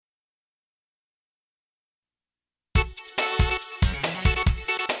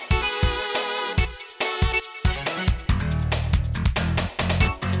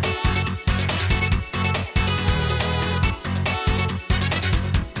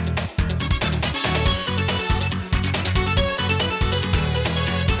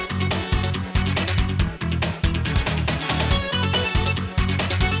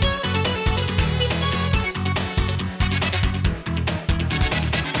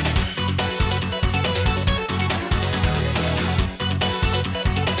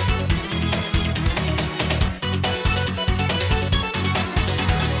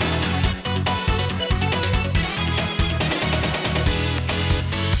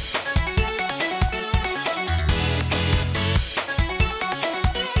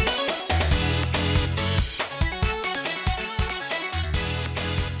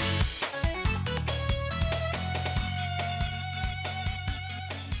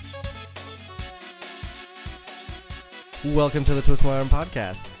Welcome to the Twist My Arm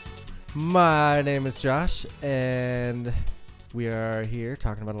podcast. My name is Josh, and we are here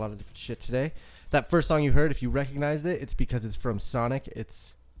talking about a lot of different shit today. That first song you heard, if you recognized it, it's because it's from Sonic.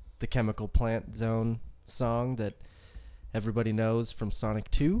 It's the Chemical Plant Zone song that everybody knows from Sonic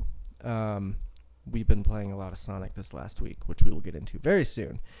 2. We've been playing a lot of Sonic this last week, which we will get into very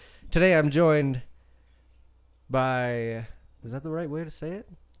soon. Today I'm joined by... Is that the right way to say it?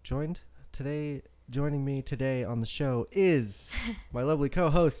 Joining me today on the show is my lovely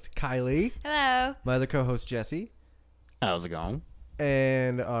co-host, Kylie. Hello. My other co-host, Jesse. How's it going?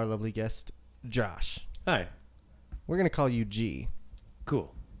 And our lovely guest, Josh. Hi. We're going to call you G.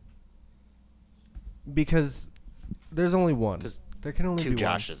 Cool. Because there's only one. 'Cause There can only Two be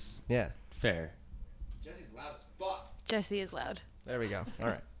one. Joshes. Yeah. Fair. Jesse's loud as fuck. Jesse is loud. There we go. All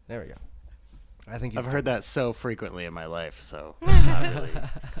right. There we go. I think I've heard that so frequently in my life, so it's not really.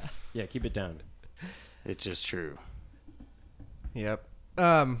 Yeah, keep it down. It's just true. Yep.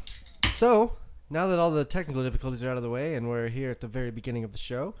 So, now that all the technical difficulties are out of the way and we're here at the very beginning of the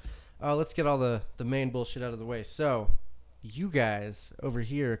show, let's get all the main bullshit out of the way. So, you guys over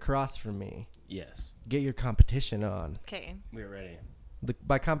here across from me, Yes. get your competition on. Okay. We're ready.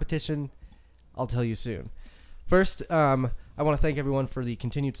 By competition, I'll tell you soon. First, I want to thank everyone for the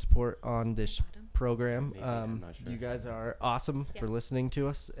continued support on this program. Maybe, I'm not sure. You guys are awesome for Yeah. listening to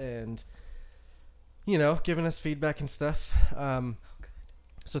us and, you know, giving us feedback and stuff.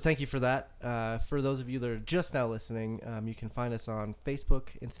 So thank you for that. For those of you that are just now listening, you can find us on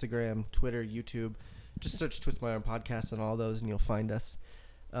Facebook, Instagram, Twitter, YouTube. Just search Twist My Arm Podcast on all those and you'll find us.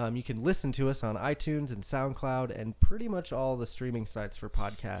 You can listen to us on iTunes and SoundCloud and pretty much all the streaming sites for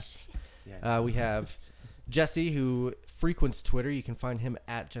podcasts. Yeah. We have Jesse, who frequents Twitter. You can find him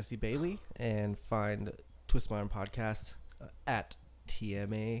at Jesse Bailey and find Twist My Arm Podcast at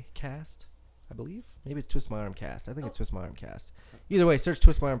TMA Cast, I believe. Maybe it's Twist My Arm Cast. I think it's Twist My Arm Cast. Either way, search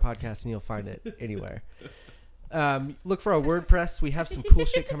Twist My Arm Podcast and you'll find it anywhere. Look for our WordPress. We have some cool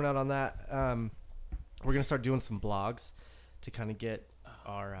shit coming out on that. We're going to start doing some blogs to kind of get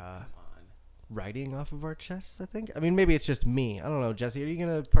our writing off of our chests, I think. I mean, maybe it's just me. I don't know. Jesse, are you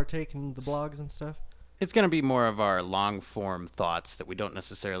going to partake in the blogs and stuff? It's going to be more of our long-form thoughts that we don't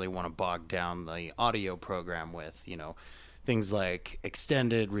necessarily want to bog down the audio program with, you know, things like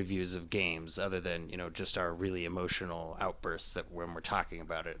extended reviews of games other than, you know, just our really emotional outbursts that when we're talking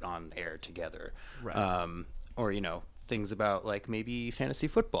about it on air together. Right. Or, you know, things about like maybe fantasy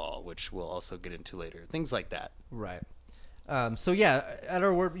football, which we'll also get into later. Things like that. Right. So yeah, at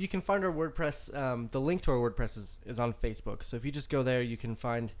our you can find our WordPress. The link to our WordPress is on Facebook. So if you just go there, you can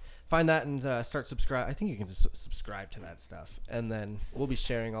find that and start subscribe. I think you can subscribe to that stuff, and then we'll be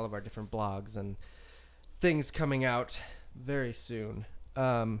sharing all of our different blogs and things coming out very soon.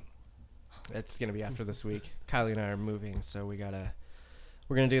 It's gonna be after this week. Kylie and I are moving, so we're gonna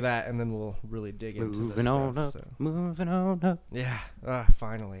do that, and then we'll really dig into this Moving on stuff. up, So. moving on up. Yeah,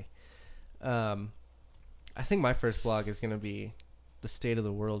 finally. I think my first vlog is going to be the state of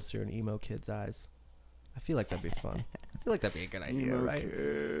the world through an emo kid's eyes. I feel like that'd be fun. I feel like that'd be a good idea, Emo right?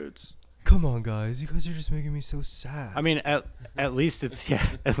 kids. Come on, guys. You guys are just making me so sad. I mean, at least it's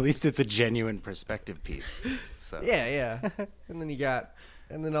a genuine perspective piece. So Yeah.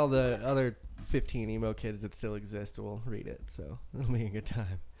 And then all the other 15 emo kids that still exist will read it, so it'll be a good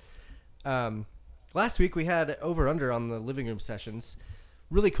time. Last week we had Over Under on the living room sessions.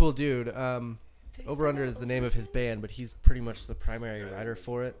 Really cool dude. Over Under is the name of his band, but he's pretty much the primary writer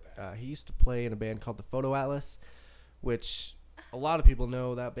for it. He used to play in a band called the Photo Atlas, which a lot of people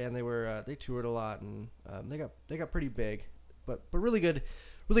know that band. They toured a lot and they got pretty big, but really good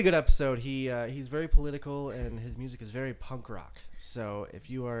episode. He's very political and his music is very punk rock. So if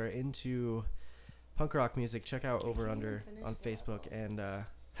you are into punk rock music, check out Over Under on Facebook and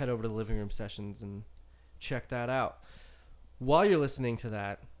head over to the living room sessions and check that out. While you're listening to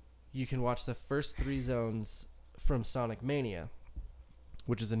that, you can watch the first 3 zones from Sonic Mania,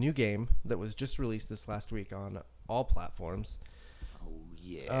 which is a new game that was just released this last week on all platforms. Oh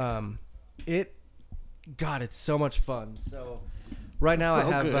yeah. It's so much fun. So right now So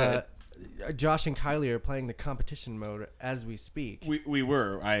I have Josh and Kylie are playing the competition mode as we speak. We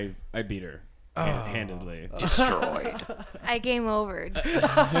were. I beat her handedly. Destroyed. I game overed.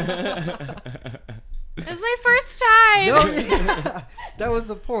 It was my first time. That was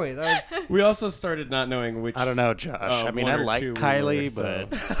the point. We also started not knowing which. I don't know, Josh. I mean, one I or like two we Kylie, were, so-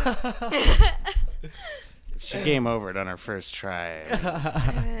 but she game over it on her first try.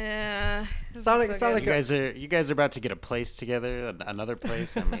 Sonic. You guys are about to get a place together, another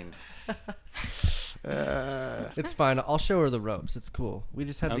place. I mean, It's fine. I'll show her the ropes. It's cool. We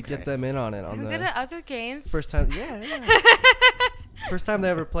just had to get Okay. them in on it on We're good the at other games. first time. Yeah. First time they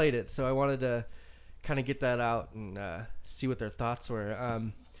ever played it, so I wanted to kind of get that out and see what their thoughts were.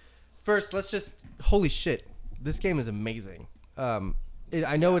 First, let's just holy shit, this game is amazing.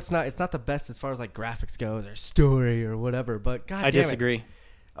 I know it's not the best as far as like graphics goes or story or whatever, but god I damn disagree. It.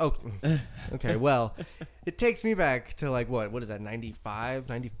 Oh, okay. Well, it takes me back to like what is that? 95,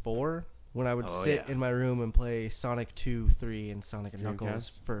 94, when I would sit in my room and play Sonic 2, 3, and Sonic and Knuckles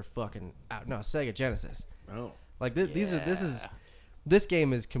Dreamcast? for fucking Sega Genesis. Oh. Like this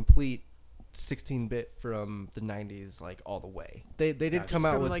game is complete 16-bit from the 90s, like all the way. They did come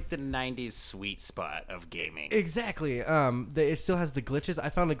out From with like the 90s sweet spot of gaming. exactly. It still has the glitches. I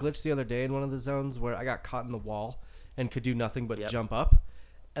found a glitch the other day in one of the zones where I got caught in the wall and could do nothing but jump up.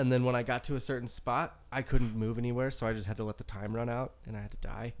 And then when I got to a certain spot, I couldn't move anywhere, so I just had to let the time run out, and I had to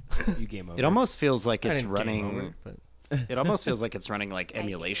die. You game over. It almost feels like I it's didn't game over running. it, but It almost feels like it's running like I game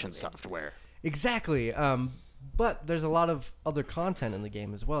emulation over it. software. exactly. But there's a lot of other content in the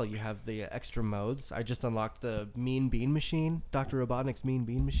game as well. You have the extra modes. I just unlocked the Mean Bean Machine, Dr. Robotnik's Mean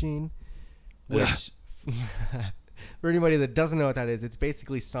Bean Machine, which, for anybody that doesn't know what that is, it's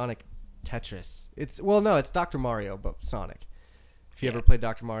basically Sonic Tetris. It's Dr. Mario, but Sonic. If you ever played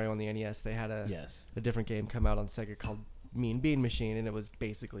Dr. Mario on the NES, they had a different game come out on Sega called Mean Bean Machine, and it was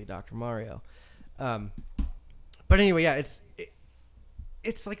basically Dr. Mario. But anyway, yeah, it's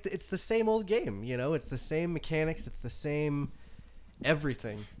like it's the same old game, you know. It's the same mechanics. It's the same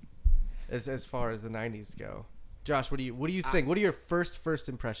everything, as far as the '90s go. Josh, what do you think? What are your first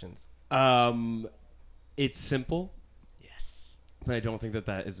impressions? It's simple, Yes. but I don't think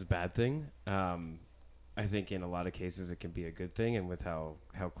that is a bad thing. I think in a lot of cases it can be a good thing, and with how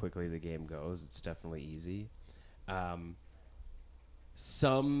quickly the game goes, it's definitely easy. I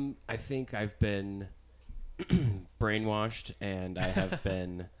think I've been brainwashed, and I have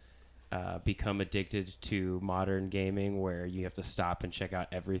been become addicted to modern gaming, where you have to stop and check out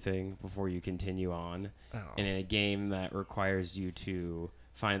everything before you continue on. Oh. And in a game that requires you to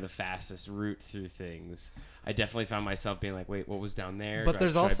find the fastest route through things, I definitely found myself being like, wait, what was down there? But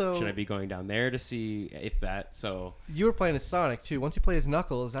there's also... should I be going down there to see if that... So You were playing as Sonic, too. Once you play as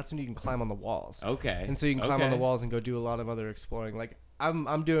Knuckles, that's when you can climb on the walls. okay. And so you can climb on Okay. the walls and go do a lot of other exploring. Like,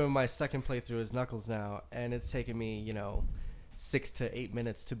 I'm doing my second playthrough as Knuckles now, and it's taken me, 6 to 8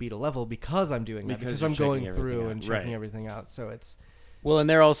 minutes to beat a level because I'm doing that. Because Because you're I'm going checking through everything and out. checking Right. everything out. So it's... Well, and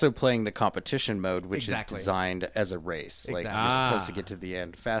they're also playing the competition mode, which Exactly. is designed as a race. Like Exactly. you're supposed to get to the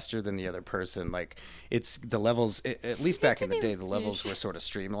end faster than the other person. Like it's the levels. At least back in the day, the levels were sort of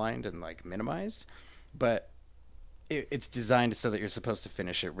streamlined and like minimized, but it's designed so that you're supposed to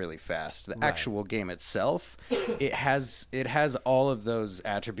finish it really fast. The actual game itself, it has all of those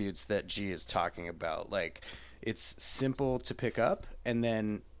attributes that G is talking about. Like it's simple to pick up, and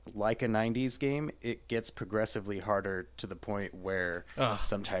then, like a 90s game, it gets progressively harder to the point where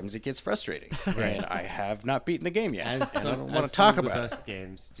sometimes it gets frustrating. And I have not beaten the game yet. As And I some, don't want as to some talk of the about it. best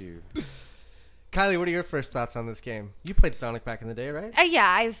games do. Kylie, what are your first thoughts on this game? You played Sonic back in the day, right?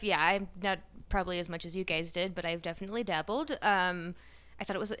 I'm not probably as much as you guys did, but I've definitely dabbled. I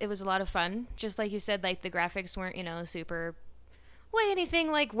thought it was a lot of fun. Just like you said, like the graphics weren't, super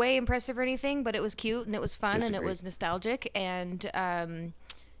way impressive or anything, but it was cute and it was fun and it Disagree. was nostalgic, and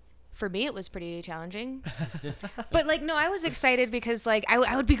for me it was pretty challenging. But I was excited because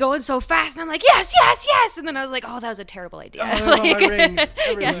I would be going so fast and I'm like, yes, and then I was like, oh, that was a terrible idea. Oh, there's all my rings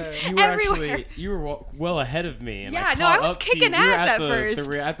everywhere. You were Everywhere. you were well ahead of me. And Yeah, I no, I caught was up to you. kicking We were ass at the, first. We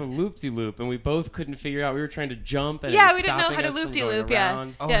were at the loop-de-loop, and we both couldn't figure out. We were trying to jump, and it Yeah, was we didn't know stopping how to us from loop-de-loop, going yeah.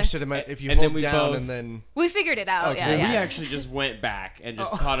 around. Oh, Yeah. I should have meant if you And then hold we down both- and then... We figured it out. Okay. Yeah, Well, yeah. we actually just went back and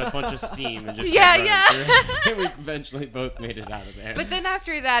just caught a bunch of steam and just Yeah, kept yeah. running through. We eventually both made it out of there. But then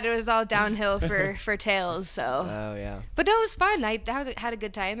after that, it was all downhill for Tails. So, Oh, yeah. but no, it was fun. I had a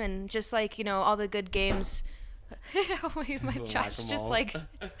good time, and just all the good games. My Josh just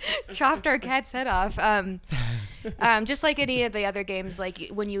whack-a-mole. chopped our cat's head off. Just like any of the other games, like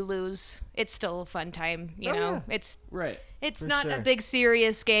when you lose, it's still a fun time. You Oh, know, yeah. right. it's For not sure. a big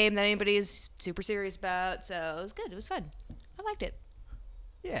serious game that anybody's super serious about. So it was good. It was fun. I liked it.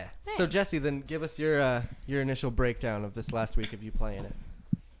 Yeah. So, Thanks. Jesse, then give us your initial breakdown of this last week of you playing it.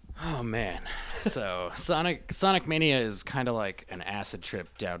 Oh man. So Sonic Mania is kind of like an acid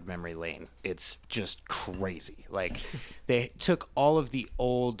trip down memory lane. It's just crazy. Like they took all of the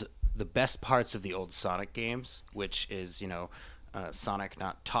best parts of the old Sonic games, which is, Sonic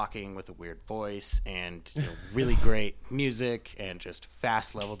not talking with a weird voice, and really great music and just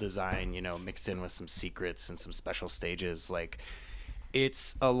fast level design, mixed in with some secrets and some special stages. Like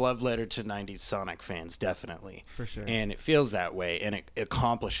It's a love letter to 90s Sonic fans, definitely. For sure. And it feels that way, and it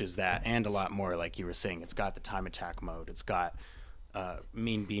accomplishes that and a lot more, like you were saying. It's got the time attack mode. It's got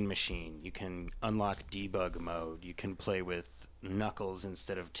Mean Bean Machine. You can unlock debug mode. You can play with Knuckles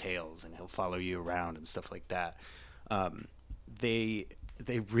instead of Tails, and he'll follow you around and stuff like that.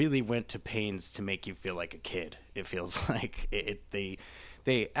 They really went to pains to make you feel like a kid. It feels like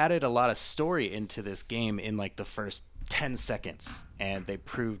they added a lot of story into this game in like the first 10 seconds, and they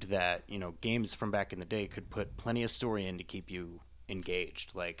proved that, you know, games from back in the day could put plenty of story in to keep you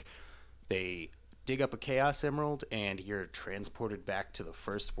engaged. Like, they dig up a Chaos Emerald and you're transported back to the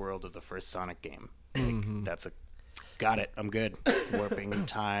first world of the first Sonic game. Like, that's a got it, I'm good. Warping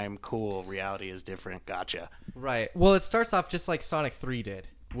time, cool. Reality is different. Gotcha. Right. Well, it starts off just like Sonic 3 did,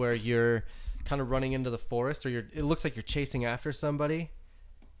 where you're kind of running into the forest, or it looks like you're chasing after somebody,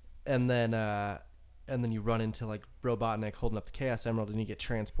 and then you run into like Robotnik holding up the Chaos Emerald, and you get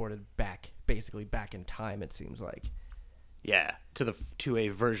transported basically back in time. It seems like. Yeah, to a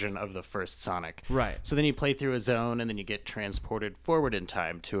version of the first Sonic. Right. So then you play through a zone, and then you get transported forward in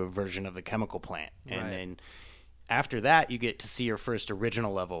time to a version of the chemical plant, and Right. then after that, you get to see your first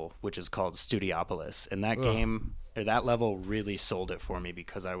original level, which is called Studiopolis. And that game, or that level, really sold it for me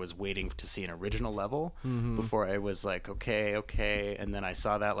because I was waiting to see an original level before I was like, okay. And then I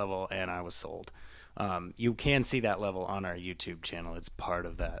saw that level, and I was sold. You can see that level on our YouTube channel. It's part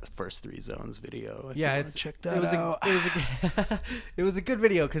of that first 3 zones video. If Yeah, you wanna it's check that it was out. it was a good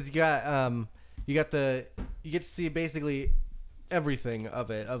video because you get to see basically everything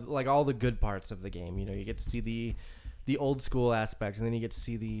of it, of like all the good parts of the game. You know, you get to see the old school aspect, and then you get to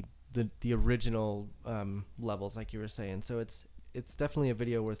see the original levels, like you were saying. So it's definitely a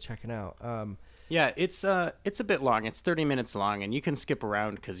video worth checking out. Yeah, it's a bit long. It's 30 minutes long, and you can skip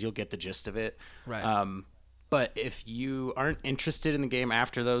around because you'll get the gist of it. Right. But if you aren't interested in the game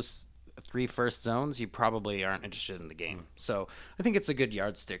after those 3 first zones, you probably aren't interested in the game. So I think it's a good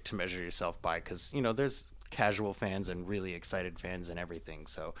yardstick to measure yourself by because, you know, there's casual fans and really excited fans and everything.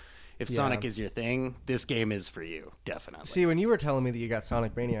 So if Sonic is your thing, this game is for you, definitely. See, when you were telling me that you got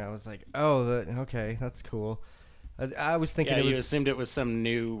Sonic Mania, I was like, oh, okay, that's cool. I was thinking Yeah, it was. you assumed it was some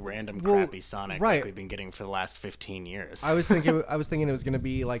new random crappy Sonic right. like we've been getting for the last 15 years. I was thinking it was going to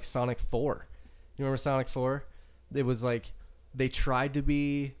be like Sonic 4. You remember Sonic 4? It was like they tried to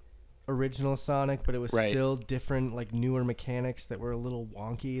be original Sonic, but it was still different, like newer mechanics that were a little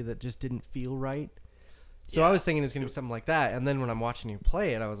wonky that just didn't feel right. So I was thinking it was going to be something like that. And then when I'm watching you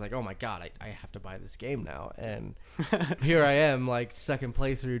play it, I was like, oh my God, I have to buy this game now. And here I am, like second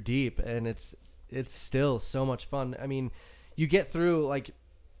playthrough deep, and it's still so much fun. I mean, you get through, like,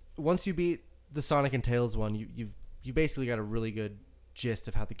 once you beat the Sonic and Tails one, you basically got a really good gist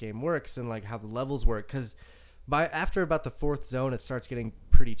of how the game works and like how the levels work, because after about the 4th zone, it starts getting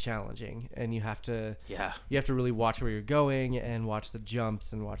pretty challenging, and you have to really watch where you're going and watch the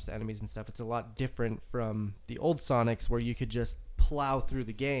jumps and watch the enemies and stuff. It's a lot different from the old Sonics where you could just plow through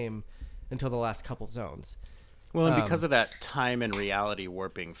the game until the last couple zones. Well, and because of that time and reality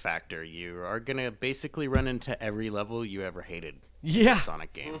warping factor, you are going to basically run into every level you ever hated in a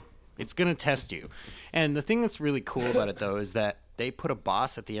Sonic game. It's going to test you. And the thing that's really cool about it, though, is that they put a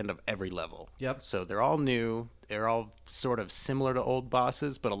boss at the end of every level. Yep. So they're all new. They're all sort of similar to old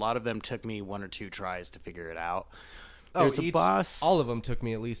bosses, but a lot of them took me 1 or 2 tries to figure it out. There's a boss. All of them took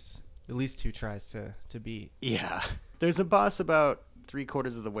me at least 2 tries to beat. Yeah. There's a boss about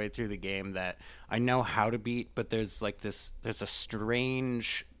 3/4 of the way through the game that I know how to beat, but there's a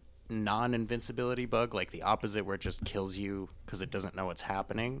strange non-invincibility bug, like the opposite, where it just kills you because it doesn't know what's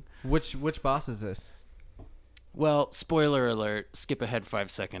happening. Which boss is this? Well, spoiler alert, skip ahead 5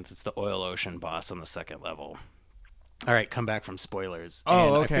 seconds. It's the Oil Ocean boss on the 2nd level. All right, come back from spoilers.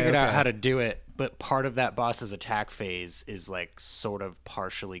 Oh, and okay, I figured out okay. how to do it, but part of that boss's attack phase is like sort of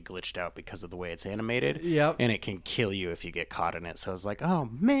partially glitched out because of the way it's animated. Yep. And it can kill you if you get caught in it. So I was like, oh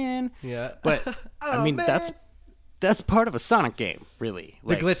man. Yeah. But I mean, man. that's part of a Sonic game, really.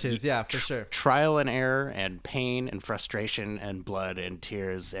 The glitches, yeah, for sure. Trial and error and pain and frustration and blood and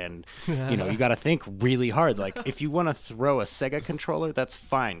tears and, you know, you got to think really hard. Like, if you want to throw a Sega controller, that's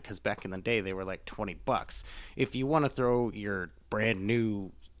fine, because back in the day, they were like $20. If you want to throw your brand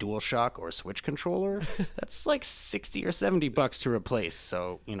new DualShock or Switch controller, that's like $60 or $70 to replace.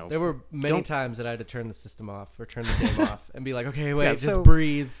 So, you know. There were many times that I had to turn the system off or turn the game off and be like, okay, wait, Yeah, just so-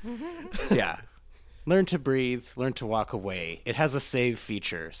 breathe. Yeah. Learn to breathe, learn to walk away. It has a save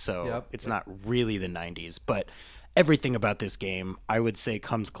feature, so it's not really the 90s, but everything about this game, I would say,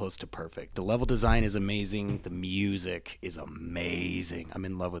 comes close to perfect. The level design is amazing. The music is amazing. I'm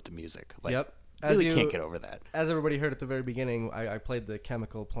in love with the music. Like, Yep. Really can't get over that. As everybody heard at the very beginning, I played the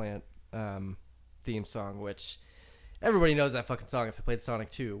Chemical Plant theme song, which everybody knows that fucking song if they played Sonic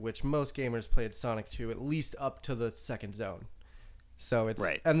 2, which most gamers played Sonic 2 at least up to the second zone. So it's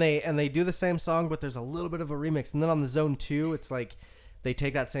right. And they do the same song, but there's a little bit of a remix. And then on the Zone 2, it's like they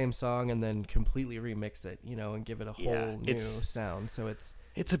take that same song and then completely remix it, and give it a whole new sound. So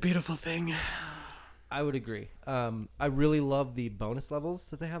it's a beautiful thing. I would agree. I really love the bonus levels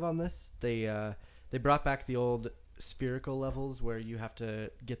that they have on this. They brought back the old spherical levels where you have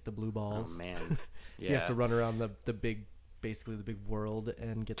to get the blue balls. Oh man, yeah. You have to run around the big, basically the big world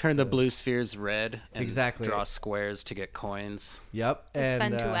and get turn the blue spheres red. And exactly. Draw squares to get coins. Yep, it's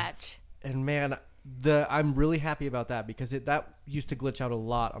fun to watch. And man, I'm really happy about that because that used to glitch out a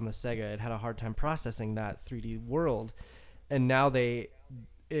lot on the Sega. It had a hard time processing that 3D world, and now it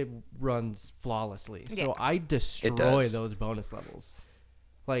runs flawlessly. Yeah. So I destroy those bonus levels.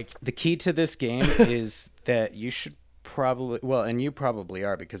 Like the key to this game is that you should probably, and you probably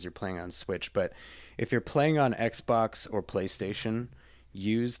are because you're playing on Switch, but if you're playing on Xbox or PlayStation,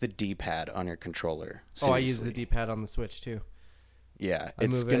 use the D-pad on your controller. Seriously. Oh, I use the D-pad on the Switch too. Yeah,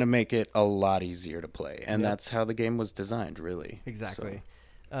 it's going to make it a lot easier to play, and that's how the game was designed, really. Exactly.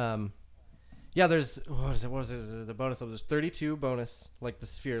 So. Yeah, there's what was it? The bonus levels. There's 32 bonus, like the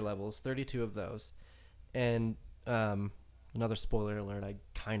sphere levels, 32 of those, and another spoiler alert. I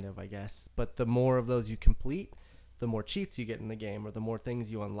guess, but the more of those you complete, the more cheats you get in the game, or the more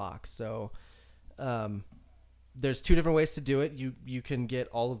things you unlock. So, there's two different ways to do it. You can get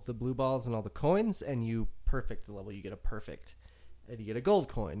all of the blue balls and all the coins, and you perfect the level. You get a perfect, and you get a gold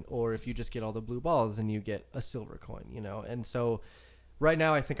coin. Or if you just get all the blue balls, and you get a silver coin. And so, right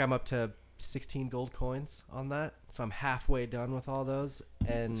now I think I'm up to 16 gold coins on that, so I'm halfway done with all those.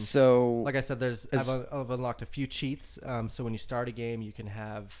 And so like I said, I've unlocked a few cheats, so when you start a game you can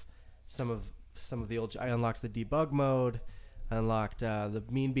have some of the old. I unlocked the debug mode, I unlocked the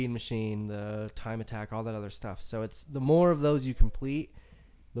mean bean machine, the time attack, all that other stuff. So it's the more of those you complete,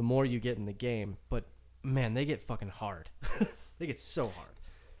 the more you get in the game. But man, they get fucking hard. They get so hard.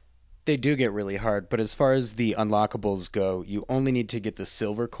 They do get really hard, but as far as the unlockables go, you only need to get the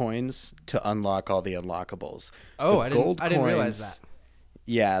silver coins to unlock all the unlockables. Oh, I didn't realize that.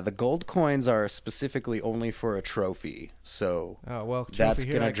 Yeah, the gold coins are specifically only for a trophy, so that's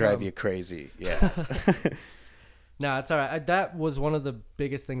going to drive you crazy. Yeah. No, it's all right. That was one of the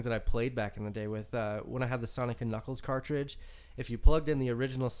biggest things that I played back in the day with when I had the Sonic and Knuckles cartridge. If you plugged in the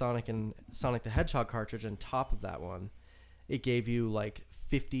original Sonic and Sonic the Hedgehog cartridge on top of that one, it gave you like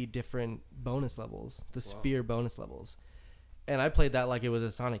 50 different bonus levels, the sphere bonus levels. And I played that like it was a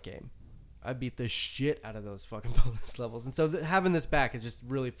Sonic game. I beat the shit out of those fucking bonus levels. And so having this back is just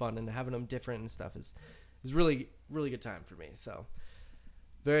really fun, and having them different and stuff is really, really good time for me. So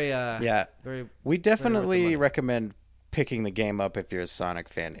very, we definitely recommend picking the game up if you're a Sonic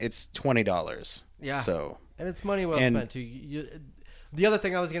fan. It's $20. Yeah. So, and it's money well spent too. The other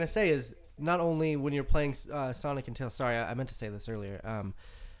thing I was going to say is, not only when you're playing Sonic and Tails, sorry, I meant to say this earlier,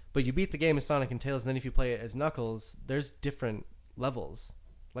 but you beat the game as Sonic and Tails, and then if you play it as Knuckles, there's different levels.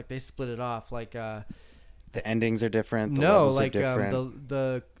 Like, they split it off. Like, the endings are different. The levels are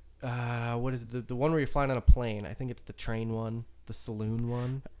different. What is it? The one where you're flying on a plane. I think it's the train one, the saloon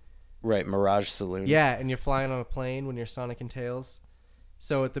one. Right, Mirage Saloon. Yeah, and you're flying on a plane when you're Sonic and Tails.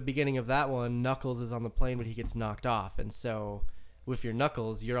 So at the beginning of that one, Knuckles is on the plane, but he gets knocked off, and so with your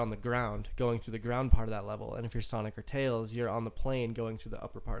Knuckles, you're on the ground, going through the ground part of that level. And if you're Sonic or Tails, you're on the plane, going through the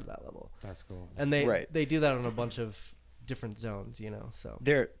upper part of that level. That's cool. And they do that on a bunch of different zones, So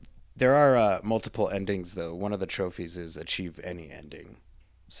there are multiple endings, though. One of the trophies is achieve any ending.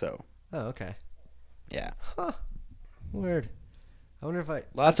 So. Oh, okay. Yeah. Huh. Weird. I wonder if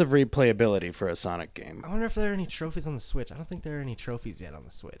lots of replayability for a Sonic game. I wonder if there are any trophies on the Switch. I don't think there are any trophies yet on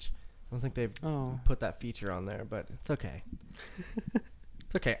the Switch. I don't think they've put that feature on there, but it's okay.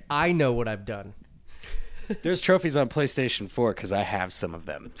 It's okay. I know what I've done. There's trophies on PlayStation 4 because I have some of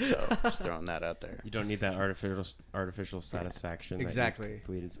them. So just throwing that out there. You don't need that artificial satisfaction. Exactly. That you've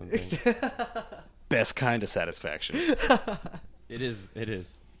completed something. Best kind of satisfaction. It is.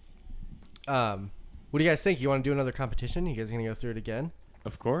 What do you guys think? You want to do another competition? You guys gonna go through it again?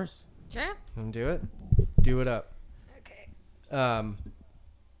 Of course. Sure. Want to do it? Do it up. Okay. Are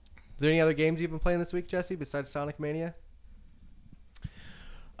there any other games you've been playing this week, Jesse, besides Sonic Mania?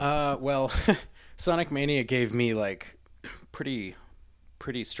 Well, Sonic Mania gave me like pretty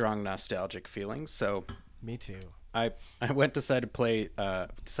strong nostalgic feelings. So me too. I decided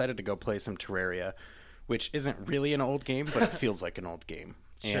to go play some Terraria, which isn't really an old game, but it feels like an old game.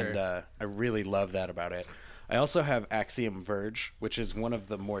 Sure. And I really love that about it. I also have Axiom Verge, which is one of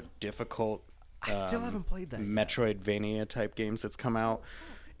the more difficult I still haven't played that yet. Metroidvania type games that's come out.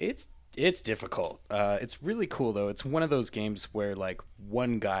 It's difficult. It's really cool though. It's one of those games where like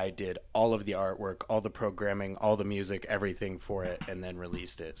one guy did all of the artwork, all the programming, all the music, everything for it, and then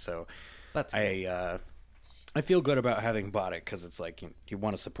released it. So That's cool. I feel good about having bought it because it's like you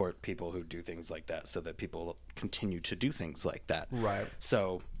want to support people who do things like that, so that people continue to do things like that. Right.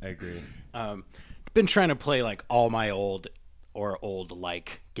 So I agree. been trying to play like all my old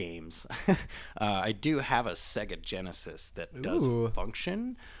like games. I do have a Sega Genesis that does Ooh.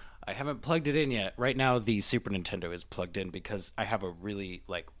 function. I haven't plugged it in yet. Right now the Super Nintendo is plugged in because I have a really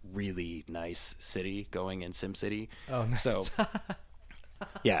nice city going in SimCity. Oh, nice. So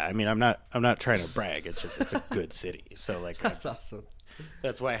yeah, I mean I'm not trying to brag. It's a good city. So like That's awesome.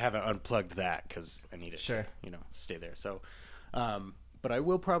 that's why I haven't unplugged that because I need it Sure. to, stay there. So, but I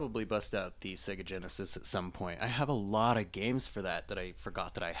will probably bust out the Sega Genesis at some point. I have a lot of games for that I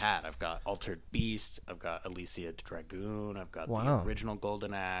forgot that I had. I've got Altered Beast. I've got Alicia Dragoon. I've got Wow. the original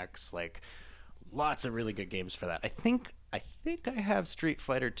Golden Axe. Like, lots of really good games for that. I think I have Street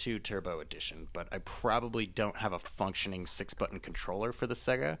Fighter 2 Turbo Edition, but I probably don't have a functioning 6-button controller for the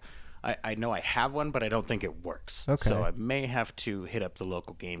Sega. I know I have one, but I don't think it works. Okay. So I may have to hit up the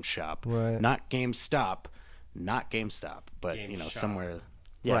local game shop. Right. Not GameStop, but Game shop. somewhere.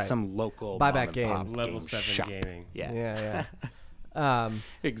 Yeah, Right. some local Buy mom back and games. pop Level game 7 shop. gaming. Yeah, Yeah.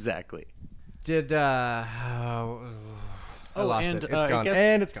 exactly. Did I lost and, it. It's I gone. guess-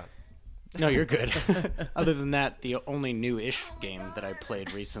 And it's gone. No, you're good. Other than that, the only new-ish game that I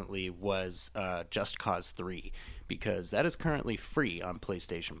played recently was Just Cause 3, because that is currently free on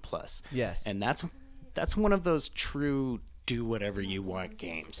PlayStation Plus. Yes. And that's one of those true do whatever you want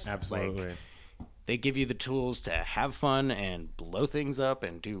games. Absolutely. Like, they give you the tools to have fun and blow things up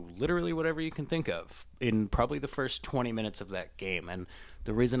and do literally whatever you can think of in probably the first 20 minutes of that game. And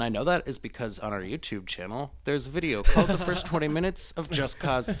the reason I know that is because on our YouTube channel, there's a video called The First 20 Minutes of Just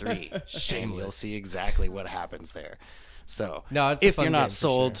Cause 3. And you'll Shameless. see exactly what happens there. So No, it's a if fun you're game not for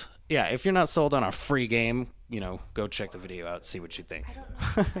sold, sure. yeah, if you're not sold on a free game, go check the video out, see what you think. I don't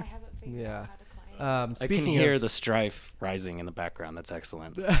know. I haven't figured Yeah. out how to climb. I Speaking can hear of the strife rising in the background. That's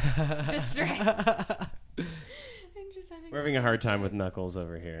excellent. This right. I'm just having We're having a hard time with Knuckles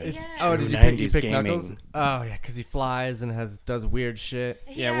over here. Yeah. Oh, did you 90s pick gaming. Knuckles? Oh yeah, because he flies and does weird shit.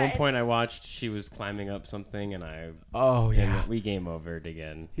 Yeah, at one point I it's- watched she was climbing up something and Oh yeah, and we game overed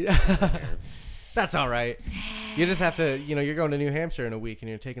again. yeah. That's all right. You just have to, you're going to New Hampshire in a week and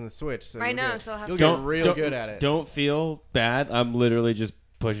you're taking the Switch. So I you'll know, get- so I'll have you'll to- get real good at it. Don't feel bad. I'm literally just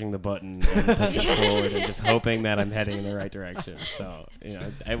pushing the button and pushing forward and just hoping that I'm heading in the right direction. So,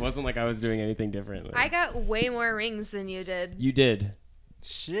 it wasn't like I was doing anything differently. I got way more rings than you did. You did.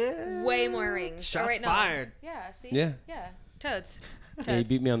 Shit. Way more rings. Shots wait, no. fired. Yeah, see? Yeah. Yeah. Toads. Yeah, you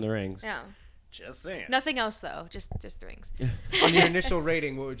beat me on the rings. Yeah. Just saying. Nothing else, though. Just the rings. On your initial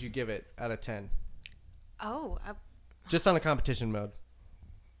rating, what would you give it out of 10? Oh, Just on a competition mode.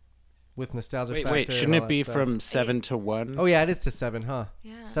 With nostalgia factor. Wait, and shouldn't all it that be stuff. from 7 to 1? Oh yeah, it is to 7, huh?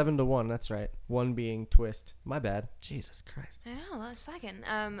 Yeah. 7 to 1. That's right. 1 being twist. My bad. Jesus Christ. I know. That's second.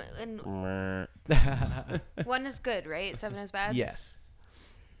 And Meh. 1 is good, right? 7 is bad? Yes.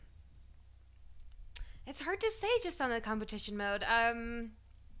 It's hard to say just on the competition mode. I don't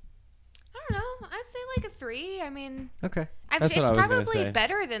know. I'd say like a 3. I mean, Okay. That's it's what I was gonna probably say.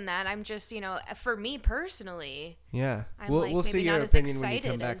 better than that. I'm just, for me personally, Yeah. I'm, we'll like, we'll see maybe your not as opinion when you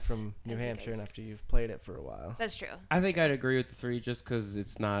come excited back as- from New as you Hampshire and guys. after you've played it for a while. that's true. I think I'd agree with the 3 just because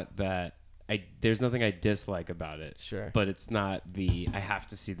it's not that there's nothing I dislike about it. Sure. But it's not I have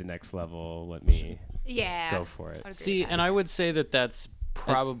to see the next level. Let me Yeah. go for it. I would agree See, with that. and I would say that that's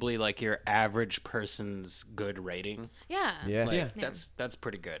probably like your average person's good rating. Yeah. Yeah. Like, Yeah. that's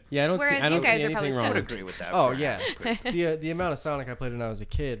pretty good. Yeah, I don't Whereas see. I you don't guys see are probably anything wrong I would with agree with that. Oh for an yeah. average person. the amount of Sonic I played when I was a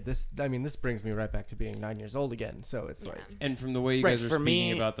kid. This brings me right back to being 9 years old again. So it's Yeah. like And from the way you Right, guys are for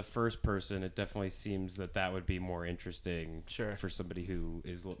speaking me- about the first person, it definitely seems that would be more interesting Sure. for somebody who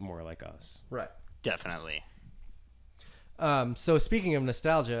is more like us. right. Definitely. So speaking of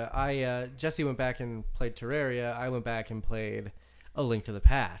nostalgia, Jesse went back and played Terraria. I went back and played A Link to the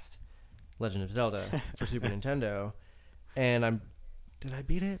Past, Legend of Zelda for Super Nintendo, and did I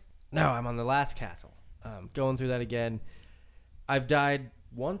beat it? No, I'm on the last castle. Going through that again. I've died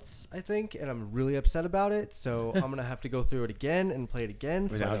once, I think, and I'm really upset about it. So I'm gonna have to go through it again and play it again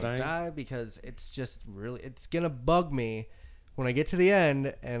so I Without don't dying? die, because it's just it's gonna bug me when I get to the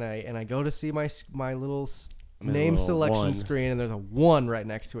end and I go to see my little My name little selection 1. screen and there's a 1 right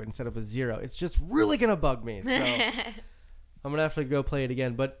next to it instead of a 0. It's just really gonna bug me. So I'm gonna have to go play it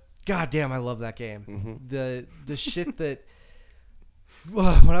again. But goddamn, I love that game. Mhm. The shit that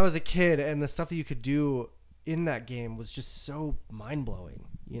when I was a kid, and the stuff that you could do in that game was just so mind blowing.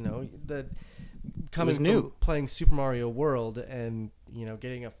 You know, coming from new. playing Super Mario World and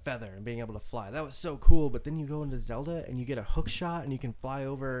getting a feather and being able to fly. That was so cool. But then you go into Zelda and you get a hook shot and you can fly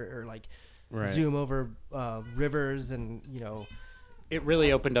over or like zoom over rivers and It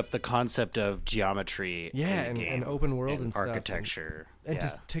really opened up the concept of geometry. Yeah, in the game and open world and stuff, architecture. and yeah.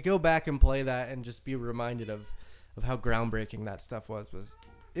 just to go back and play that and just be reminded of how groundbreaking that stuff was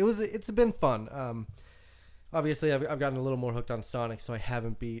it's been fun. Obviously I've gotten a little more hooked on Sonic, so I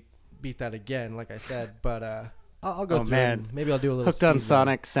haven't beat that again, like I said, but I'll go through man. and maybe I'll do a little Hooked on speed run.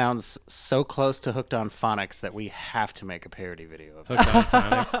 Sonic sounds so close to Hooked on Phonics that we have to make a parody video of it. Hooked on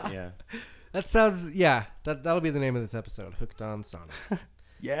Sonics. Yeah. That sounds that'll be the name of this episode, Hooked on Sonics.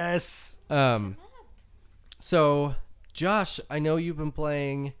 Yes. So Josh, I know you've been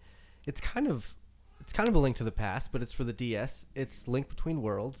playing. It's kind of a Link to the Past, but it's for the DS. It's Link Between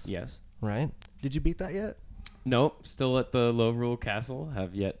Worlds. Yes. Right? Did you beat that yet? Nope. Still at the Low Rule Castle.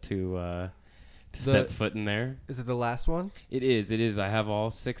 Have yet to step foot in there. Is it the last one? It is. I have all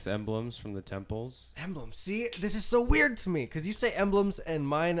 6 emblems from the temples. Emblems. See, this is so weird to me because you say emblems and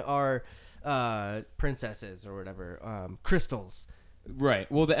mine are princesses or whatever, crystals.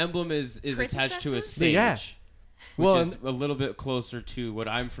 Right. Well, the emblem is attached to a Princesses? sage. Yeah. Which Well, is a little bit closer to what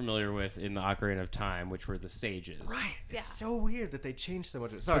I'm familiar with in the Ocarina of Time, which were the sages. Right. It's Yeah. so weird that they changed so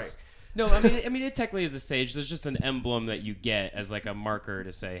much. Sorry. No, I mean, it technically is a sage. There's just an emblem that you get as like a marker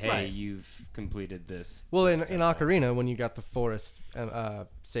to say, hey, Right. you've completed this. Well, this in temple. Ocarina, when you got the forest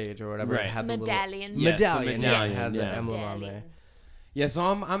sage or whatever, Right. it had the Medallion. little Yes, the medallion. Yeah, it medallion, had the yeah. emblem on there. Yeah, so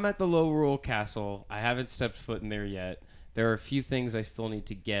I'm at the Low Rule Castle. I haven't stepped foot in there yet. There are a few things I still need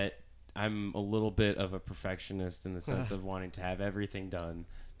to get. I'm a little bit of a perfectionist in the sense of wanting to have everything done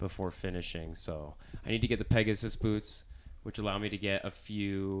before finishing. So I need to get the Pegasus boots, which allow me to get a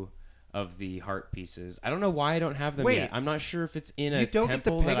few of the heart pieces. I don't know why I don't have them Wait. yet. I'm not sure if it's in a You don't get the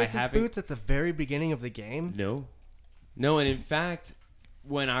temple that I Pegasus haven't. boots at the very beginning of the game? No, and in fact,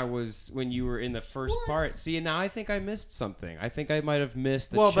 when you were in the first part, see, now I think I missed something. I think I might have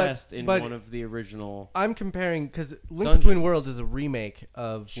missed the Well, but- chest in but- one of the original. I'm comparing because Link Dungeons. Between Worlds is a remake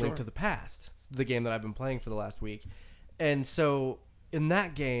of Sure. Link to the Past, the game that I've been playing for the last week. And so in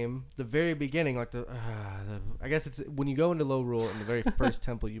that game, the very beginning, like I guess it's when you go into Low Rule in the very first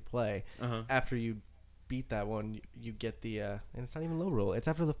temple you play, after you beat that one, you get the and it's not even Low Rule. It's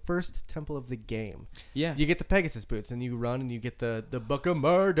after the first temple of the game. Yeah. You get the Pegasus boots and you run and you get the Book of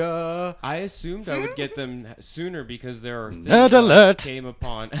Murder. I assumed I would get them sooner because there are things Nerd that alert. came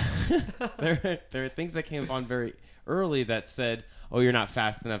upon. there are things that came upon very early that said, "Oh, you're not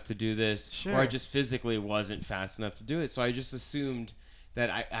fast enough to do this," Sure. or I just physically wasn't fast enough to do it. So I just assumed that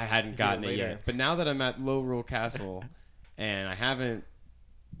I hadn't gotten it later. yet. But now that I'm at Low Rule Castle and I haven't,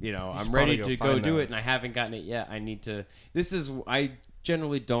 I'm should ready probably to go go find do it those. and I haven't gotten it yet. I need to. I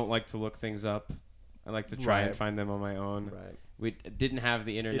generally don't like to look things up. I like to try and Right. find them on my own. Right. We didn't have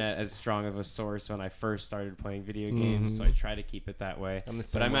the internet as strong of a source when I first started playing video games, so I try to keep it that way. I'm the But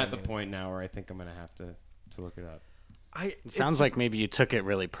same I'm way, at the man. point now where I think I'm gonna have to look it up. It sounds like maybe you took it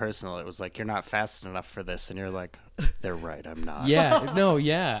really personal. It was like, you're not fast enough for this. And you're like, they're right. I'm not.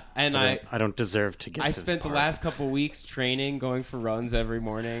 Yeah, and I don't deserve to get I this spent the part. last couple weeks training, going for runs every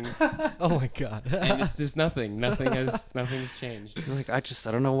morning, Oh my god. and it's just nothing's changed. You're like, I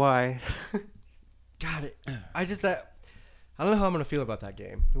don't know why. God, I don't know how I'm gonna feel about that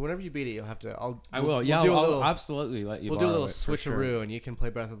game. Whenever you beat it, you'll have to. I will. We'll do a I'll little, absolutely let you. we'll do a borrow little it for switcheroo, sure. and you can play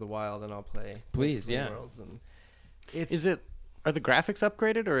Breath of the Wild, and I'll play. Please, Link Between yeah. Worlds, and it's Are the graphics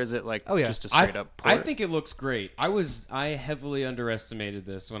upgraded or is it like Oh, yeah. just a straight up port? I think it looks great. I heavily underestimated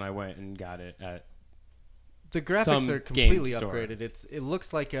this when I went and got it at. the graphics some are game completely store. upgraded. It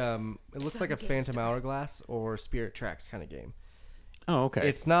looks like Some a game Phantom store. Hourglass or Spirit Tracks kind of game. Oh, okay.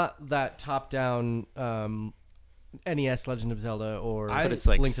 It's not that top down NES Legend of Zelda or But it's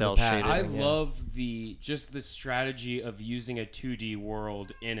like Link to the cell Past. shaded. I thing, yeah. love the strategy of using a 2D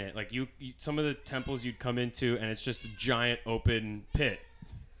world in it. Like you some of the temples you'd come into and it's just a giant open pit,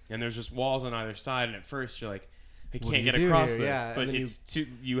 and there's just walls on either side. And at first you're like, I What do can't you get do across here? this, Yeah, and but then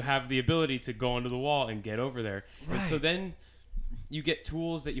you have the ability to go onto the wall and get over there. And so Right. then you get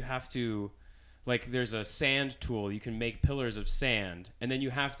tools that you have to. Like there's a sand tool, you can make pillars of sand, and then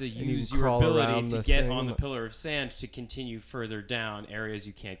you have to you use can your crawl ability around to the get thing. on the pillar of sand to continue further down areas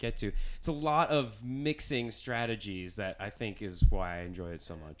you can't get to. It's a lot of mixing strategies that I think is why I enjoy it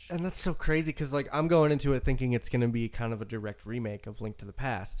so much. And that's so crazy because like I'm going into it thinking it's going to be kind of a direct remake of Link to the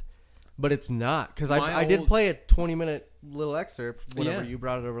Past. but it's not because My I did old- play a 20-minute little excerpt whenever Yeah. you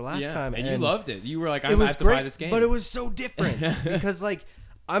brought it over last Yeah, time, and you loved it. You were like, I it was have to great, buy this game. but it was so different because like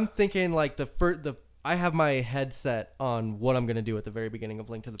I'm thinking like I have my headset on what I'm gonna do at the very beginning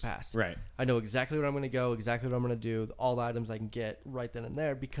of Link to the Past. Right. I know exactly where I'm gonna go, exactly what I'm gonna do, all the items I can get right then and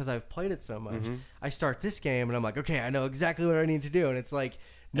there because I've played it so much. Mm-hmm. I start this game and I'm like, okay, I know exactly what I need to do, and it's like,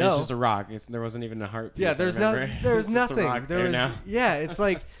 And no, it's just a rock. There wasn't even a heart piece. yeah, I there's remember. there's It's just a nothing. rock There there was, now. yeah, it's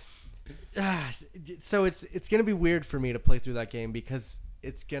like, so it's gonna be weird for me to play through that game because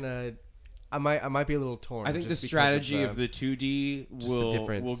it's gonna, I might be a little torn. I think the just because strategy of the 2D just the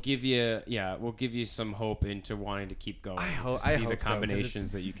difference. will give you some hope into wanting to keep going. I to hope see the so, 'cause combinations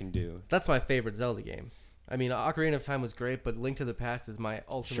it's- that you can do. That's my favorite Zelda game. I mean, Ocarina of Time was great, but Link to the Past is my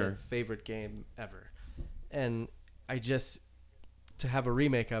ultimate Sure. favorite game ever. And I just, to have a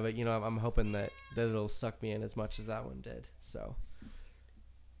remake of it, you know, I'm hoping that it'll suck me in as much as that one did. So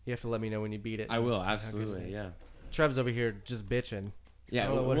you have to let me know when you beat it. I will, how good it absolutely, is. yeah. Trev's over here just bitching. Yeah, I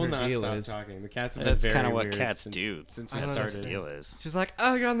don't know what we'll her not deal stop is. talking. The cats have been That's very kind of what weird cats since, do. since I we don't started. understand. Deal is. She's like,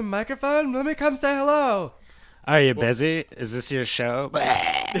 oh, you're on the microphone? Let me come say hello. Are you busy? Is this your show?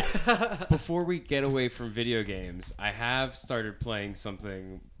 Before we get away from video games, I have started playing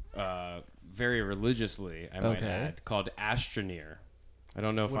something very religiously, I might Okay. add, called Astroneer. I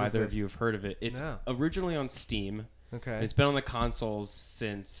don't know if What is either of this? you have heard of it. It's No. originally on Steam. Okay. It's been on the consoles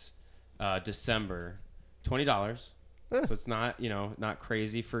since December. $20. Eh. So it's not, not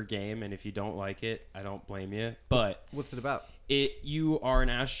crazy for a game, and if you don't like it, I don't blame you. But What's it about? you are an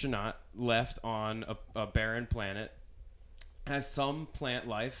astronaut left on a barren planet. It has some plant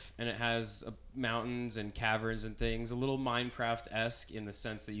life, and it has mountains and caverns and things. A little Minecraft-esque in the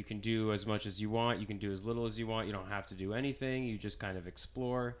sense that you can do as much as you want. You can do as little as you want. You don't have to do anything. You just kind of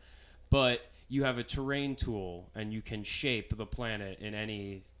explore. But you have a terrain tool, and you can shape the planet in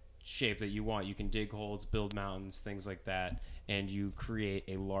any shape that you want. You can dig holes, build mountains, things like that, and you create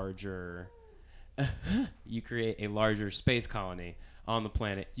a larger space colony on the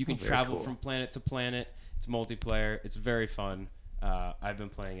planet. You can Very travel cool. from planet to planet. It's multiplayer. It's very fun. I've been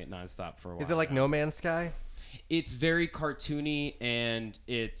playing it nonstop for a while. Is it like now. No Man's Sky? It's very cartoony, and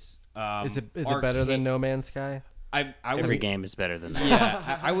it's Is it better than No Man's Sky? I Every would, game is better than that.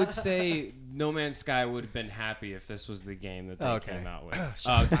 yeah, I would say No Man's Sky would have been happy if this was the game that they Okay. came out with.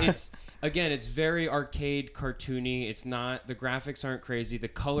 It's very arcade, cartoony. It's not, the graphics aren't crazy. The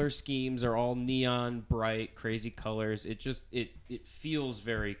color schemes are all neon, bright, crazy colors. It feels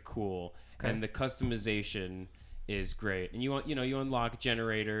very cool, and the customization is great. And you unlock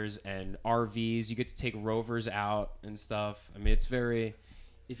generators and RVs. You get to take rovers out and stuff. I mean, it's very.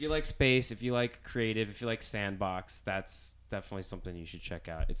 If you like space, if you like creative, if you like sandbox, that's definitely something you should check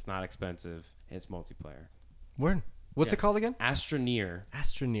out. It's not expensive. It's multiplayer. Word. What's Yeah. it called again? Astroneer.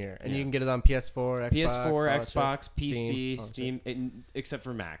 Astroneer. And Yeah. you can get it on PS4, Xbox, PS4, all that Xbox, shit. PC, all that Steam, except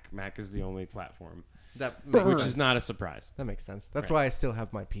for Mac. Mac is the only platform, shit. That makes which sense. is not a surprise. That makes sense. That's Right. why I still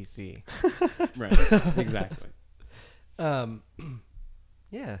have my PC. Right. Exactly.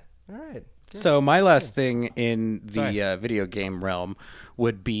 Yeah. All right. Good. So my last thing in Sorry. the video game realm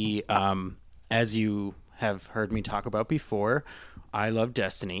would be, as you have heard me talk about before, I love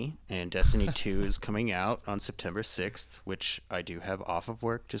Destiny, and Destiny 2 is coming out on September 6th, which I do have off of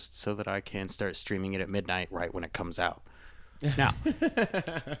work just so that I can start streaming it at midnight right when it comes out. Now,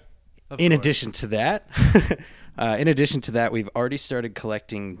 in addition to that, we've already started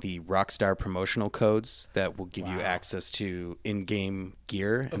collecting the Rockstar promotional codes that will give you access to in-game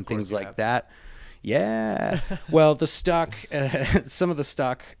gear and things you like have. that. Yeah. Well, the stock, some of the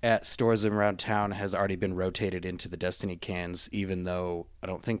stock at stores around town has already been rotated into the Destiny cans, even though I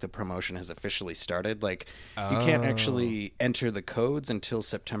don't think the promotion has officially started. Like, you can't actually enter the codes until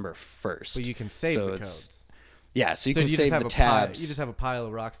September 1st. But you can save So the it's- codes. Yeah, so you So can you save just have the a pile, tabs. you just have a pile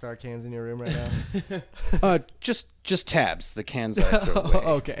of Rockstar cans in your room right now. Just tabs. The cans I throw away.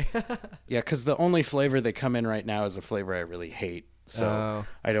 Okay. Yeah, because the only flavor they come in right now is a flavor I really hate. So Oh.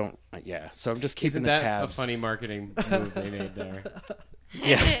 I don't. Yeah, so I'm just keeping Isn't the that tabs. a funny marketing move they made there?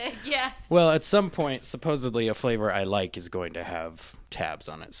 Yeah. Yeah. Well, at some point, supposedly a flavor I like is going to have tabs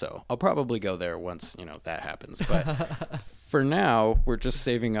on it. So I'll probably go there once that happens. But for now, we're just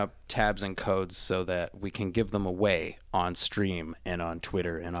saving up tabs and codes so that we can give them away on stream and on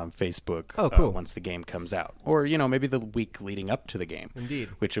Twitter and on Facebook. Oh, cool. Once the game comes out, or maybe the week leading up to the game. Indeed.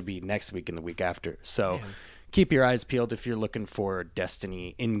 Which will be next week and the week after. So. keep your eyes peeled if you're looking for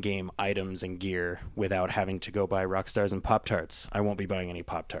Destiny in-game items and gear without having to go buy Rockstars and Pop-Tarts. I won't be buying any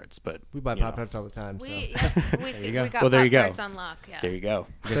Pop-Tarts, but We buy you know. Pop-Tarts all the time. So. We you go. got Well, there you go. Pop-Tarts on lock. Yeah. There you go.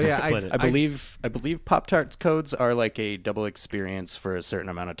 So yeah, I believe Pop-Tarts codes are like a double experience for a certain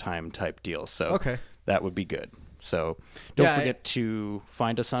amount of time type deal. So Okay. that would be good. So don't Yeah, forget to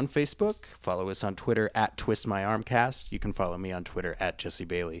find us on Facebook, follow us on Twitter at TwistMyArmcast. You can follow me on Twitter at Jesse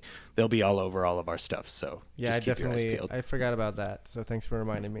Bailey. They'll be all over all of our stuff. So Yeah, just I keep your eyes definitely. peeled. I forgot about that. So thanks for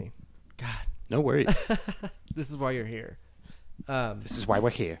reminding me. God, No worries. this is why you're here. This is why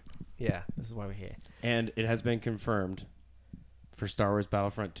we're here. Yeah, this is why we're here. And it has been confirmed for Star Wars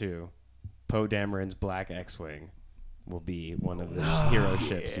Battlefront 2, Poe Dameron's Black X-Wing will be one of the hero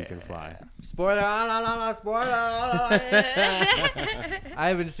ships you can fly. Spoiler! Spoiler! I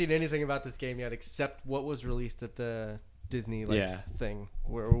haven't seen anything about this game yet except what was released at the Disney thing,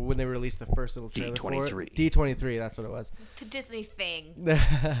 where when they released the first little trailer for D23. it. D23, that's what it was. The Disney thing.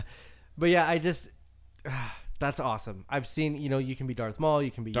 But yeah, I just that's awesome. I've seen, you can be Darth Maul,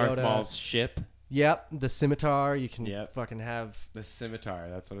 you can be Darth Yoda. Maul's ship, Yep, the scimitar. You can Yep. fucking have. the scimitar,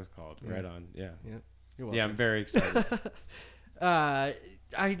 that's what it's called. Yeah. Right on. Yeah. Yeah, you're Yeah, I'm welcome. very excited.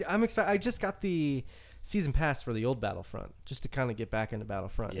 I'm excited. I just got the season pass for the old Battlefront just to kind of get back into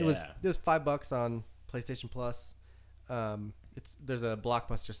Battlefront. It was Yeah. $5 on PlayStation Plus. There's a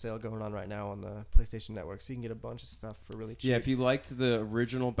Blockbuster sale going on right now on the PlayStation Network, so you can get a bunch of stuff for really cheap. Yeah, if you liked the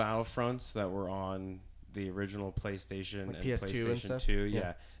original Battlefronts that were on the original PlayStation Like and PS2 and PlayStation stuff? 2,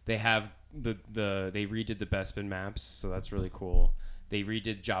 Yeah. they have they redid the Bespin maps, so that's really cool. They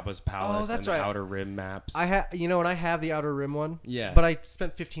redid Jabba's palace that's and the right. Outer Rim maps. I have the Outer Rim one. Yeah. But I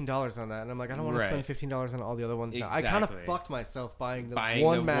spent $15 on that, and I'm like, I don't want to Right. spend $15 on all the other ones now. I kind of Exactly. fucked myself buying the Buying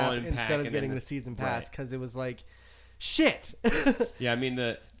one the map one pack instead of and getting then the the- season pass right. because it was like, shit. Yeah, I mean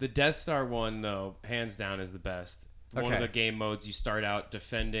the Death Star one though, hands down, is the best. One of Okay. the game modes, you start out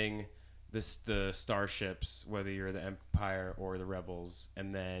defending the starships, whether you're the Empire or the Rebels,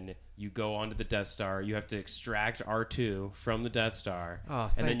 and then you go onto the Death Star. You have to extract R2 from the Death Star, Oh,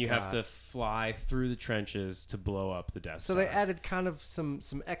 and then thank you have God. to fly through the trenches to blow up the Death So Star. they added kind of some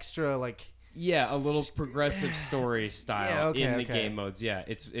extra like. Yeah, a little progressive story style Yeah, okay, in the okay. game modes. Yeah,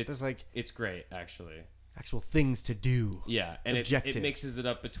 it's like- it's great actually. Actual things to do. Yeah, and it Objectives. mixes it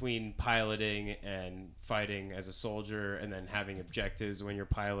up between piloting and fighting as a soldier, and then having objectives when you're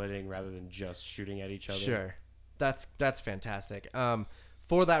piloting rather than just shooting at each other. Sure, that's fantastic.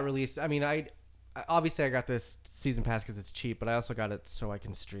 For that release, I mean, I obviously I got this season pass because it's cheap, but I also got it so I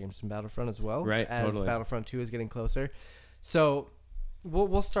can stream some Battlefront as well. Right, as totally. Battlefront 2 is getting closer. So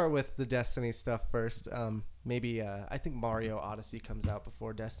we'll start with the Destiny stuff first. Maybe I think Mario Odyssey comes out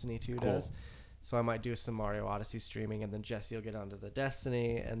before Destiny 2 Cool. does. So I might do some Mario Odyssey streaming, and then Jesse will get onto the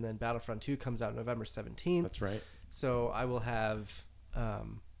Destiny, and then Battlefront 2 comes out November 17th. That's right. So I will have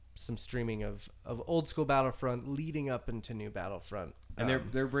some streaming of old school Battlefront leading up into new Battlefront. And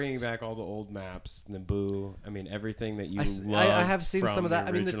they're bringing back all the old maps, Naboo. I mean, everything that you I love. have seen some of that.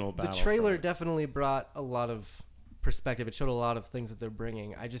 I mean, the trailer Battlefront. definitely brought a lot of perspective. It showed a lot of things that they're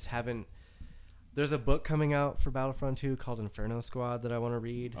bringing. I just haven't. There's a book coming out for Battlefront 2 called Inferno Squad that I want to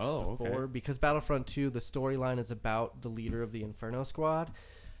read before, because Battlefront 2, the storyline is about the leader of the Inferno Squad.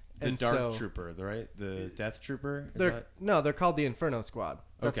 The And Dark so- Trooper, right? The Death Trooper. Is They're that- they're called the Inferno Squad.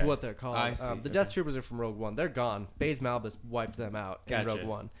 That's Okay. what they're called. I see. The Okay. Death Troopers are from Rogue One. They're gone. Baze Malbus wiped them out in Gotcha. Rogue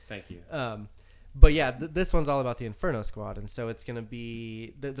One. Thank you. But yeah, this one's all about the Inferno Squad, and so it's gonna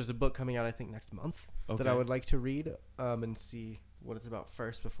be. There's a book coming out, I think, next month that I Okay. would like to read and see what it's about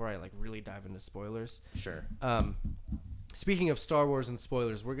first before I like really dive into spoilers. Sure. Speaking of Star Wars and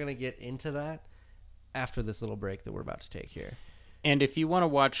spoilers, we're gonna get into that after this little break that we're about to take here. And if you want to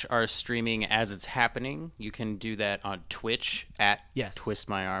watch our streaming as it's happening, you can do that on Twitch at Yes.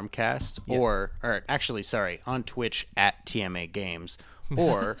 TwistMyArmcast, Yes. or actually, sorry, on Twitch at TMA Games,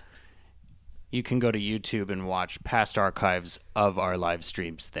 or you can go to YouTube and watch past archives of our live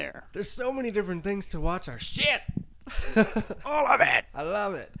streams there. There's so many different things to watch. Our shit. All of it. I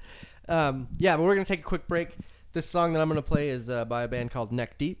love it. Yeah, but we're going to take a quick break. This song that I'm going to play is by a band called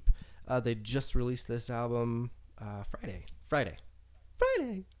Neck Deep. They just released this album Friday.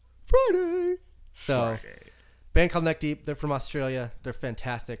 So, band called Neck Deep. They're from Australia. They're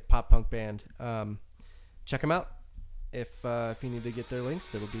fantastic pop punk band. Check them out. If you need to get their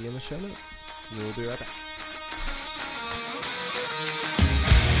links, it'll be in the show notes. We'll be right back.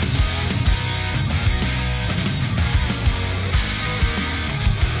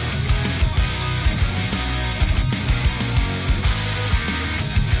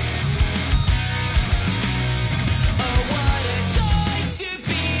 Oh, what a time to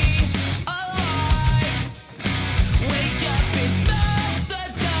be alive!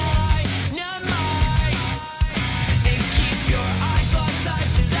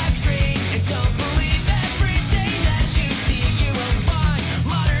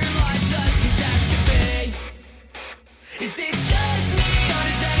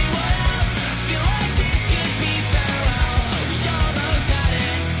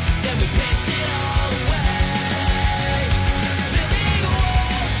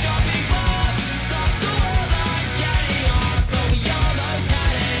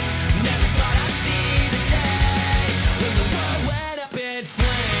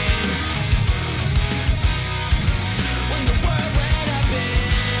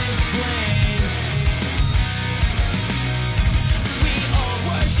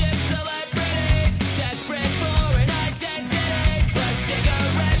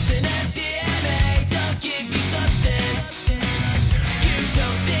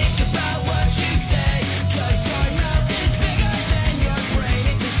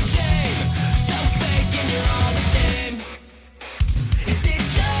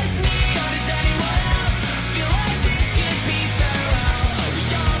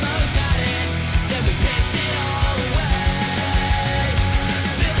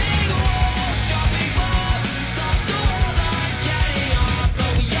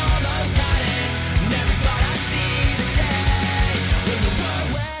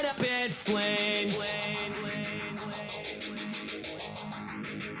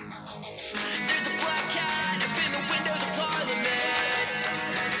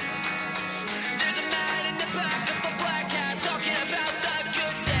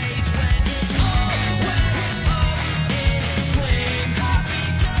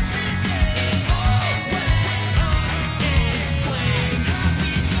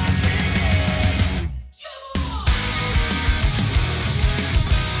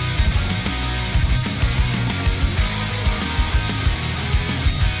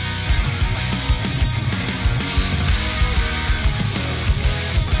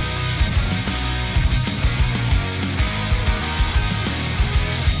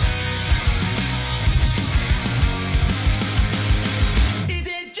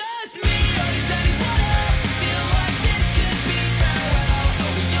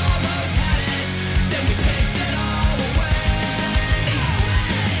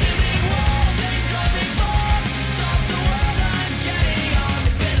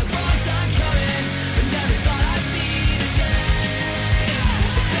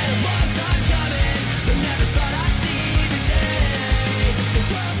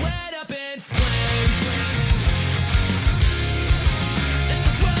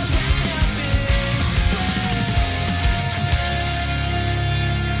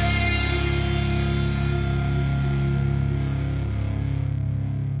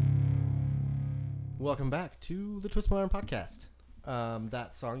 Welcome back to the Twist My Arm podcast.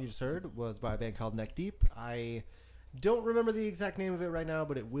 That song you just heard was by a band called Neck Deep. I don't remember the exact name of it right now,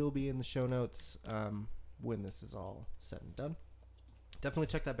 but it will be in the show notes when this is all said and done. Definitely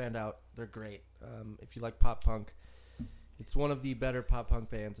check that band out. They're great. If you like pop punk, it's one of the better pop punk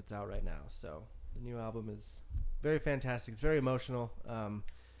bands that's out right now. So the new album is very fantastic. It's very emotional.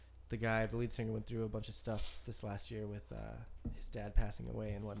 The lead singer, went through a bunch of stuff this last year with his dad passing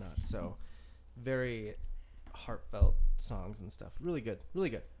away and whatnot. So very heartfelt songs and stuff. Really good. Really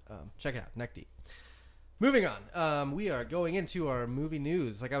good. Check it out. Neck Deep. Moving on. We are going into our movie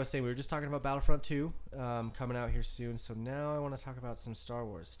news. Like I was saying, we were just talking about Battlefront 2 coming out here soon. So now I want to talk about some Star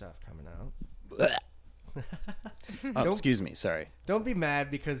Wars stuff coming out. Excuse me. Sorry. Don't be mad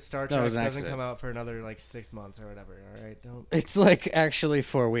because Star No, it Trek was an doesn't accident. come out for another like 6 months or whatever. All right. Don't. It's like actually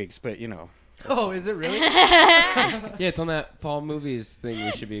 4 weeks, but you know. Oh, is it really? Yeah, it's on that fall movies thing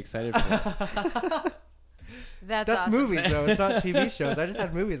we should be excited for. That's That's awesome. movies though. It's not TV shows. I just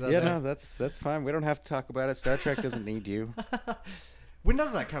had movies on Yeah, there. no, that's fine. We don't have to talk about it. Star Trek doesn't need you. When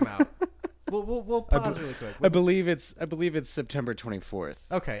does that come out? We'll pause really quick. I believe it's September 24th.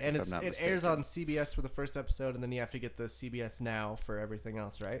 Okay, and if I'm not it airs mistaken. on CBS for the first episode, and then you have to get the CBS Now for everything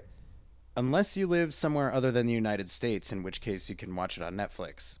else, right? Unless you live somewhere other than the United States, in which case you can watch it on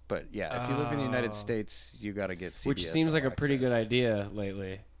Netflix. But yeah, if you live in the United States, you got to get CBS. Which seems like All a pretty good Access. idea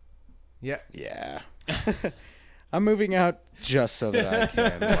lately. Yeah. Yeah. I'm moving out just so that I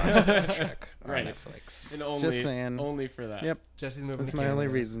can watch Star Trek on Right. Netflix. And only, just saying. only for that. Yep. Jesse's moving. That's to my Canada,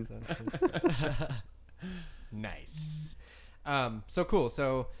 only reason. so- Nice. So cool.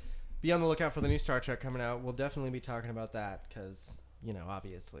 So be on the lookout for the new Star Trek coming out. We'll definitely be talking about that because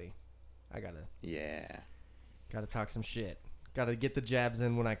obviously, I gotta talk some shit. Gotta get the jabs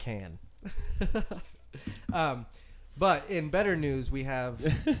in when I can. But in better news, we have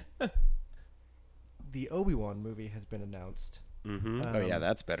the Obi-Wan movie has been announced. Mm-hmm. Oh yeah,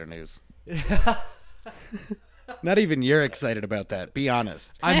 that's better news. Not even you're excited about that. Be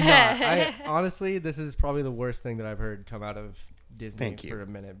honest. I'm not. Honestly, this is probably the worst thing that I've heard come out of Disney Thank you. for a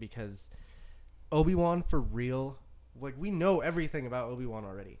minute because Obi-Wan for real. Like we know everything about Obi-Wan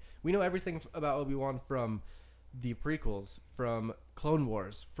already. We know everything about Obi-Wan from the prequels, from Clone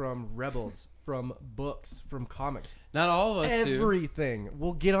Wars, from Rebels, from books, from comics. Not all of us do. Everything.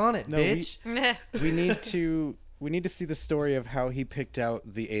 We'll get on it, No, bitch. We need to see the story of how he picked out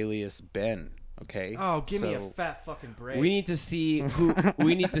the alias Ben. Okay. Oh, give me a So- fat fucking break. We need to see who.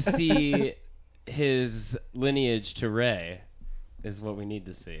 We need to see his lineage to Rey. Is what we need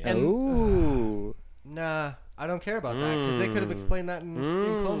to see. And- Ooh. Nah, I don't care about that because they could have explained that in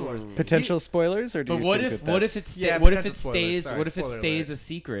Clone Wars. Potential spoilers, or do But you what think if that what if that's- it's Yeah, what if it potential spoilers. stays Sorry, what if it spoiler stays alert. a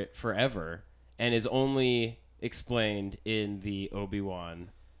secret forever and is only explained in the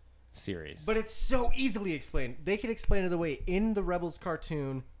Obi-Wan series? But it's so easily explained. They can explain it away in the Rebels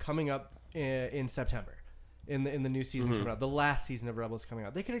cartoon coming up in September, in the new season coming out, the last season of Rebels coming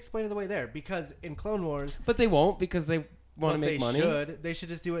out. They can explain it away there because in Clone Wars, But they won't because they want to make money. They should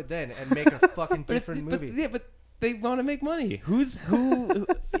just do it then and make a fucking different but, movie. yeah, but they want to make money. Who's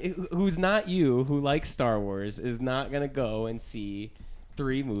not you who likes Star Wars is not gonna go and see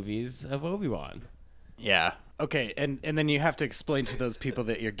 3 movies of Obi-Wan. Yeah. Okay, and then you have to explain to those people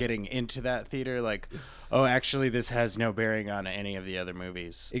that you're getting into that theater, like, oh, actually, this has no bearing on any of the other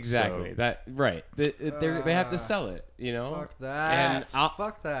movies. Exactly. So- That right. They have to sell it. You know. Fuck that. And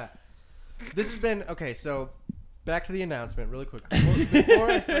Fuck that. This has been okay. So back to the announcement, really quick. Before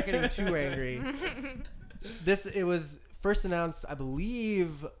I start getting too angry, it was first announced, I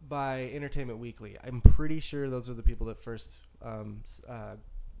believe, by Entertainment Weekly. I'm pretty sure those are the people that first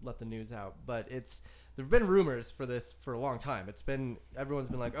let the news out. But there've been rumors for this for a long time. Everyone's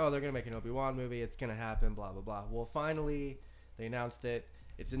been like, oh, they're gonna make an Obi-Wan movie. It's gonna happen. Blah blah blah. Well, finally, they announced it.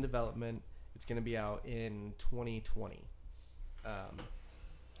 It's in development. It's gonna be out in 2020.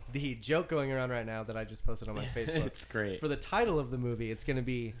 The joke going around right now that I just posted on my Facebook. It's great. For the title of the movie, it's going to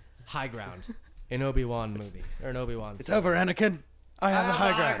be High Ground, an Obi-Wan movie or an Obi-Wan. It's over, Anakin. I have a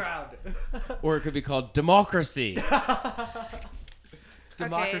high ground. Or it could be called Democracy. Democracy.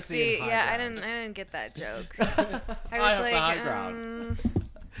 Okay, see, and high yeah, ground. I didn't get that joke. I I have was the like, high ground.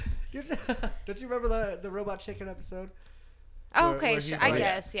 Don't you remember the Robot Chicken episode? Oh, Where- okay, where sure. he's I like-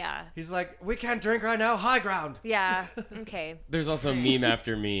 guess, yeah. He's like, we can't drink right now. High ground. Yeah, okay, There's also meme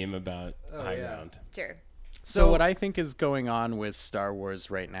after meme about Oh, high yeah. ground. sure. So what I think is going on with Star Wars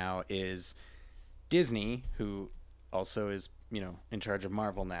right now is Disney, who also is, in charge of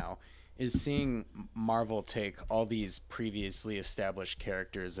Marvel now, is seeing Marvel take all these previously established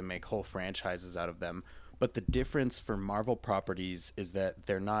characters and make whole franchises out of them. But the difference for Marvel properties is that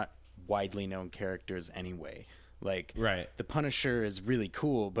they're not widely known characters anyway. Like, Right. the Punisher is really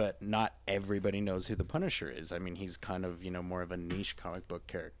cool, but not everybody knows who the Punisher is. I mean, he's kind of, more of a niche comic book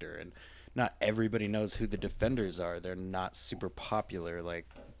character, and not everybody knows who the Defenders are. They're not super popular, like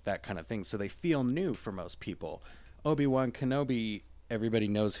that kind of thing. So they feel new for most people. Obi-Wan Kenobi, everybody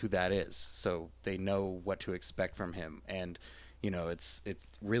knows who that is, so they know what to expect from him. And it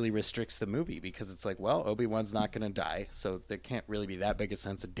really restricts the movie, because it's like, well, Obi-Wan's not going to die, so there can't really be that big a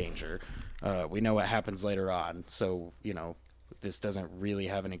sense of danger. We know what happens later on, so this doesn't really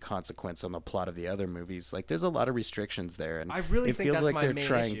have any consequence on the plot of the other movies. Like, there's a lot of restrictions there, and I really it think feels that's like my they're main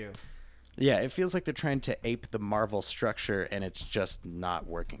trying. issue. Yeah, it feels like they're trying to ape the Marvel structure, and it's just not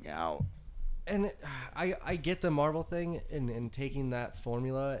working out. And I get the Marvel thing and taking that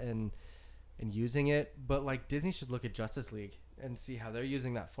formula and using it, but like Disney should look at Justice League and see how they're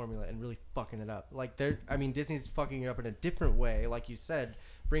using that formula and really fucking it up. Like Disney's fucking it up in a different way, like you said,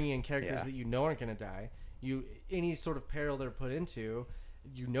 bringing in characters that aren't going to die. Any sort of peril they're put into,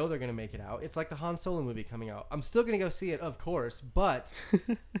 they're going to make it out. It's like the Han Solo movie coming out. I'm still going to go see it, of course, but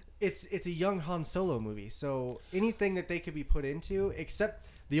it's a young Han Solo movie. So anything that they could be put into, except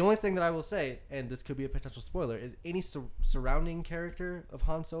the only thing that I will say, and this could be a potential spoiler, is any surrounding character of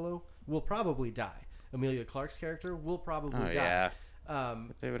Han Solo will probably die. Emilia Clarke's character will probably die.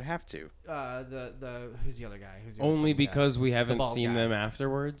 But they would have to. Who's the other guy? Only because we haven't bald seen guy. them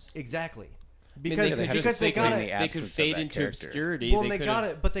afterwards. Exactly. Because They got it. They could fade into obscurity. Well, they got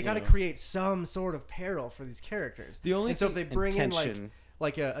it, but they got to create some sort of peril for these characters. The only so if they bring in tension.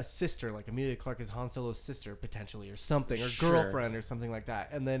 like a sister, like Emilia Clarke is Han Solo's sister potentially, or something, or Sure. girlfriend, or something like that,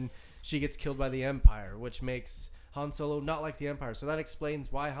 and then she gets killed by the Empire, which makes Han Solo not like the Empire. So that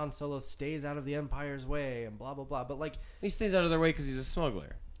explains why Han Solo stays out of the Empire's way and blah blah blah. But like, He stays out of their way because he's a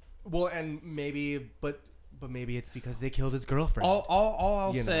smuggler. well, and maybe, but maybe it's because they killed his girlfriend. All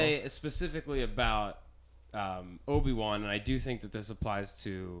I'll say specifically about Obi-Wan, and I do think that this applies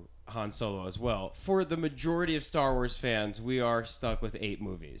to Han Solo as well. For the majority of Star Wars fans, we are stuck with 8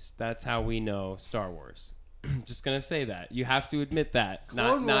 movies. That's how we know Star Wars. Just gonna say that. You have to admit that.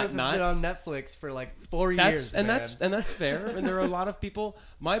 Clone Wars has been on Netflix for like 4 years, and man. that's fair. And there are a lot of people.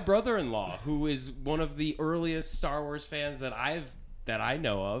 My brother-in-law, who is one of the earliest Star Wars fans that I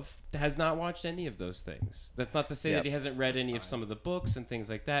know of, has not watched any of those things. That's not to say that he hasn't read any of some of the books and things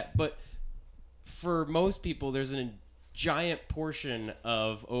like that. But for most people, there's a giant portion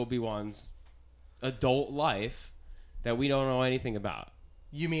of Obi-Wan's adult life that we don't know anything about.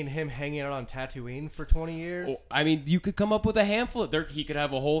 You mean him hanging out on Tatooine for 20 years? Oh, I mean, you could come up with a handful. He could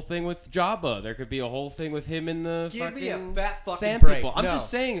have a whole thing with Jabba. There could be a whole thing with him in the Give me a fucking fat fucking sand break. people. I'm No. just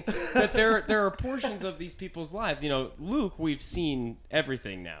saying that there are portions of these people's lives. Luke, we've seen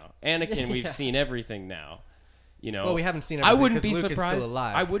everything now. Anakin, we've seen everything now. Well, we haven't seen I everything wouldn't be 'cause Luke is still surprised.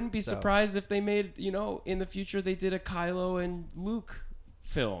 alive, I wouldn't be so. surprised if they made, in the future they did a Kylo and Luke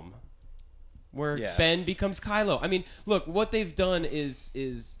film where Ben becomes Kylo. I mean, look, what they've done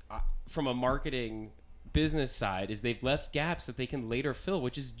is from a marketing business side is they've left gaps that they can later fill,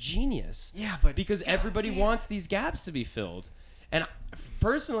 which is genius. Yeah, but because everybody wants these gaps to be filled. And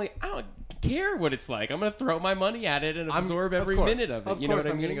personally, I don't care what it's like. I'm going to throw my money at it and absorb every minute of it. Of You know course, what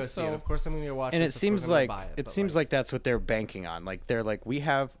I I'm mean? going to go see it. Of course, I'm going to go watch it. And it seems like that's what they're banking on. Like, they're like, we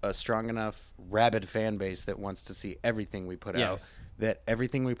have a strong enough rabid fan base that wants to see everything we put out, that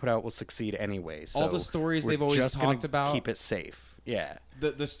everything we put out will succeed anyway. So all the stories we're they've always just gonna talked about, keep it safe. Yeah.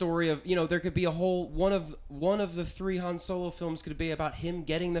 The story of, there could be a whole one of the 3 Han Solo films could be about him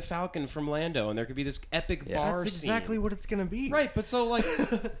getting the Falcon from Lando, and there could be this epic bar That's exactly scene. what it's going to be. Right, but so like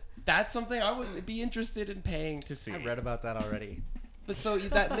that's something I would be interested in paying to see. I read about that already. But so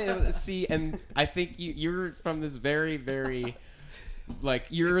that see, and I think you're from this very, very like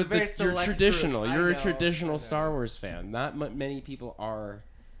you're traditional. Group. You're a traditional Star Wars fan. Not many people are.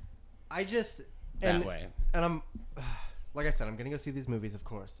 I just that way. And I'm. Like I said, I'm going to go see these movies, of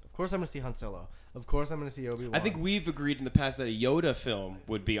course. Of course I'm going to see Han Solo. Of course I'm going to see Obi-Wan. I think we've agreed in the past that a Yoda film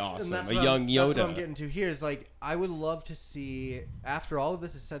would be awesome. A young Yoda. That's what I'm getting to here is like, I would love to see, after all of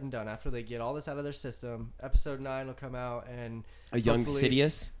this is said and done, after they get all this out of their system, Episode 9 will come out and... A young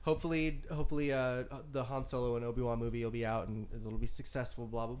Sidious? Hopefully, the Han Solo and Obi-Wan movie will be out and it'll be successful,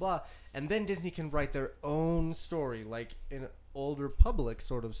 blah, blah, blah. And then Disney can write their own story, like in Old Republic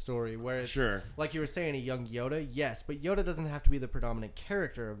sort of story where it's like you were saying, a young Yoda. Yes, but Yoda doesn't have to be the predominant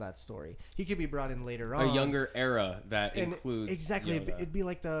character of that story. He could be brought in later on. A younger era that includes exactly. Yoda. It'd be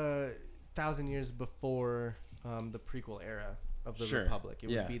like the 1,000 years before the prequel era of the Republic. It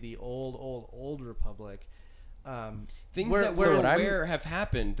would be the old Republic. Things Where- that where we're it's- aware have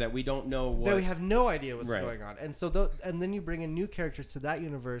happened that we don't know what. that we have no idea what's Right. going on, and and then you bring in new characters to that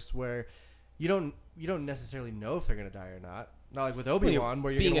universe where you don't necessarily know if they're gonna die or not. Not like with Obi-Wan,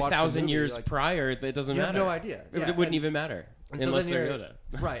 where you're being gonna watch 1,000 the movie, years like, prior, it doesn't you matter. have no idea. It, Yeah, it wouldn't and- even matter and so unless then they're you're-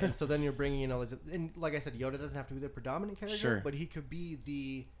 Yoda. right? And so then you're bringing in all this, and like I said, Yoda doesn't have to be the predominant character, Sure. but he could be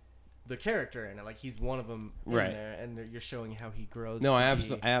the character in it. Like he's one of them in Right. there, and you're showing how he grows. No, to I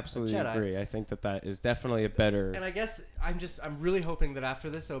be absolutely a Jedi. agree. I think that is definitely a better. And I guess I'm really hoping that after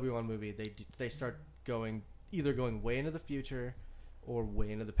this Obi-Wan movie, they start either going way into the future or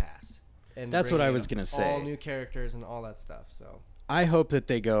way into the past. And That's what bringing I in was gonna say. All new characters and all that stuff. So I hope that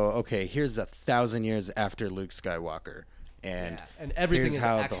they go, okay, here's 1,000 years after Luke Skywalker, and yeah. And everything here's is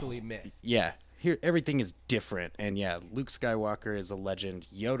how the- actually myth. yeah, here everything is different. And yeah, Luke Skywalker is a legend.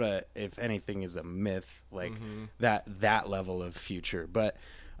 Yoda, if anything, is a myth. Like that level of future. But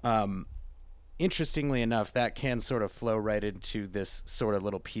interestingly enough, that can sort of flow right into this sort of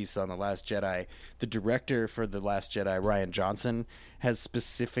little piece on The Last Jedi. The director for The Last Jedi, Rian Johnson, has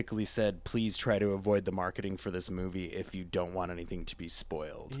specifically said, please try to avoid the marketing for this movie if you don't want anything to be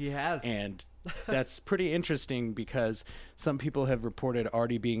spoiled. He has. And that's pretty interesting because some people have reported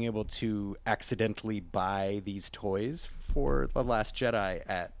already being able to accidentally buy these toys for The Last Jedi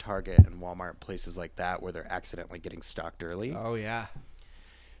at Target and Walmart, places like that, where they're accidentally getting stocked early. Oh yeah.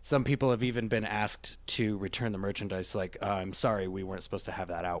 Some people have even been asked to return the merchandise, like, I'm sorry, we weren't supposed to have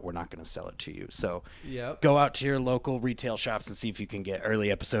that out. We're not going to sell it to you. So Yep. go out to your local retail shops and see if you can get early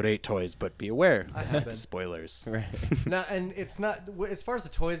Episode 8 toys, but be aware. I have been. Spoilers. Right. Now, and it's not as far as the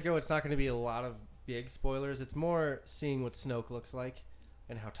toys go. It's not going to be a lot of big spoilers. It's more seeing what Snoke looks like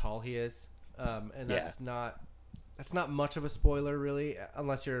and how tall he is, and that's not much of a spoiler really,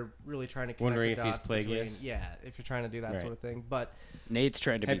 unless you're really trying to connect Wondering the if he's dots between- Plagueis? Yeah, if you're trying to do that Right. sort of thing. But Nate's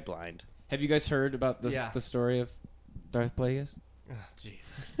trying to be Have- blind. Have you guys heard about this, Yeah. the story of Darth Plagueis? oh,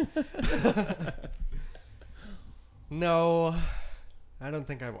 Jesus, no, I don't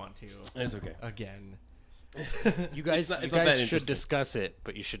think I want to It's okay. again. You guys, not- you it's not that guys should interesting. discuss it,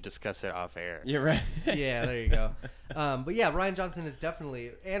 but you should discuss it off air. You're right. Yeah, there you go. But yeah, Rian Johnson is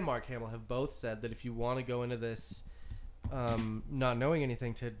definitely, and Mark Hamill have both said that if you want to go into this not knowing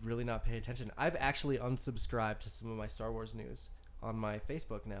anything, to really not pay attention. I've actually unsubscribed to some of my Star Wars news on my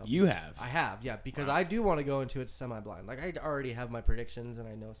Facebook now. You have. I have, yeah, because I do want to go into it semi-blind. Like, I already have my predictions and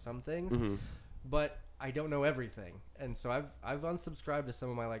I know some things, but I don't know everything. And so I've unsubscribed to some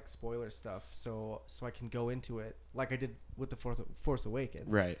of my like spoiler stuff, so I can go into it like I did with the Force Awakens,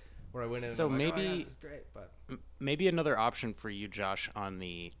 Right. where I went in. So and I'm like, maybe- oh, yeah, this is great, but Maybe another option for you, Josh, on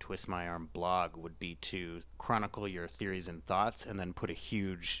the Twist My Arm blog would be to chronicle your theories and thoughts, and then put a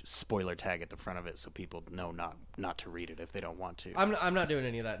huge spoiler tag at the front of it, so people know not to read it if they don't want to. I'm not doing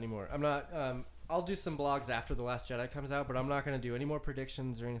any of that anymore. I'm not. I'll do some blogs after The Last Jedi comes out, but I'm not going to do any more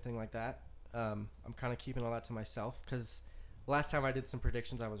predictions or anything like that. I'm kind of keeping all that to myself because last time I did some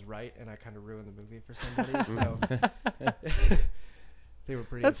predictions, I was right, and I kind of ruined the movie for somebody. So they were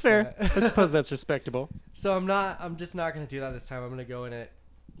pretty. That's fair. upset. I suppose that's respectable. So I'm just not going to do that this time. I'm going to go in it,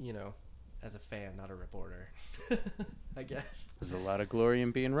 as a fan, not a reporter. I guess. There's a lot of glory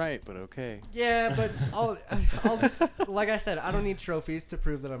in being right, but okay. Yeah, but I'll just, like I said, I don't need trophies to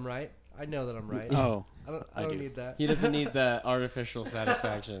prove that I'm right. I know that I'm right. Oh, I don't do. need that. He doesn't need that artificial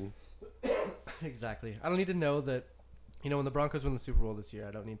satisfaction. Exactly. I don't need to know that, when the Broncos win the Super Bowl this year,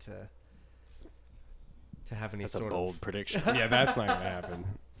 I don't need to have any That's a sort bold of. prediction. Yeah, that's not gonna happen.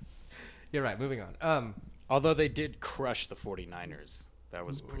 You're right. Moving on. Although they did crush the 49ers. That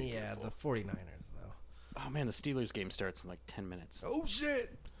was pretty Yeah, beautiful. the 49ers though. Oh man, the Steelers game starts in like 10 minutes. Oh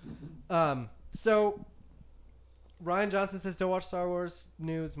shit. So Rian Johnson says don't watch Star Wars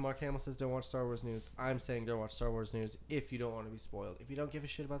news. Mark Hamill says don't watch Star Wars news. I'm saying don't watch Star Wars news if you don't want to be spoiled. If you don't give a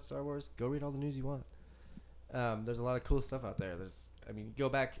shit about Star Wars, go read all the news you want. There's a lot of cool stuff out there. You go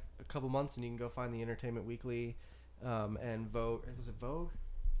back a couple months and you can go find the Entertainment Weekly, and Vogue. Was it Vogue?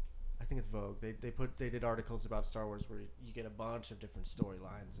 I think it's Vogue. They did articles about Star Wars where you get a bunch of different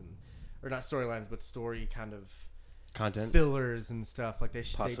storylines or not storylines, but story kind of Content. fillers and stuff. Like they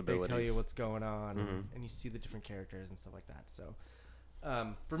tell you Possibilities. what's going on, and you see the different characters and stuff like that. So,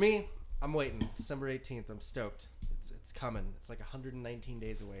 for me, I'm waiting. December 18th. I'm stoked. It's coming. It's like 119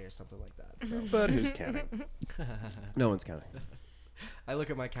 days away or something like that. So But who's counting? No one's counting. I look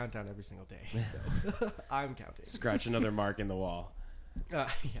at my countdown every single day. So I'm counting. Scratch another mark in the wall.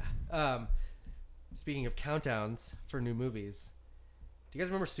 Yeah. Speaking of countdowns for new movies, do you guys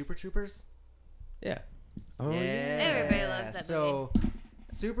remember Super Troopers? Yeah. Oh, Everybody loves that So,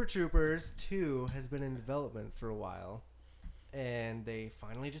 Super Troopers 2 has been in development for a while, and they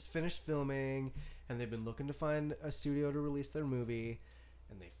finally just finished filming, and they've been looking to find a studio to release their movie,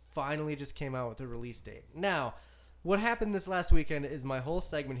 and they finally just came out with a release date. Now, what happened this last weekend is my whole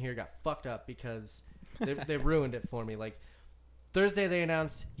segment here got fucked up because they ruined it for me. Like, Thursday they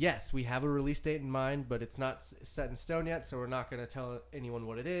announced, yes, we have a release date in mind, but it's not set in stone yet, so we're not going to tell anyone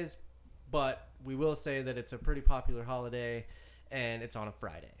what it is. But we will say that it's a pretty popular holiday, and it's on a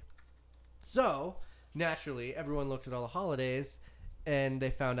Friday. So, naturally, everyone looks at all the holidays, and they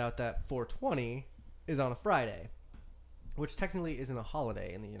found out that 420 is on a Friday, which technically isn't a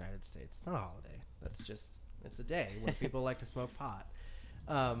holiday in the United States. It's not a holiday. That's just, it's a day when people like to smoke pot.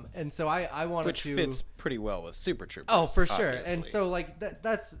 And so I wanted Which to... fits pretty well with Super Troopers. Oh, for sure. obviously. And so, like,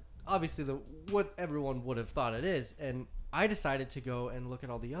 that's obviously what everyone would have thought it is. And I decided to go and look at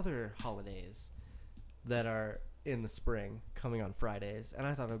all the other holidays that are in the spring coming on Fridays. And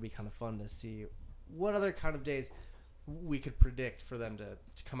I thought it would be kind of fun to see what other kind of days we could predict for them to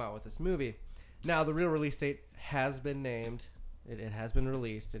come out with this movie. Now, the real release date has been named. It has been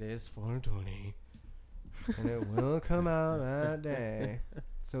released. It is 420. And it will come out that day.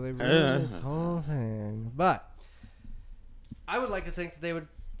 So they ruined this whole thing. But I would like to think that they would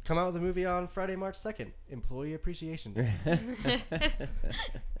come out with a movie on Friday, March 2nd. Employee Appreciation Day.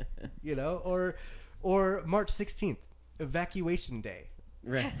 You know? Or March 16th. Evacuation Day.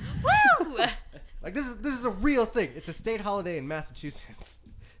 Right. Woo! Like, this is a real thing. It's a state holiday in Massachusetts.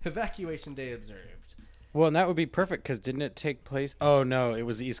 Evacuation Day observed. Well, and that would be perfect because didn't it take place? Oh no, it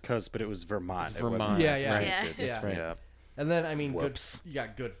was East Coast, but it was Vermont. It's It wasn't Vermont. Yeah, yeah. Massachusetts. Yeah. Right. Yeah. And then, I mean, Whoops. you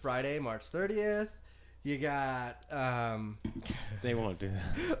got Good Friday, March 30th. You got They won't do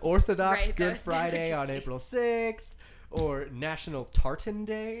that. Orthodox Right, that Good was Friday on interesting. April 6th. Or National Tartan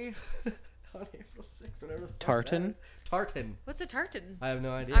Day on April 6th. Whatever the fuck Tartan? that is. Tartan. What's a tartan? I have no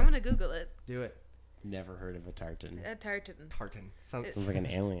idea. I'm gonna Google it. Do it. Never heard of a tartan. A tartan. Tartan. Sounds Sounds like an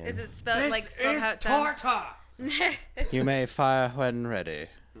alien. Is it spelled like spelled how it sounds? Tartar! You may fire when ready.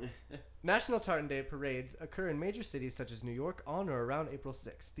 National Tartan Day parades occur in major cities such as New York on or around April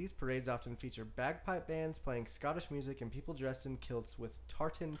 6th. These parades often feature bagpipe bands playing Scottish music and people dressed in kilts with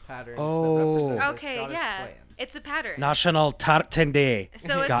tartan patterns Oh. that represent their Okay, Scottish yeah, clans. it's a pattern. National Tartan Day.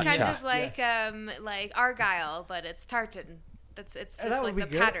 So it's Gotcha. kind of like Yes. like Argyle, but it's tartan. It's And just that like would the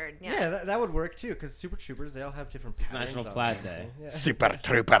be good. pattern. Yeah. that would work too, because Super Troopers, they all have different patterns. National on Plaid them. Day. Yeah. Super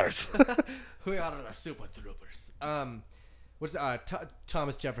Troopers. We are the Super Troopers. What's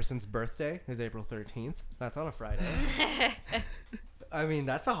Thomas Jefferson's birthday is April 13th. That's on a Friday. I mean,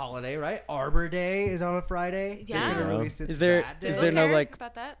 that's a holiday, right? Arbor Day is on a Friday. Yeah. They could have released it Is there- that day. is People there no, care like-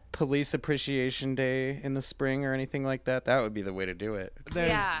 about that? Police Appreciation Day in the spring or anything like that? That would be the way to do it.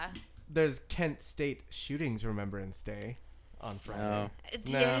 There's Kent State Shootings Remembrance Day on Friday. Oh.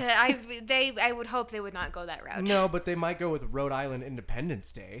 Yeah, I would hope they would not go that route. No, but they might go with Rhode Island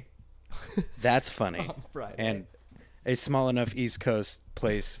Independence Day That's funny. on Friday. And a small enough East Coast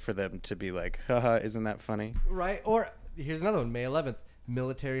place for them to be like, haha, isn't that funny? right? Or here's another one, May 11th,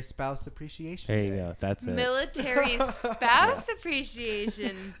 Military Spouse Appreciation There Day. you go. That's it. Military spouse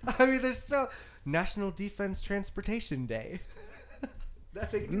appreciation. I mean, there's National Defense Transportation Day. That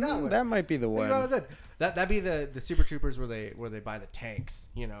they can do that one. That might be the Think about one. it then. That'd be the Super Troopers where they buy the tanks,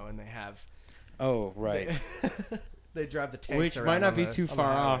 you know, and they have Oh, right. they drive the tanks, Which around might not on be the- too on the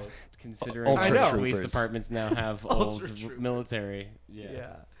far off, highways. considering Ultra I know. police Troopers. departments now have Ultra old Troopers. military. Yeah.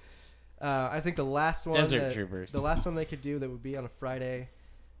 Yeah. I think the last one Desert Troopers. the last one they could do that would be on a Friday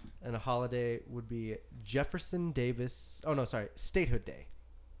and a holiday would be Jefferson Davis. Oh no, sorry, Statehood Day.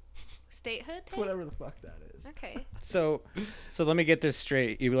 Statehood day? Whatever the fuck that is. Okay. So let me get this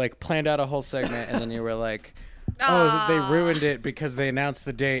straight. You like planned out a whole segment and then you were like, oh, they ruined it because they announced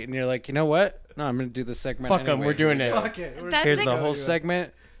the date. And you're like, you know what? No, I'm going to do the segment. Fuck 'em, anyway. we're doing it. Fuck it. That's Here's the ex- whole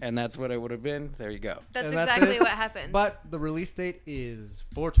segment. And that's what it would have been. There you go. That's And that's exactly it. what happened. But the release date is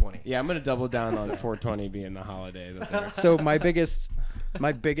 420. Yeah, I'm gonna double down on 420 being the holiday. That they're- So my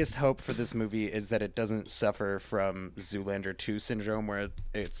biggest hope for this movie is that it doesn't suffer from Zoolander 2 syndrome, where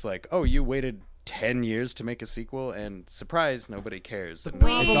it's like, oh, you waited 10 years to make a sequel, and surprise, nobody cares. And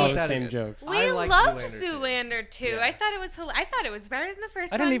We- it's Problem all with the that same is- jokes. we I like loved Zoolander Zoolander too. Yeah. I thought it was better than the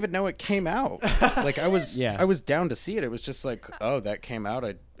first I one. don't even know it came out. Like I was down to see it. It was just like, oh, that came out.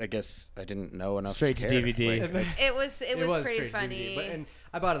 I guess I didn't know enough. Straight to care. DVD. Like, And then- It was pretty straight to funny. DVD, and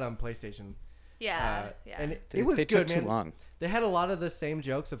I bought it on PlayStation. yeah. Yeah. And it they was they good, took man. too long. They had a lot of the same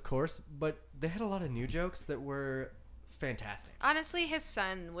jokes, of course, but they had a lot of new jokes that were fantastic. Honestly, his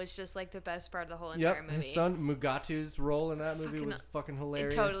son was just like the best part of the whole entire Yep, movie. his son Mugatu's role in that movie Fucking- was fucking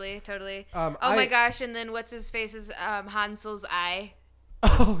hilarious. Totally. Um, Oh my I- gosh! And then what's his face is Hansel's eye.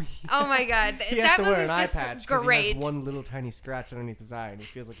 Oh, yeah. Oh my god, He that has to wear movie's an eye just patch because he great. has one little tiny scratch underneath his eye, and he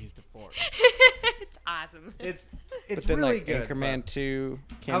feels like he's deformed. awesome. It's But then, really like, good. Anchorman but 2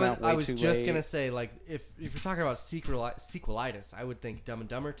 came out way I was too just late. gonna say, like, if you're talking about sequelitis, I would think Dumb and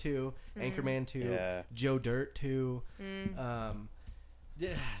Dumber 2, Anchorman 2, Yeah. Joe Dirt 2.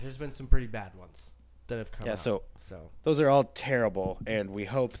 Yeah, there's been some pretty bad ones that have come out. so So those are all terrible, and we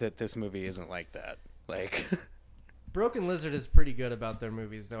hope that this movie isn't like that. Like, Broken Lizard is pretty good about their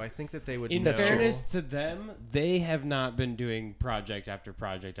movies, though. I think that they would In know. fairness to them, they have not been doing project after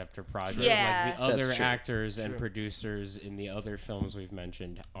project after project Yeah. like the That's other true. actors and True. producers in the other films we've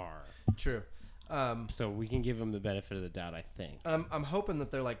mentioned are. True. So we can give them the benefit of the doubt, I think. I'm hoping that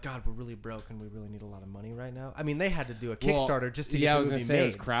they're like, God, we're really broke and we really need a lot of money right now. I mean, they had to do a Well, Kickstarter just to get yeah, the I was movie gonna say it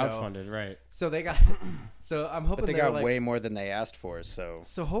was made, crowdfunded, right? So they got. So I'm hoping but they they're got like, way more than they asked for, so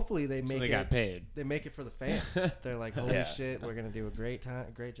So hopefully they So make they it. got paid. They make it for the fans. They're like, holy Yeah. shit, we're gonna do a great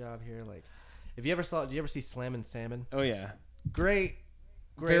job here. Like, if you ever saw, did you ever see Slammin' Salmon? Oh yeah, Great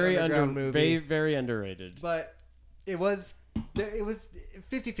very underground movie. very underrated. But it was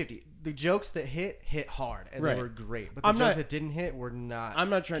 50-50. The jokes that hit hard and Right. they were great. But the I'm jokes not- that didn't hit were not. I'm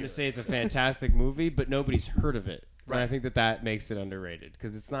not trying to good. say it's a fantastic movie, but nobody's heard of it. And Right. I think that makes it underrated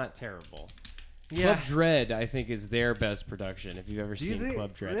because it's not terrible. Yeah. Club Dread, I think, is their best production. If you've ever Do you seen think-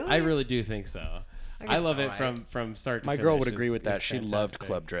 Club Dread, really? I really do think so. I I guess love it's it alright. from start to My finish. girl would It's- agree with that. it's She loved fantastic.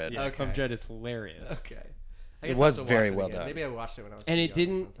 Club Dread. Yeah, Club Okay. Dread is hilarious. Okay. I It guess was I'll have to very watch it well again. done. Maybe I watched it when I was And too it young or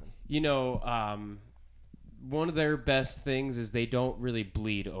didn't, something. you know, one of their best things is they don't really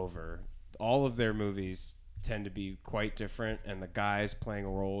bleed over. All of their movies tend to be quite different, and the guys playing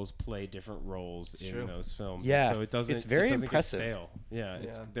roles play different roles It's in true. those films. Yeah, so it doesn't. it's very it doesn't impressive. Get stale. Yeah,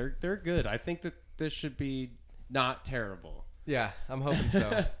 it's Yeah. they're good. I think that this should be not terrible. Yeah, I'm hoping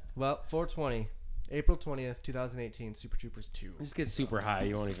so. Well, 420, April 20th, 2018, Super Troopers 2. Just get super high.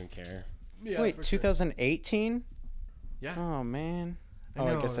 You won't even care. Yeah, Wait, for sure. 2018? Yeah. Oh man. I Oh,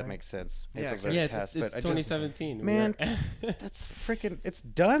 know, I guess that right? makes sense. Yeah, April's 'cause- already Yeah, it's passed, but I just- 2017. Man. We're- that's freaking. It's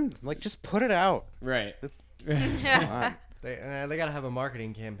done. Like, just put it out. right. Come on. They got to have a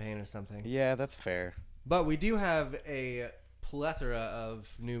marketing campaign or something. Yeah, that's fair. But we do have a plethora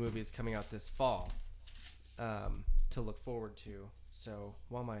of new movies coming out this fall to look forward to. So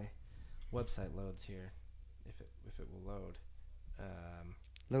while my website loads here, if it will load,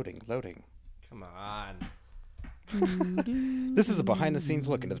 Loading. come on. This is a behind-the-scenes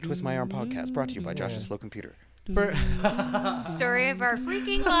look into the Twist My Arm podcast, brought to you by Josh's Slow Computer. For, Story of our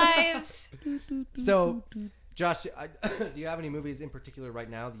freaking lives. so, Josh, do you have any movies in particular right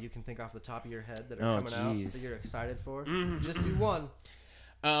now that you can think off the top of your head that are Oh, coming out jeez. that you're excited for? Just do one.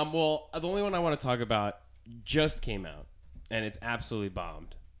 Well, the only one I want to talk about just came out, and it's absolutely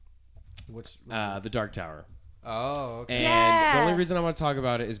bombed. Which The Dark Tower. oh, okay. And Yeah. the only reason I want to talk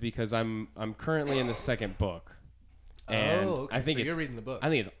about it is because I'm currently in the second book, and oh, okay. I think so it's you're reading the book. I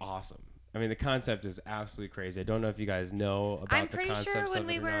think it's awesome. I mean, the concept is absolutely crazy. I don't know if you guys know about I'm the pretty concepts sure when of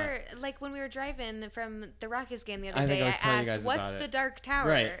we it or were when we were driving from the Rockies game the I other think day, I was telling you asked, guys "What's about the it." Dark Tower?"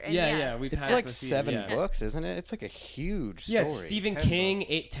 not. Right? And Yeah. We It's passed like the season, 7 yeah. books, isn't it? It's like a huge story. Yeah, Stephen 10 King,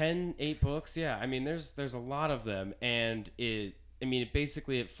 books. 8 books. Yeah, I mean, there's a lot of them, and it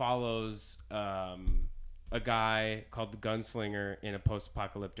follows a guy called the Gunslinger in a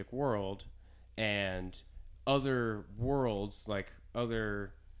post-apocalyptic world, and other worlds, like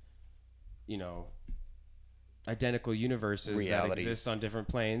other, identical universes Realities. that exist on different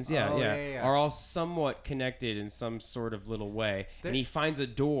planes. Oh, yeah. Are all somewhat connected in some sort of little way. And he finds a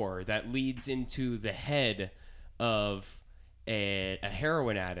door that leads into the head of a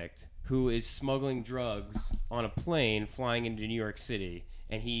heroin addict who is smuggling drugs on a plane flying into New York City,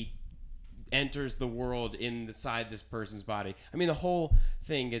 and he enters the world inside this person's body. I mean, the whole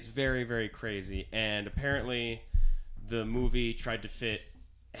thing gets very, very crazy, and apparently the movie tried to fit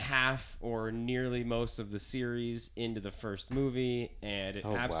half or nearly most of the series into the first movie, and it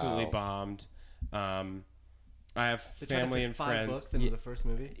Oh, absolutely wow. bombed. I have They tried to family fit and 5 friends. books into the first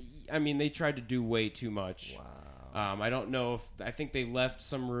movie. I mean, they tried to do way too much. Wow. I don't know if I think they left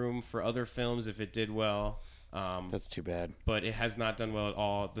some room for other films if it did well. That's too bad. But it has not done well at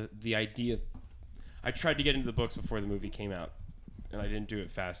all. The idea, I tried to get into the books before the movie came out, and I didn't do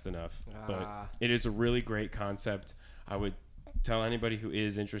it fast enough. Ah. But it is a really great concept. I would tell anybody who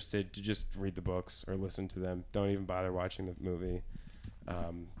is interested to just read the books or listen to them. Don't even bother watching the movie,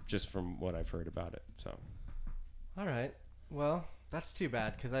 just from what I've heard about it. So All right. Well, that's too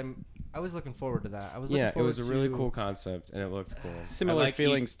bad because I was looking forward to that. I was yeah, looking it forward was a really to- cool concept, and it looked cool. Similar I like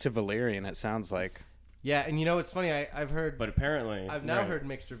feelings to Valerian, it sounds like. Yeah, and it's funny. I've heard, but apparently I've now right. heard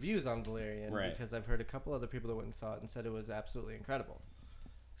mixed reviews on Valerian Right. because I've heard a couple other people that went and saw it and said it was absolutely incredible.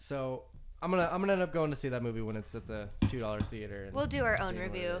 So I'm gonna end up going to see that movie when it's at the $2 theater. And We'll do our own seeing what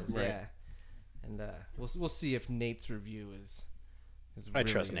it review. is. Right. Yeah. and we'll see if Nate's review is I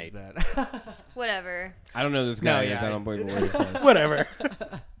really trust as Nate. bad. Whatever. I don't know who this No, guy yeah, is. I don't believe a word he says. Whatever.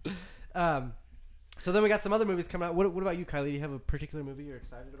 So then we got some other movies coming out. What about you, Kylie? Do you have a particular movie you're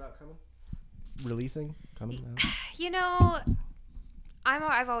excited about coming out? You know,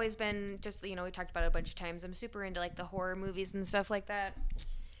 I've always been just, we talked about it a bunch of times. I'm super into like the horror movies and stuff like that.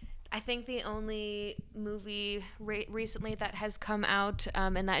 I think the only movie recently that has come out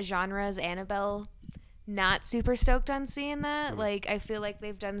in that genre is Annabelle. Not super stoked on seeing that. Like, I feel like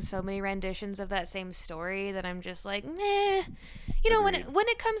they've done so many renditions of that same story that I'm just like, meh. When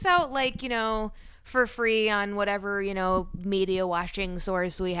it comes out, like, for free on whatever, media watching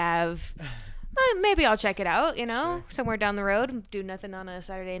source we have, maybe I'll check it out, somewhere down the road. Do nothing on a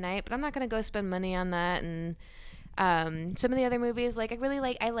Saturday night, but I'm not going to go spend money on that. And some of the other movies, like,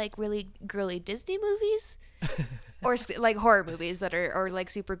 I like really girly Disney movies. Or like horror movies that are, or like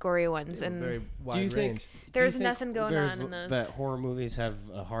super gory ones. And very wide do you range. think there's nothing going on in those. That horror movies have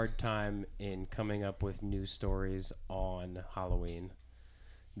a hard time in coming up with new stories on Halloween?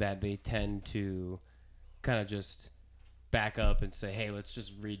 That they tend to kind of just back up and say, hey, let's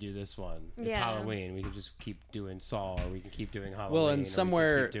just redo this one. It's Halloween. We can just keep doing Saw, or we can keep doing Halloween. Well, and or we can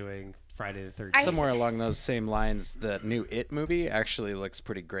somewhere keep doing Friday the 13th. Somewhere along those same lines, the new It movie actually looks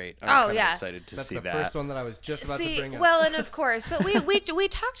pretty great. I'm kind of excited to That's see the that. first one that I was just about to bring up. Well, and of course, but we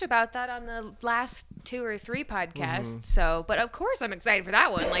talked about that on the last 2 or 3 podcasts. So, but of course, I'm excited for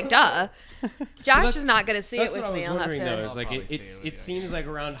that one. Like, duh. Josh is not going to see it with me. I'll have to. Though, is like probably it see it, seems like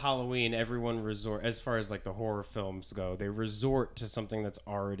around Halloween, everyone resort, as far as like the horror films go, they resort to something that's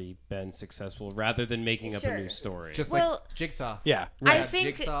already been successful rather than making up a new story. Just Well, like Jigsaw. Yeah. We I have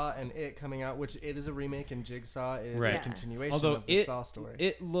think- Jigsaw and It coming out, which It is a remake, and Jigsaw is Right. a Yeah. continuation Although of the Saw story.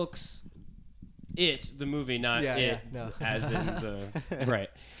 It looks the movie, not no. as in the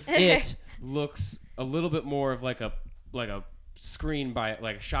right. It looks a little bit more of like a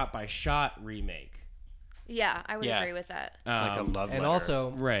shot by shot remake. Yeah, I would Yeah. agree with that. Like a love And letter.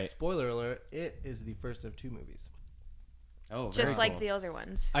 also, Right. spoiler alert, It is the first of 2 movies. Oh, very Just like cool. the other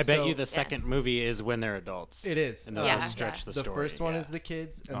ones. I bet So- you the second movie is when they're adults. It is. And they'll Yeah. just stretch Yeah. the The story. first one yeah. is the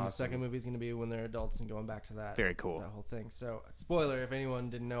kids, and the Awesome. second movie is going to be when they're adults and going back to that. Very cool. That whole thing. So, spoiler if anyone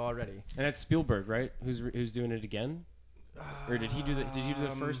didn't know already. And that's Spielberg, right? Who's doing it again? Or did he do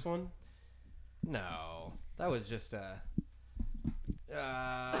the first one? No, that was just a.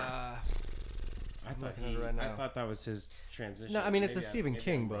 I thought looking at it right now. I thought that was his transition. No, I mean, it's a Maybe Stephen maybe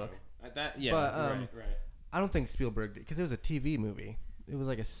King I'm wrong. book. Yeah, But, right. I don't think Spielberg did because it was a TV movie. It was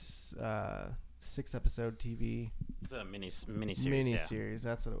like a 6-episode TV It's a mini-series, yeah. series.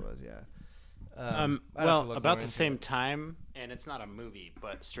 That's what it was. Yeah. I'd have to Well, look about more the into same it. time, and it's not a movie,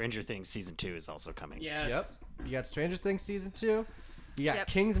 but Stranger Things season 2 is also coming. Yes. Yep. You got Stranger Things season 2. You got Yep.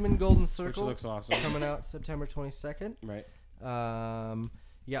 Kingsman Golden Which Circle looks awesome. coming out September 22nd. Right.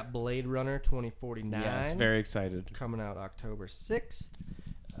 You got Blade Runner 2049 Yes. Very excited. coming out October 6th.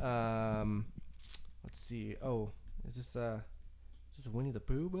 Let's see. Oh, is this a Winnie the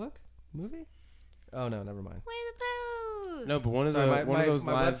Pooh movie? Oh no, never mind. Winnie the Pooh. No, but one of Sorry, of those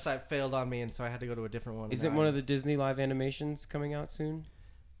my live. website failed on me, and so I had to go to a different one. Isn't one of the Disney live animations coming out soon?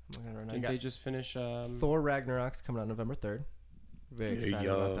 You Didn't got they just finish? Thor Ragnarok's coming out November 3rd. Very excited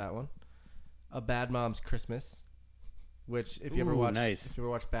about that one. A Bad Moms Christmas, which if you ever Ooh, watched, nice. if you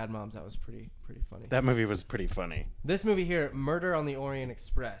ever watched Bad Moms, that was pretty funny. That movie was pretty funny. This movie here, Murder on the Orient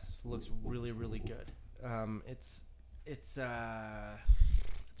Express, looks really, really good. It's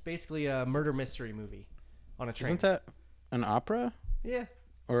basically a murder mystery movie on a train. Isn't that an opera? Yeah,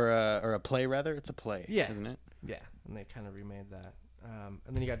 Or a play, rather? It's a play, Yeah. isn't it? yeah, and they kind of remade that. And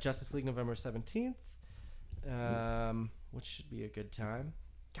then you got Justice League November 17th, which should be a good time.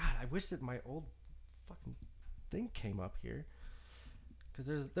 God, I wish that my old fucking thing came up here.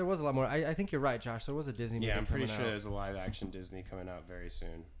 Because there was a lot more. I think you're right, Josh. There was a Disney movie yeah, I'm pretty coming sure out. there's a live action Disney coming out very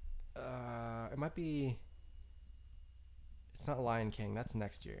soon. It might be. It's not Lion King. That's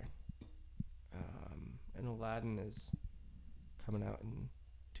next year. And Aladdin is coming out in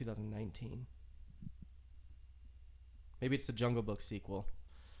 2019. Maybe it's the Jungle Book sequel,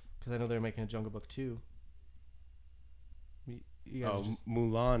 because I know they're making a Jungle Book 2. You guys are just,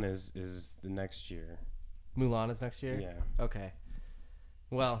 Mulan is the next year. Mulan is next year. Yeah. Okay.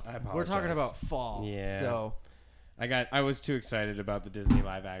 Well, I we're talking apologize. about fall. Yeah. So I was too excited about the Disney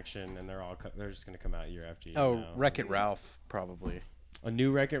live action, and they're just gonna come out year after year. Oh, now. Wreck-It Ralph, probably. A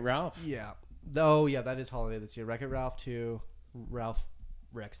new Wreck-It Ralph. yeah. Oh yeah, that is holiday this year. Wreck-It Ralph 2. Ralph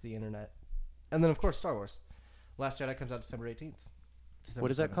wrecks the internet, and then of course Star Wars. Last Jedi comes out December 18th.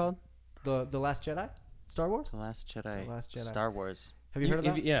 What is that called? The Last Jedi? Star Wars? The Last Jedi. The Last Jedi. Star Wars. Have you heard of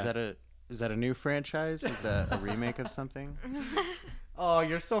that? Yeah. Is that Is that a new franchise? Is that a remake of something? Oh,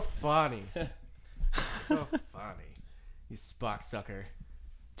 you're so funny. You're so funny. You Spock sucker.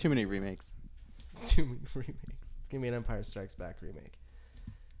 Too many remakes. Too many remakes. It's gonna be an Empire Strikes Back remake.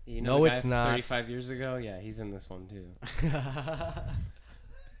 You No, the guy it's from not. 35 years ago? Yeah, he's in this one too.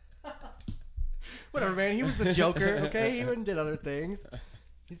 Whatever, man. He was the Joker, okay? He went and did other things.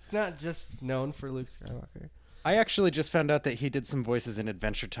 He's not just known for Luke Skywalker. I actually just found out that he did some voices in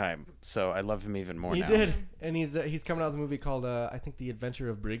Adventure Time, so I love him even more He now. did, and he's coming out with a movie called I think The Adventure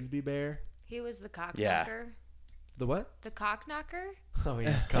of Brigsby Bear. He was the cock Yeah. knocker. The what? The cock knocker? Oh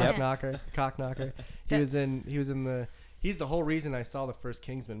yeah, cock knocker, cock knocker. He was in the. He's the whole reason I saw the first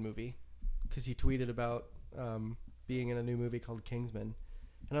Kingsman movie, because he tweeted about being in a new movie called Kingsman,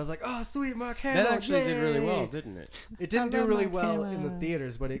 and I was like, oh sweet, Mark Hamill. That actually did really yay!" well, didn't it? It didn't do really well in the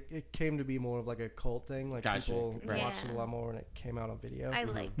theaters, but it came to be more of like a cult thing. Like Gotcha. people Right. watched it a lot more when it came out on video. I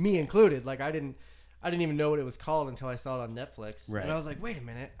like Me included. Like I didn't even know what it was called until I saw it on Netflix. Right. And I was like, wait a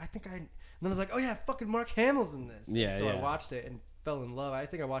minute, and then I was like, oh yeah, fucking Mark Hamill's in this. Yeah, So I yeah. watched it and fell in love. I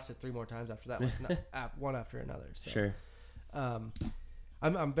think I watched it 3 more times after that, like one after another. So. Sure.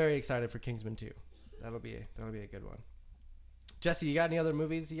 I'm very excited for Kingsman 2. That'll be a good one. Jesse, you got any other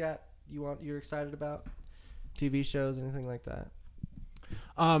movies you're excited about? TV shows, anything like that?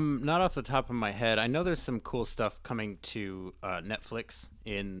 Not off the top of my head. I know there's some cool stuff coming to Netflix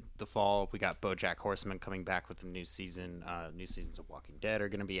in the fall. We got BoJack Horseman coming back with a new season. New seasons of Walking Dead are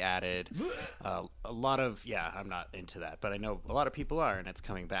going to be added. A lot of I'm not into that, but I know a lot of people are, and it's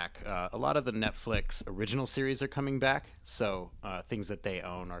coming back. A lot of the Netflix original series are coming back, so things that they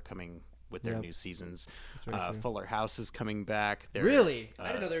own are coming with their Yep. new seasons. very true. Fuller House is coming back. Really? I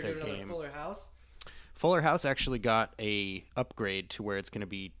didn't know they were their doing another game. Fuller House. Fuller House actually got a upgrade to where it's going to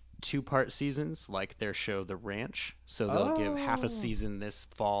be 2-part seasons, like their show The Ranch. So they'll give half a season this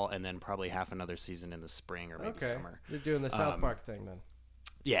fall, and then probably half another season in the spring or maybe Okay. summer. They're doing the South Park thing then.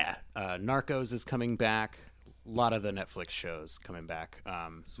 Yeah, Narcos is coming back. A lot of the Netflix shows coming back.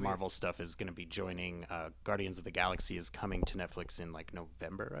 Marvel stuff is going to be joining. Guardians of the Galaxy is coming to Netflix in like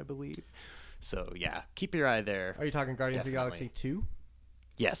November, I believe. So yeah, keep your eye there. Are you talking Guardians of the Definitely. Galaxy 2?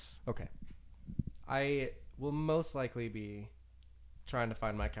 Yes. Okay. I will most likely be trying to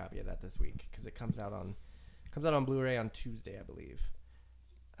find my copy of that this week because it comes out on Blu-ray on Tuesday, I believe.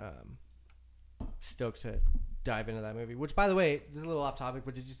 Stoked to dive into that movie. Which, by the way, this is a little off topic,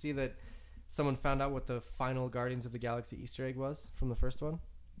 but did you see that someone found out what the final Guardians of the Galaxy Easter egg was from the first one?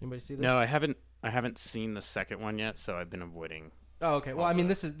 Anybody see this? No, I haven't seen the second one yet, so I've been avoiding. Oh, okay. Well, I mean,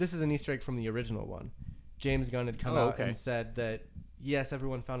 this is an Easter egg from the original one. James Gunn had come out and said that yes,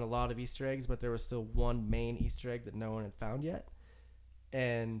 everyone found a lot of Easter eggs, but there was still one main Easter egg that no one had found yet.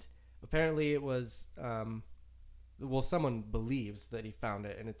 And apparently, it was someone believes that he found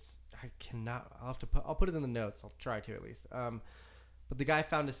it, and I'll put it in the notes. I'll try to at least. But the guy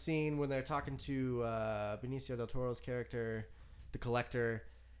found a scene when they're talking to Benicio del Toro's character, the Collector,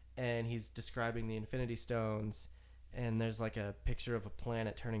 and he's describing the Infinity Stones. And there's like a picture of a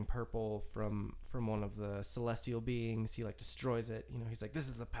planet turning purple from one of the celestial beings. He like destroys it. He's like, this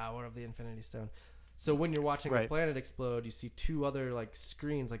is the power of the Infinity Stone. So when you're watching a planet explode, you see 2 other like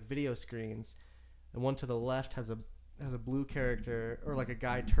screens, like video screens, and one to the left has a blue character or like a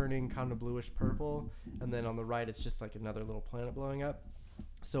guy turning kind of bluish purple, and then on the right it's just like another little planet blowing up.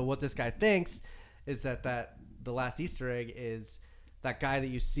 So what this guy thinks is that the last Easter egg is that guy that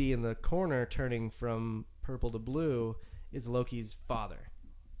you see in the corner turning from purple to blue is Loki's father.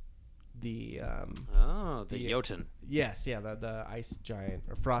 The Jotun. Yes, yeah, the ice giant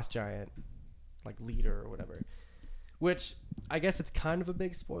or frost giant, like leader or whatever. Which I guess it's kind of a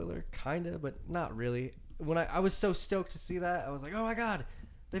big spoiler, but not really. When I was so stoked to see that, I was like, oh my god,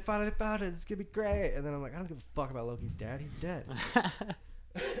 they finally found it. It's gonna be great. And then I'm like, I don't give a fuck about Loki's dad. He's dead.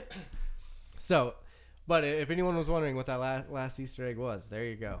 So, but if anyone was wondering what that last Easter egg was, there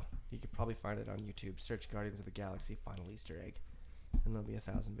you go. You could probably find it on YouTube. Search Guardians of the Galaxy final Easter egg, and there'll be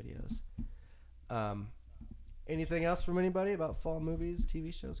 1,000 videos. Anything else from anybody about fall movies,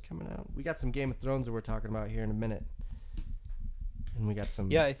 TV shows coming out? We got some Game of Thrones that we're talking about here in a minute, and we got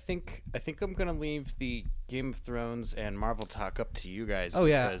some. Yeah, I think I'm gonna leave the Game of Thrones and Marvel talk up to you guys. Oh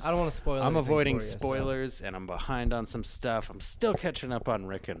yeah, because I don't want to spoil. I'm anything avoiding for you, so- spoilers, and I'm behind on some stuff. I'm still catching up on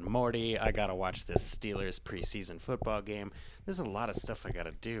Rick and Morty. I gotta watch this Steelers preseason football game. There's a lot of stuff I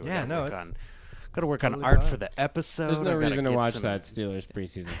gotta do. Yeah, no, Gotta work on totally art fine. for the episode. There's no I gotta reason to get watch some- that Steelers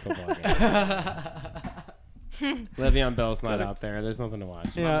preseason football game. Le'Veon Bell's not out there. There's nothing to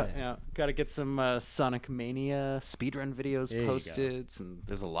watch. Yeah. Got to get some Sonic Mania speedrun videos There you posted.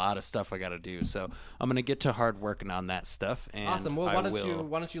 There's a lot of stuff I got to do. So I'm going to get to hard working on that stuff. And Awesome. Well, I why will-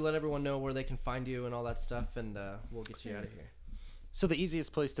 don't you let everyone know where they can find you and all that stuff, and we'll get you out of here. So the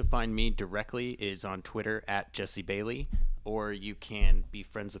easiest place to find me directly is on Twitter at Jesse Bailey, or you can be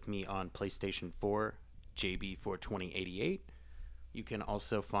friends with me on PlayStation 4, JB42088. You can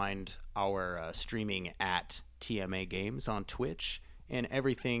also find our streaming at TMA Games on Twitch, and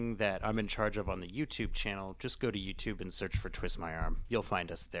everything that I'm in charge of on the YouTube channel, just go to YouTube and search for Twist My Arm. You'll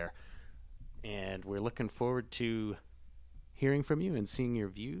find us there. And we're looking forward to hearing from you and seeing your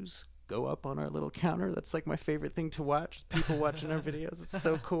views go up on our little counter. That's like my favorite thing to watch. People watching our videos. It's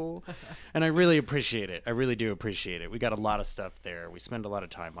so cool. And I really appreciate it. I really do appreciate it. We got a lot of stuff there. We spend a lot of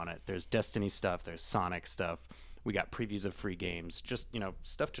time on it. There's Destiny stuff. There's Sonic stuff. We got previews of free games. Just,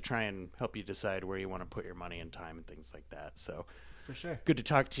 stuff to try and help you decide where you want to put your money and time and things like that. So For sure. good to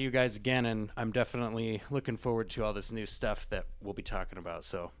talk to you guys again. And I'm definitely looking forward to all this new stuff that we'll be talking about.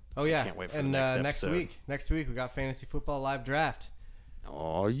 So Oh yeah. can't wait for and the next next episode. week we got Fantasy Football Live Draft.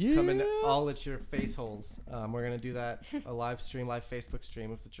 Oh, yeah. Coming all at your face holes. We're gonna do that a live Facebook stream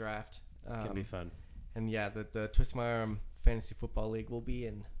of the draft. It's gonna be fun. And yeah, the Twist My Arm Fantasy Football League will be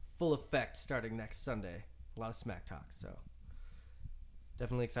in full effect starting next Sunday. A lot of smack talk, so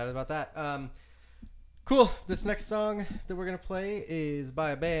definitely excited about that. Cool. This next song that we're gonna play is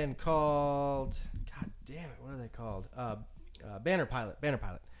by a band called, God damn it, what are they called? Banner Pilot.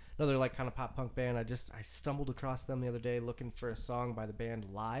 Another like kind of pop punk band. I stumbled across them the other day looking for a song by the band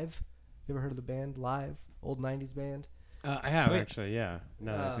Live. You ever heard of the band Live? Old 90s band? I have actually, yeah.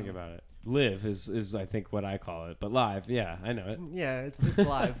 Now that I think about it, Live is I think what I call it, but Live, yeah, I know it. Yeah, it's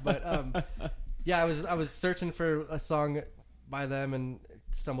Live, but yeah, I was searching for a song by them and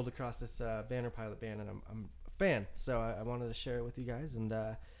stumbled across this Banner Pilot band, and I'm a fan, so I wanted to share it with you guys, and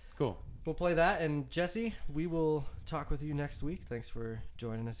Cool. we'll play that. And Jesse, we will talk with you next week. Thanks for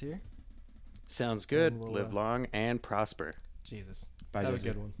joining us here. Sounds good. And we'll, Live long and prosper. Jesus, Bye, that was a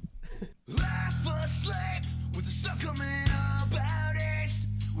Jesse. good one. Life asleep with the sun coming up out east.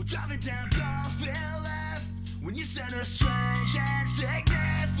 We're driving down Garfield Ave when you said a strange and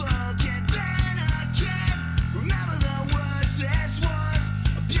significant thing again. Remember the words, this was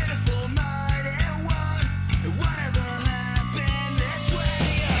a beautiful night. It won't ever happen this way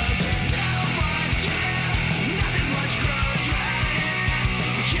again. No more deal, nothing much grows right here.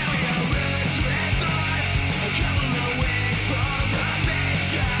 We carry our roots with us, a couple of wings for the big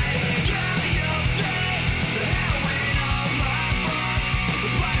sky. Girl, you'll be the heroine of my book. The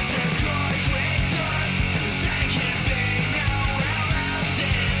bodies are course we took. The sun can't be nowhere else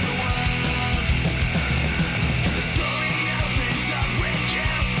in the world. The story opens up with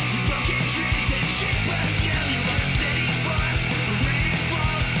you. You broke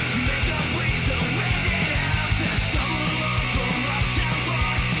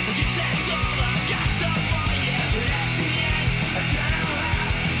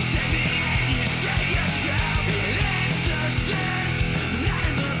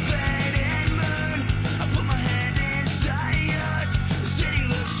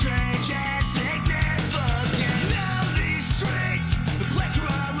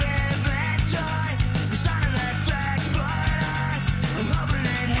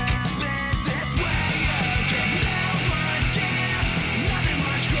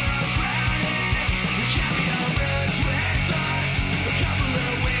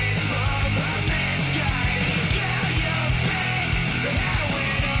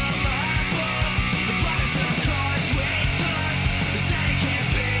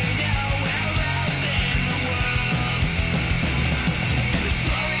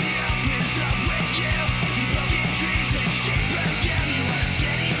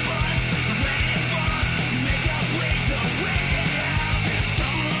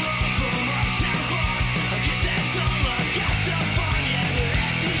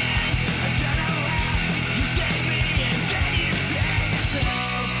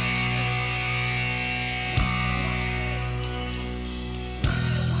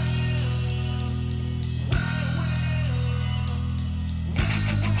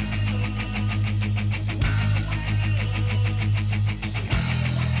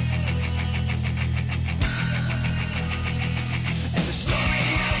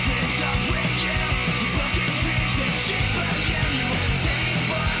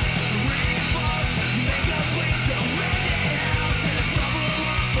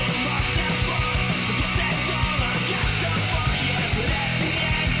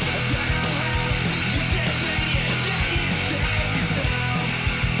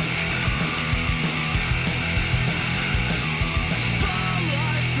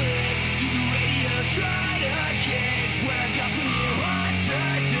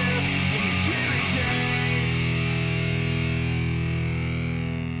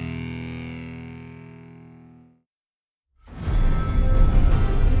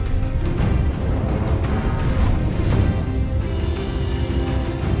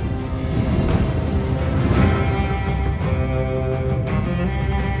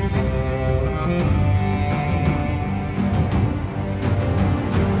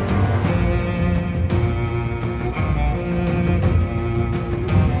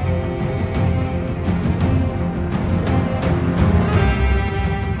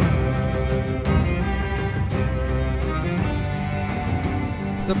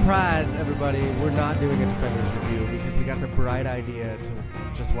Surprise, everybody. We're not doing a Defenders review because we got the bright idea to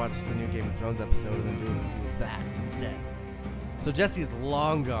just watch the new Game of Thrones episode and then do a review of that instead. So Jesse's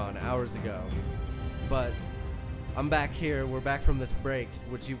long gone hours ago, but I'm back here. We're back from this break,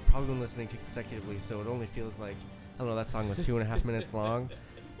 which you've probably been listening to consecutively, so it only feels like, I don't know, that song was 2.5 minutes long.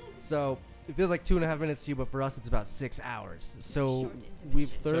 So it feels like 2.5 minutes to you, but for us it's about 6 hours. So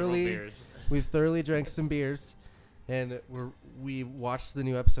we've thoroughly drank some beers, and we watched the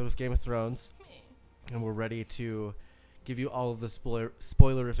new episode of Game of Thrones, and we're ready to give you all of the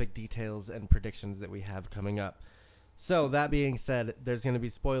spoilerific details and predictions that we have coming up. So that being said, there's going to be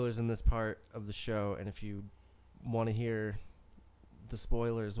spoilers in this part of the show, and if you want to hear the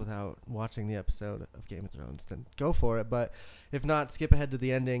spoilers without watching the episode of Game of Thrones, then go for it. But if not, skip ahead to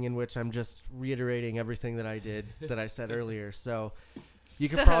the ending, in which I'm just reiterating everything that I said earlier. So you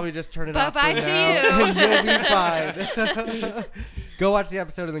could probably just turn it off for bye-bye now, to you. and you'll be fine. Go watch the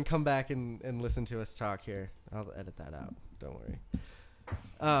episode and then come back and listen to us talk here. I'll edit that out. Don't worry.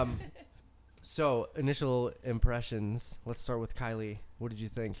 So, initial impressions. Let's start with Kylie. What did you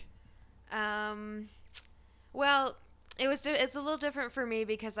think? Well, it's a little different for me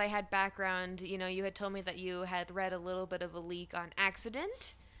because I had background. You know, you had told me that you had read a little bit of a leak on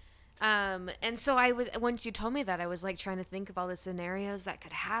accident. And so once you told me that, I was like trying to think of all the scenarios that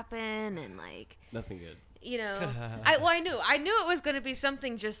could happen and like Nothing good. You know, I knew it was going to be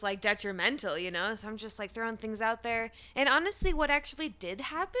something just like detrimental, you know, so I'm just like throwing things out there. And honestly, what actually did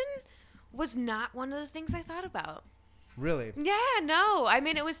happen was not one of the things I thought about. Really? Yeah, no. I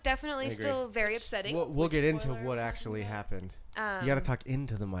mean, it was definitely still very upsetting. We'll get into what actually happened. You got to talk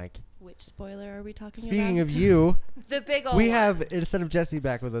into the mic. Which spoiler are we talking Speaking about? of you, the big old we one. have, instead of Jesse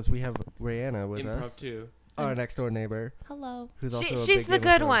back with us, we have Rihanna with us. Impromptu. Our next door neighbor. Hello. Who's also She's a the big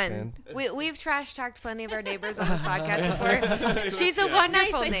Game of good Thrones one. fan. We've trash talked plenty of our neighbors on this podcast before. She's a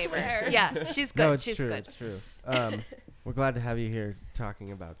wonderful Nice, I neighbor. swear. Yeah, she's good. No, it's she's true. good. It's true. We're glad to have you here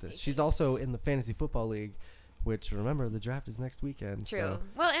talking about this. She's also in the Fantasy Football League, which, remember, the draft is next weekend. True. So.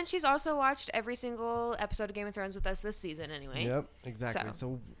 Well, and she's also watched every single episode of Game of Thrones with us this season anyway. Yep, exactly. So.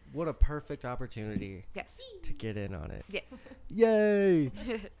 So what a perfect opportunity Yes. to get in on it. Yes. Yay!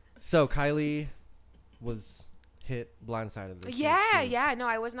 So Kylie was hit blindsided this week. Yeah. No,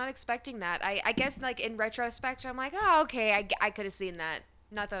 I was not expecting that. I guess, like, in retrospect, I'm like, oh, okay, I could have seen that.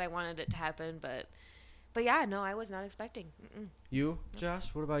 Not that I wanted it to happen, but yeah, no, I was not expecting. Mm-mm. You,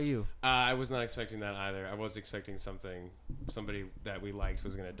 Josh? What about you? I was not expecting that either. I was expecting somebody that we liked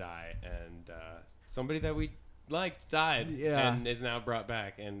was going to die, and somebody that we liked died and is now brought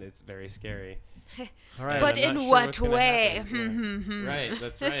back, and it's very scary. All right. But I'm not in sure what what's gonna way? happen. Right,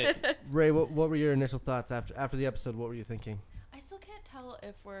 that's right. Ray, what were your initial thoughts after the episode? What were you thinking? I still can't tell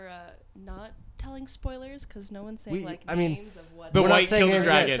if we're not telling spoilers because no one's saying We- like I mean, names of what. The We're white not saying killed the names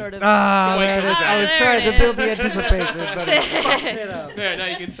yet. dragon. Sort of There it is. I was there trying it to build is. the anticipation, but it fucked it up. There, now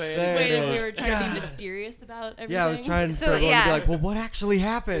you can say it. There Wait, it if we is. were trying to be mysterious about everything. Yeah, I was trying So, for everyone to yeah. be like, well, what actually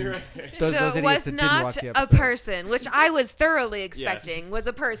happened? Those So it idiots was that didn't watch not the a episode. person, which I was thoroughly expecting was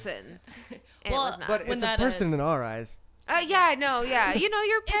a person. And Well, it was not. But When it's a that, person in our eyes. Yeah, no, yeah. You know,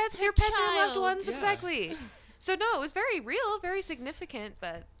 your pets, It's a your pets are your loved child. ones, Yeah. exactly. So no, it was very real, very significant,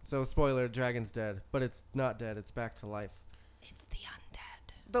 but So, spoiler, dragon's dead. But it's not dead. It's back to life. It's the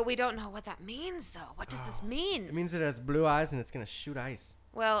undead. we don't know what that means though. What does this It mean? means it has blue eyes and it's going to shoot ice.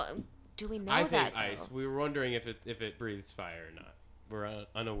 Well, do we know I that think though? ice. We were wondering if it breathes fire or not. We're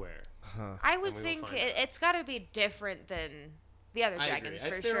unaware. I would And we will think find out. it's got to be different than the other I dragons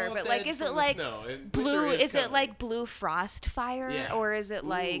agree. for They're sure. all But like, dead is from it the like snow, and blue? winter Is it coming. like blue frost fire, Yeah. or is it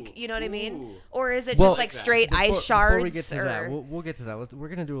like Ooh. you know what I mean? Ooh. Or is it Well, just like like that. straight ice shards? Before we get to or that, we'll get to that. We're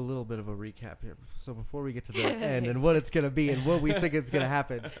going to do a little bit of a recap here. So before we get to the end and what it's going to be and what we think it's going to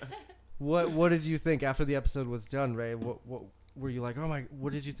happen, what did you think after the episode was done, Ray? What were you like? Oh my!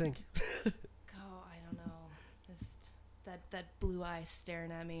 What did you think? Oh, I don't know. Just that blue eye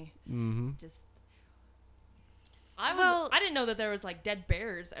staring at me. Mm-hmm. Just. I Well- didn't know that there was like dead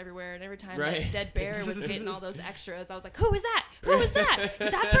bears everywhere, and every time Right. that dead bear was getting all those extras, I was like, "Who was that? Who was that?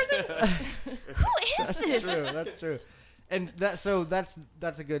 Did that person? who is this? True. That's true. And that's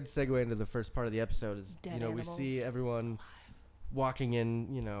a good segue into the first part of the episode. Is Dead we see animals. everyone walking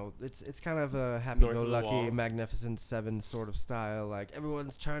in. It's kind of a North of the happy-go-lucky, wall. Magnificent Seven sort of style. Like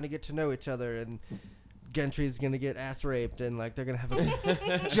everyone's trying to get to know each other, and Gentry's gonna get ass raped, and like they're gonna have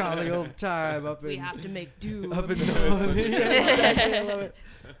a jolly old time up in. We have to make do." Up in exactly, I love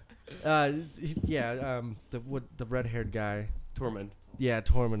it. The red-haired guy. Tormund. Yeah,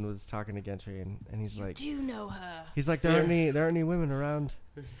 Tormund was talking to Gentry, and he's like, Do you know her? he's like, there aren't any women around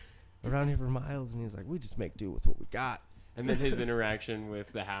here for miles, and he's like, we just make do with what we got. And then his interaction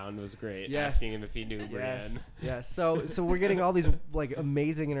with the Hound was great, Yes. asking him if he knew Brienne, Yes. So we're getting all these like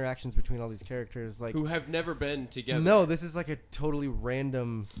amazing interactions between all these characters. Like, who have never been together. no, this is like a totally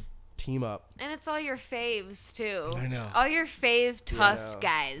random team up. And it's all your faves too. I know. All your fave tough know.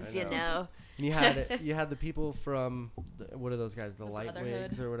 guys, I you know. know. And you had the people from what are those guys? The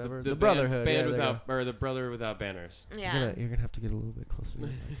Lightwigs or whatever. The band- Brotherhood. band yeah, there you without, or the Brother Without Banners, Yeah. You're gonna have to get a little bit closer. To the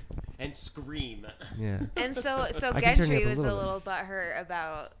mic. and Scream. Yeah. And so I can turn you Gendry up a was a little little butthurt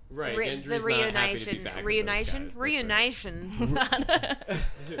about Right, the Gendry's not happy to be reunition. back with Reunition? those guys,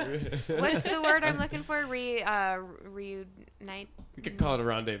 Reunition. What's the word I'm looking for? Reunite. We could call it a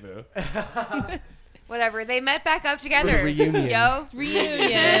rendezvous. Whatever. They met back up together. the reunion. Yo. Reunion.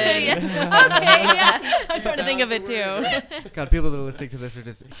 Yeah. Okay, yeah. I was trying to think of it too. God, people that are listening to this are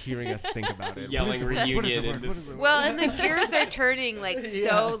just hearing us think about it. Yelling What is the word? What is the reunion word? in What is the word? Well, and the gears are turning like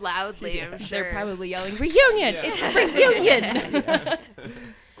Yeah. so loudly, I'm sure. They're probably yelling reunion. It's reunion.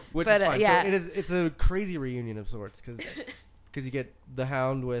 Which But, is fine. yeah. So it's a crazy reunion of sorts because you get the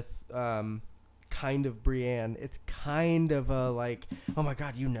Hound with kind of Brienne. It's kind of a like, oh my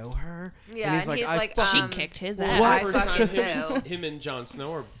God, you know her? Yeah, and he's I like, fucking- She kicked his What? ass. First time fucking know. him and Jon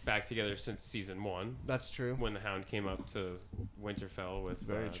Snow are back together since season 1, That's true. when the Hound came up to Winterfell with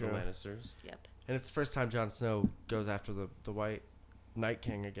Very the true. Lannisters. Yep. And it's the first time Jon Snow goes after the White Night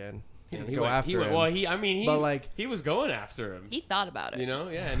King again. He And doesn't go after him. Well, he But, like- he was going after him. He thought about it. You know,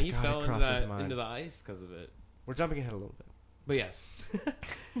 yeah, and he God, it fell into crossed his that mind. into the ice because of it. We're jumping ahead a little bit. But yes,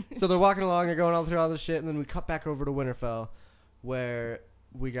 So they're walking along, they're going all through all this shit, and then we cut back over to Winterfell, where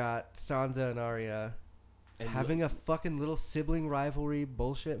we got Sansa and Arya and having a fucking little sibling rivalry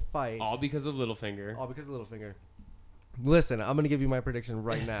bullshit fight, all because of Littlefinger. all because of Littlefinger. Listen, I'm gonna give you my prediction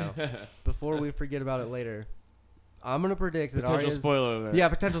right now, before we forget about it later. I'm gonna predict that Potential Arya's spoiler alert. yeah,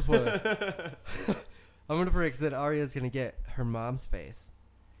 potential spoiler. I'm gonna predict that Arya's gonna get her mom's face.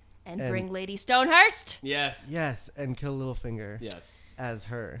 And And- bring Lady Stonehurst. Yes. Yes, and kill Littlefinger Yes. as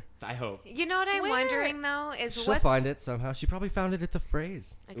her. I hope. You know what I'm Where? wondering though is She'll what's find it somehow. She probably found it at the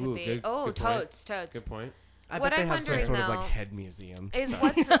phrase. It could Ooh, be. good- Oh, good point. totes. Good point. I What bet they I'm have some wondering, sort of like though, head museum. Is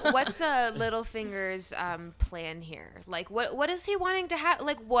what's Littlefinger's plan here? Like, what is he wanting to have?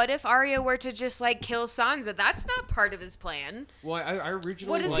 Like, what if Arya were to just like kill Sansa? That's not part of his plan. Well, I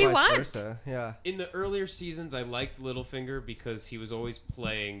originally What does liked- he Vice want? versa, yeah. In the earlier seasons, I liked Littlefinger because he was always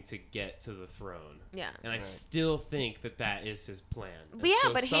playing to get to the throne. Yeah. And I still think that is his plan. But And yeah,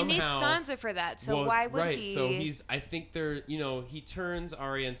 so but he needs somehow- Sansa for that. So Well, why would right, he? so I think they're, he turns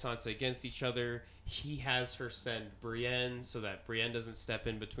Arya and Sansa against each other. He has her send Brienne so that Brienne doesn't step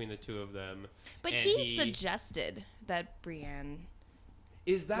in between the two of them. But And he suggested that Brienne.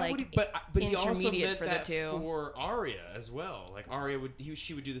 Is that like, what he? But he also intermediate meant for the that two. for Arya as well. Like Arya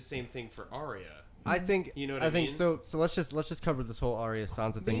she would do the same thing for Arya. I think You know what I I think mean? so let's just cover this whole Arya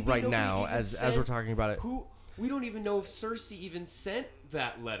Sansa thing Maybe right nobody now even as sent- we're talking about it. We don't even know if Cersei even sent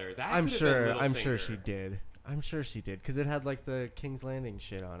that letter. That I'm could have sure been I'm sure Littlefinger. she did. I'm sure she did cuz it had like the King's Landing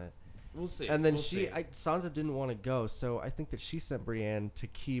shit on it. We'll see. And then We'll see. Sansa didn't want to go, so I think that she sent Brienne to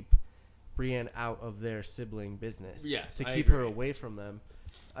keep Brienne out of their sibling business. Yes, to I keep her agree. away from them.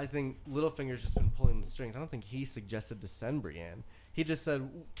 I think Littlefinger's just been pulling the strings. I don't think he suggested to send Brienne. He just said,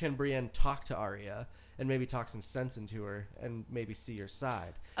 "Can Brienne talk to Arya and maybe talk some sense into her and maybe see your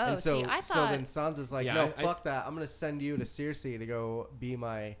side?" Oh, and so, see, I so thought- then Sansa's like, Yeah, "No, I- fuck that. I'm gonna send you to Cersei to go be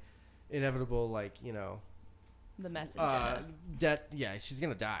my inevitable, like, The messenger. yeah, she's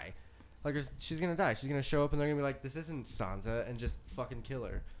gonna die. Like, she's gonna die. She's gonna show up, and they're gonna be like, "This isn't Sansa," and just fucking kill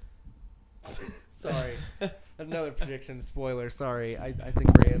her. Sorry, another prediction. Spoiler. Sorry, I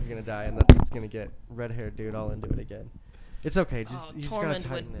think Brienne's gonna die, and that's what's gonna get red-haired dude all into it again. It's okay. Just you just gotta Tormund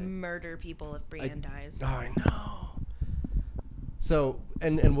tighten would it. murder people if Brienne dies. Oh, I know. So,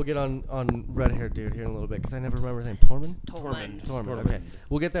 and we'll get on red-haired dude here in a little bit because I never remember his name. Tormund. Tormund. Okay,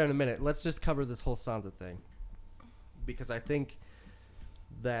 we'll get there in a minute. Let's just cover this whole Sansa thing because I think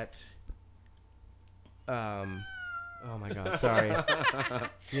that. Oh my God! Sorry. Oh my god!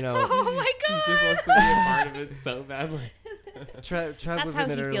 He just wants to be a part of it so badly. Trev That's was how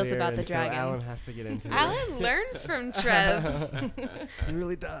in it he feels earlier, about the and dragon. So Alan has to get into it. Alan learns from Trev. He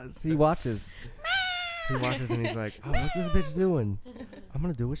really does. He watches. He watches and he's like, "Oh, what's this bitch doing? I'm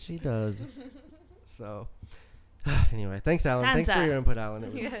gonna do what she does." So, anyway, thanks, Alan. Thanks for Sansa. your input, Alan.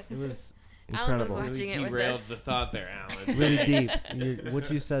 It was Yeah. it was Alan was incredible. watching Really it with derailed us. the thought there, Alan. Really deep. What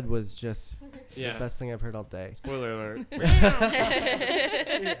you said was just Yeah. the best thing I've heard all day. Spoiler alert.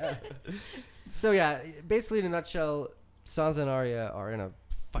 So yeah, basically in a nutshell, Sansa and Arya are in a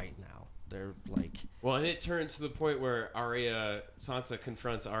fight now. They're like, Well, and it turns to the point where Sansa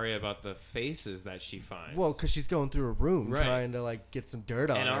confronts Arya about the faces that she finds. well, because she's going through a room Right. trying to like get some dirt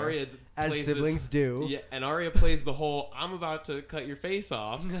on and her, Arya as plays siblings this, do. Yeah, and Arya plays the whole "I'm about to cut your face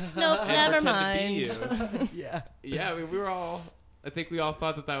off." Nope, and never pretend to be mind. you. Yeah. Yeah, I mean, I think we all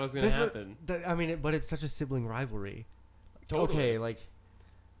thought that was going to This is- happen. I mean, but it's such a sibling rivalry. Totally. Okay, like,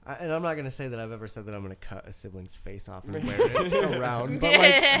 and I'm not gonna say that I've ever said that I'm gonna cut a sibling's face off and wear it around, but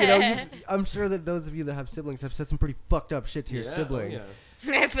like, you know, I'm sure that those of you that have siblings have said some pretty fucked up shit to your Yeah, sibling. yeah.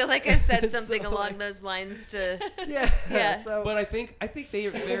 I feel like I said So, something along like- those lines to. Yeah. Yeah. So, But I think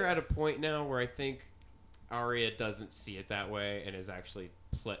they're at a point now where I think Arya doesn't see it that way and is actually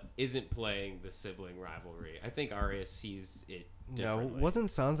isn't playing the sibling rivalry. I think Arya sees it no, differently. wasn't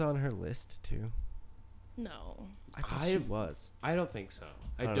Sansa on her list too? No. I thought she was. I don't think so.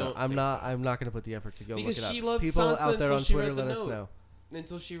 I know. don't. I'm think not. So. I'm not gonna put the effort to go Because look it she up. loved People Sansa out there until on she Twitter, read the let us note. know.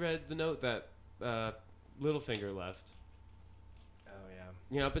 Until she read the note that Littlefinger left. Oh yeah.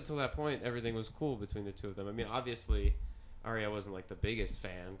 You know, up until that point, everything was cool between the two of them. I mean, obviously, Arya wasn't like the biggest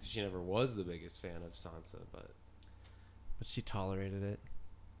fan because she never was the biggest fan of Sansa. But she tolerated it.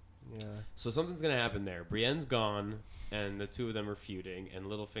 Yeah. so something's gonna happen there. Brienne's gone, and the two of them are feuding, and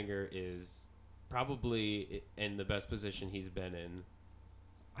Littlefinger is probably in the best position he's been in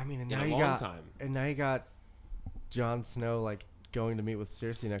I mean, and in now a you long got time. and now you got Jon Snow like going to meet with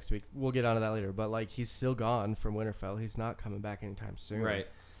Cersei next week. We'll get onto that later, but like he's still gone from Winterfell. He's not coming back anytime soon. Right.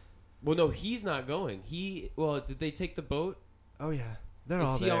 Well, no, he's not going. Did they take the boat? Oh yeah. They're Is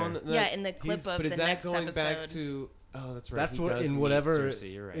all he there. on? Yeah, in the clip he's- of But is the that next going episode. back to? Oh, that's right. That's he what does in meet whatever.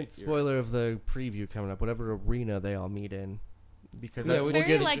 Cersei, you're right. It's spoiler of the preview coming up. Whatever arena they all meet in, because Yeah, that's, which we'll It's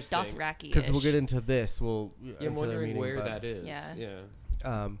get very like interesting. Dothraki. because we'll get into this. We'll Yeah, I'm into their wondering meeting, where but, that is. Yeah.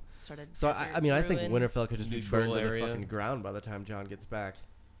 Yeah. Sort of So I mean, I think ruin. Winterfell could just be Neutral burned to the area. fucking ground by the time John gets back.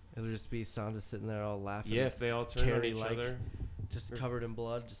 It'll just be Sansa sitting there all laughing. Yeah, if they all turn on Carrie, each like, other. just covered in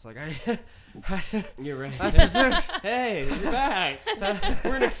blood, just like You're right. I deserve. Hey, you're back.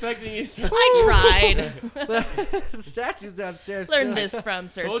 Weren't expecting you. So. I tried. The statue's downstairs. Learned still. this from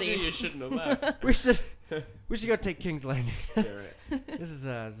Told you Cersei. you shouldn't have left. We should go take King's Landing. You're right. This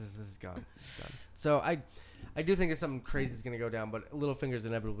is gone. It's done. So I do think that something crazy is gonna go down, but Littlefinger's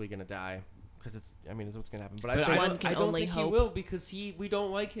inevitably gonna die because it's what's gonna happen. But I But think One don't, can I don't only think hope. he will because we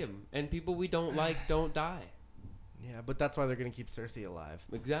don't like him, and people we don't like don't die. yeah, but that's why they're gonna keep Cersei alive.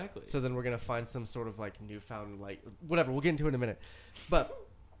 Exactly. So then we're gonna find some sort of like newfound like whatever. We'll get into it in a minute. But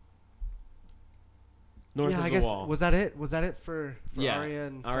North yeah, of I the guess wall. was that it? Was that it for yeah. Arya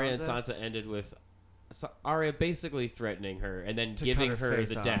and Sansa? Arya and Sansa ended with Arya basically threatening her and then To giving cut her her face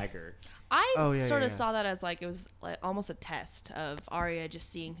the off. dagger. I Oh, yeah, sort yeah, of yeah. saw that as like it was like almost a test of Arya just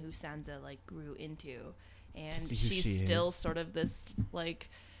seeing who Sansa like grew into, and see who she's she still is. sort of this like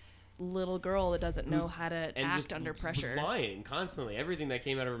little girl that doesn't know how to And act just under pressure. was lying constantly. Everything that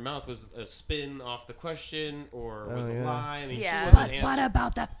came out of her mouth was a spin off the question or Oh, was a yeah. lie. I mean, Yeah. she But wasn't what answering.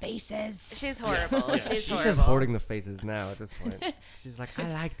 about the faces? She's horrible. Yeah, She's she's She's horrible. just hoarding the faces now at this point. She's like,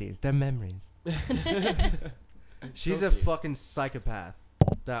 I like these. They're memories. She's a Trophies. fucking psychopath.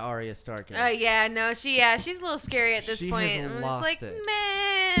 That Arya Stark is. Yeah, no, she's a little scary at this She point. has I'm just lost like, it.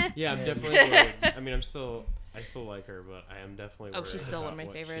 meh. Yeah, I'm definitely worried. I mean, I still like her, but I am definitely worried. Oh, she's still one of about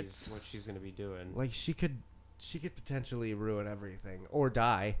my favorites. What she's gonna be doing. Like she could potentially ruin everything or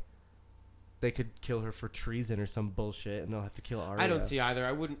die. They could kill her for treason or some bullshit, and they'll have to kill Arya. I don't see either.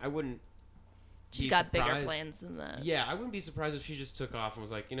 I wouldn't. She's be got bigger surprised. plans than that. Yeah, I wouldn't be surprised if she just took off and was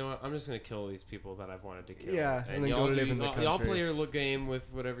like, you know what, I'm just gonna kill these people that I've wanted to kill. Yeah, and then y'all go live in the y'all country. play your little game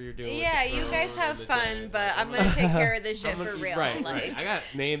with whatever you're doing. with Yeah, the you guys throne have and the fun, dead. but Like, I'm gonna take care of this shit I'm for gonna- real. Right, like, right. I got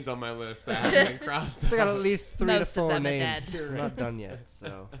names on my list that haven't been crossed. I got at least 3 to Most of 4 them are names. dead. We're not done yet.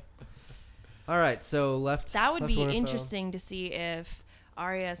 So, all right. So left. That would left be Winterfell. interesting to see if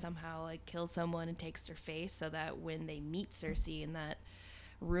Arya somehow like kills someone and takes their face, so that when they meet Cersei in that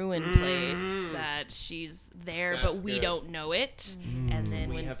ruined place, that she's there, That's but we good. don't know it. And then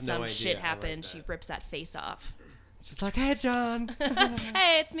We when have no some idea. shit I like happens, that. she rips that face off. She's like, "Hey, John."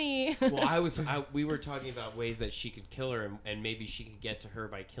 Hey, it's me. Well, we were talking about ways that she could kill her, and maybe she could get to her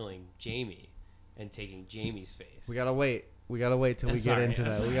by killing Jaime and taking Jaime's face. We gotta wait. We gotta wait till we get Sorry, into yeah,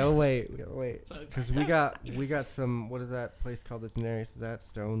 that. sorry. We gotta wait. We gotta wait. So Because exciting. we got some. What is that place called? That Daenerys is that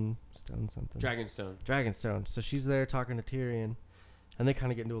Stone something. Dragonstone. Dragonstone. So she's there talking to Tyrion, and they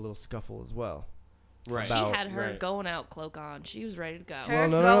kind of get into a little scuffle as well. Right. She About- had her right. going out cloak on. She was ready to go. Her Well,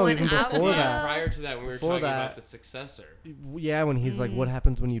 no, going even out before now. that. Prior to that, when we were Before talking that- about the successor. Yeah, when he's like, "What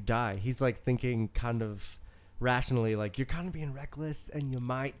happens when you die?" He's like thinking kind of rationally, like, you're kind of being reckless and you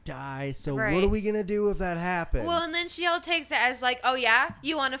might die. So what Right. are we gonna do if that happens? Well, and then she all takes it as like, oh yeah,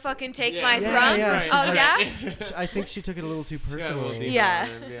 you want to fucking take Yeah. my Yeah, throne? yeah, Oh she's like- yeah. I think she took it a little too Yeah, a little personally. deeper Yeah.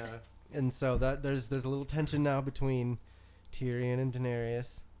 on it, yeah. And so that there's a little tension now between Tyrion and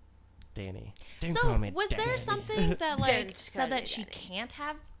Daenerys. Danny. Don't So call me was there Danny. something that like Don't call said me that she Daddy. can't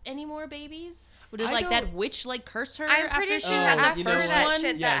have any more babies? Would it I like that don't- witch like curse her? I'm pretty after sure she had the after you know first that what? one?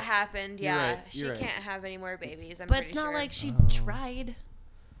 shit Yes. that happened, You're yeah, right, she you're right. can't have any more babies. I'm But pretty it's not sure. like she Oh. tried.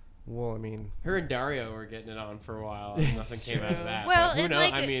 Well, I mean, Her and Dario were getting it on for a while. And nothing came out of that. Well, but who and,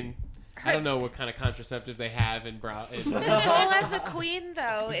 knows? like, I mean, I don't know what kind of contraceptive they have in brow. The goal as a queen,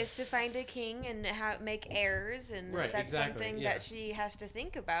 though, is to find a king and make heirs, and Right, that's exactly, something yeah. that she has to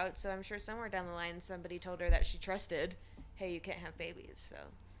think about. So I'm sure somewhere down the line, somebody told her that she trusted, hey, you can't have babies. So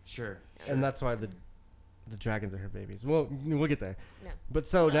Sure. and that's why the dragons are her babies. Well, we'll get there. No.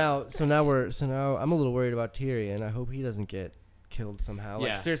 But now I'm a little worried about Tyrion. I hope he doesn't get killed somehow. Like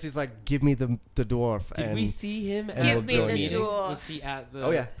Yeah. Cersei's like, give me the dwarf. Did and we see him at Give the me the meeting? dwarf. Was he at the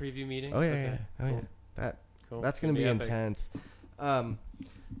Oh, yeah. preview meeting? Oh yeah, Okay, yeah, oh cool. yeah. That Cool. that's gonna be epic. intense.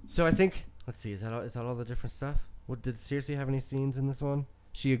 So I think let's see, is that all the different stuff? What did Cersei have any scenes in this one?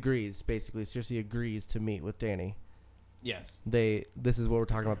 She agrees, basically. Cersei agrees to meet with Dany. Yes. This is what we're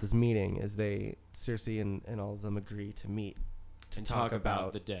talking about. This meeting is Cersei and all of them agree to meet to And talk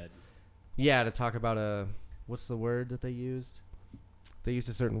about the dead. to talk about what's the word that they used? They used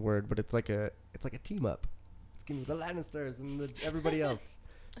a certain word, but it's like a team up. It's gonna be the Lannisters and everybody else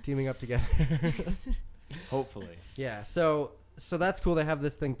teaming up together. Hopefully. Yeah, so that's cool. They have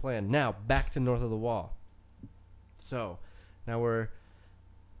this thing planned. Now back to North of the Wall. So now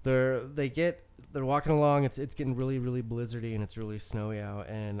they're walking along. It's getting really, really blizzardy and it's really snowy out.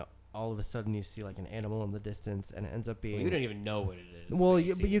 And all of a sudden you see like an animal in the distance, and it ends up being. Well, you don't even know what it is. Well, that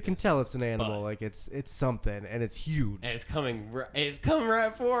you but see you in can the tell distance, it's an animal. but- Like it's something, and it's huge. And it's coming. It's coming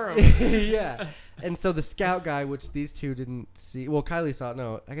right for him. Yeah. And so the scout guy, which these two didn't see. Well, Kylie saw it.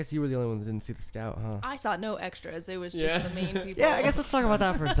 No, I guess you were the only one that didn't see the scout, huh? I saw no extras. It was just Yeah. the main people. Yeah, I guess let's talk about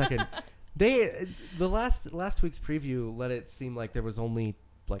that for a second. The last week's preview let it seem like there was only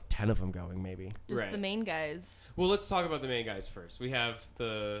like 10 of them going, maybe. just Right. the main guys. Well, let's talk about the main guys first. We have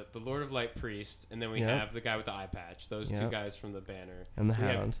the Lord of Light priest, and then we Yep. have the guy with the eye patch. Those two Yep. guys from the banner. And the We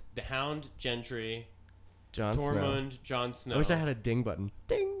have Hound, the Hound, Gendry, Jon Snow. Tormund, Jon Snow. I wish I had a ding button.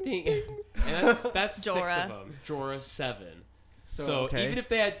 Ding. Ding. And that's 6 of Jorah. them. Jorah 7. So, So okay. even if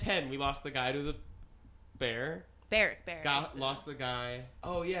they had 10, we lost the guy to the bear. Barrett. Lost the guy.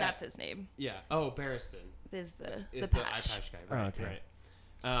 Oh yeah. That's his name. Yeah. Oh, Barristan Is the is the eye patch. patch guy. Oh, Right. okay. Right.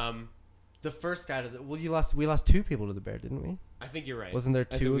 the first guy we lost 2 people to the bear, didn't we? I think you're right. Wasn't there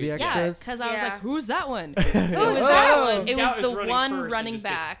I 2 think of the we- extras? Yeah, because I was Yeah. like, who's that one? Who's was that Oh. one? It was Scout is the running one first and running just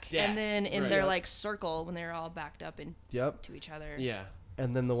gets back, decked. and then in Right. their Yep. like circle when they were all backed up into Yep. each other. Yeah.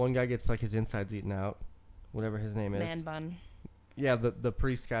 And then the one guy gets like his insides eaten out, whatever his name is. Man bun. Yeah, the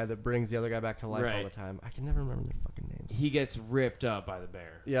priest guy that brings the other guy back to life all Right. the time. I can never remember their fucking names. He gets ripped up by the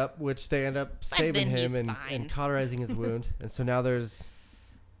bear. Yep, which they end up saving then him he's and fine. cauterizing his wound. And so now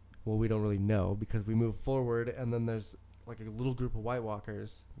we don't really know because we move forward and then there's like a little group of White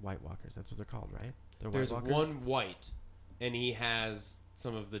Walkers, that's what they're called, right? They're There's White Walkers? one white, and he has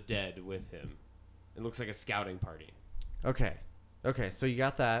some of the dead with him. It looks like a scouting party. Okay, so you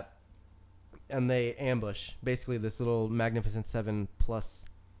got that. And they ambush. Basically, this little Magnificent Seven plus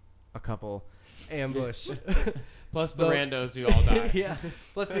a couple ambush. Plus the The- randos who all die. Yeah.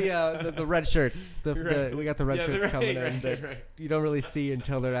 Plus the red shirts. Right. We got the red Yeah, shirts right, coming in. right, that right. You don't really see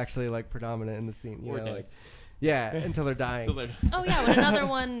until they're actually like predominant in the scene. You Or know, dead. like yeah, until they're dying. So they're- Oh yeah, when another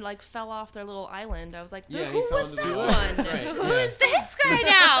one like fell off their little island, I was like, Yeah, he who fell was into that the one? ocean. Right. Who's this guy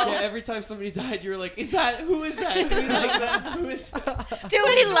now? yeah, every time somebody died, you were like, who is that? Do we like that? Who is that? Do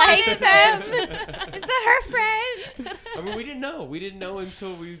we like them? Is that her friend? I mean, we didn't know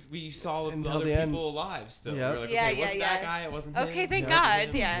until we saw the Until other the end. people alive still. Yep. We were like, Yeah, okay, it yeah, wasn't yeah. that guy, it wasn't him. Okay, thank Yeah, it God.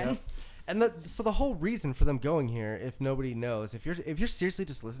 wasn't Yeah. Yep. And so the whole reason for them going here, if nobody knows, if you're seriously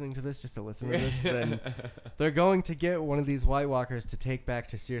just listening to this, just to listen to this, then they're going to get one of these White Walkers to take back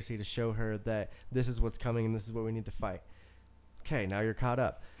to Cersei to show her that this is what's coming and this is what we need to fight. Okay, now you're caught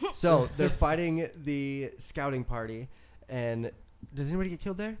up. So they're fighting the scouting party, and does anybody get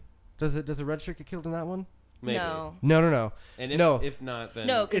killed there? Does a red shirt get killed in that one? Maybe. No. No. And if, No. if not, then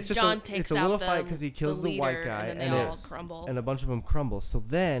No, It's because just John a- takes it's a out little the, fight 'cause he kills the white leader, guy, and then and they it- all crumble. And a bunch of them crumble. So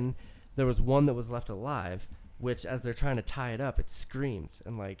then there was one that was left alive, which as they're trying to tie it up, it screams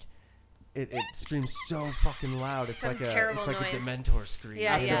and like it screams so fucking loud. It's Some like a terrible it's like noise. a Dementor scream.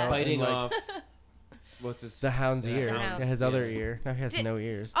 Yeah, after yeah. biting And, like, off What's his? The Hound's Yeah, ear. the Hound. Yeah, his other Yeah. ear. Now he has Did- no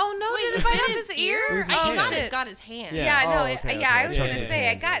ears. Oh no! Wait, did it bit bite off his his ear? It was his Oh, hand. got shit. his, got his hand. Yeah. Yeah, Oh, no, okay, yeah. okay. I was Yeah, gonna yeah, say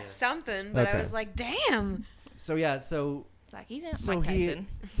yeah, I got yeah. something, but Okay. I was like, damn. So yeah, so It's like he's in So Mike he- Tyson.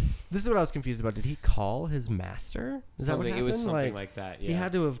 this is what I was confused about. Did he call his master? Is that what Something. happened? It was something like that. Yeah. He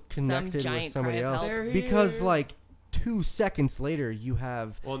had to have connected with giant somebody cry of else help. They're because here. like 2 seconds later you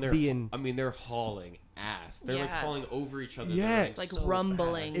have Well, and they're. the in, I mean, they're hauling ass. They're like Yeah. falling over each other. Yeah. They're running It's like so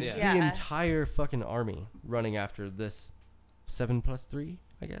rumbling. fast. it's Yeah. the Yeah. entire fucking army running after this 7+3,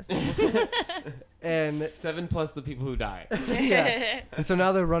 I guess. we'll say. And 7 plus the people who die. yeah. And so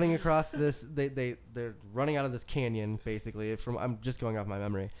now they're running across this. They're running out of this canyon basically. From I'm just going off my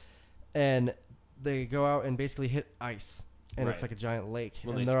memory, and they go out and basically hit ice, and it's Right. like a giant lake.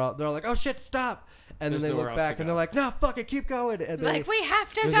 Well, and they they're all like, "Oh shit, stop!" And There's then they nowhere look else back to and go. they're like, "No, fuck it, keep going." And they, Like we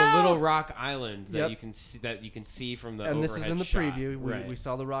have to There's go. a little rock island that Yep. you can see from the. and this is overhead in the shot. preview. Right. We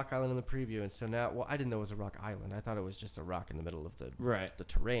saw the rock island in the preview, and so now, well, I didn't know it was a rock island. I thought it was just a rock in the middle of Right. the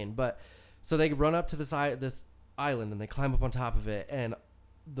terrain. But so they run up to this island and they climb up on top of it, and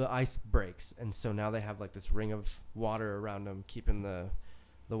the ice breaks, and so now they have like this ring of water around them, keeping the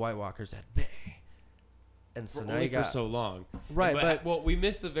White Walkers at bay. And so For now only you got for so long. Right, but- well, we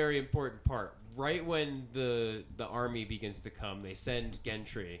missed a very important part. Right when the army begins to come, they send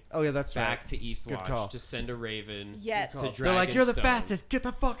Gentry oh yeah, that's back right. to Good Eastwatch call. to send a raven. Yeah. to They're like, "You're the Dragonstone." fastest. Get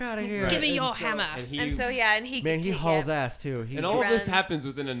the fuck out of here." Give me And your so- hammer. And he, And so yeah, and he Man, he yeah. hauls ass too. He and all of this runs. happens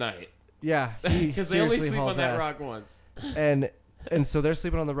within a night yeah, he because they only seriously sleep on hauls that ass. rock once. And so they're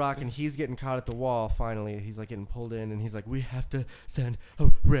sleeping on the rock, and he's getting caught at the wall. Finally, he's like getting pulled in, and he's like, "We have to send a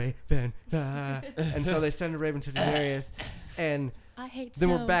raven." Ah. And so they send a raven to Daenerys, and I hate then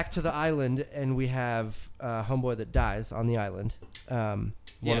we're snow. back to the island, and we have homeboy that dies on the island. One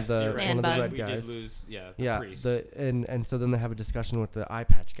Yes, of the you're right. one of the Man red We guys. did lose, the Yeah, priest. and so then they have a discussion with the eye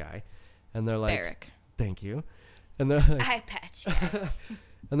patch guy, and they're like, Barrack. "Thank you," and they're like, Eye patch.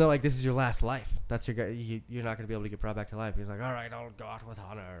 and they're like, "This is your last life. That's your guy. You're not gonna be able to get brought back to life." He's like, "All right, I'll go out with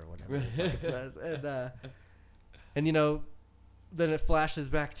honor," or whatever the fuck it says. And you know, then it flashes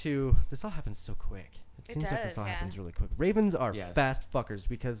back to this. All happens so quick. It It seems like this does, all yeah. happens really quick. Ravens are Yes. fast fuckers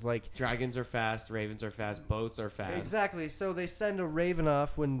because like Dragons are fast, ravens are fast, boats are fast. exactly. So they send a raven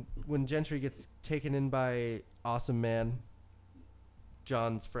off when Gentry gets taken in by Awesome Man,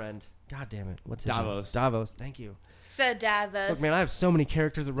 John's friend. God damn it! What's his Davos. name? Davos. Thank you. Sedavus. Look, man, I have so many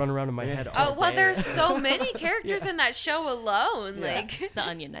characters that run around in my head. All Oh well, day. there's so many characters in that show alone. Yeah. Like The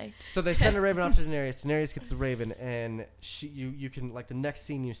Onion Knight. So they send a raven off to Daenerys. Daenerys gets the raven, and you can like the next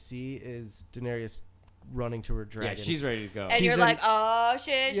scene you see is Daenerys running to her Yeah, dragon. she's ready to go. and She's you're in- like, oh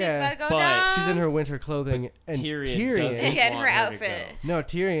shit, she's Yeah, about to go but down. She's in her winter clothing, and Tyrion doesn't Again, want her her to outfit. go. No,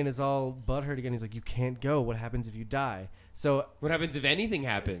 Tyrion is all butthurt again. He's like, "You can't go. What happens if you die?" So What happens if anything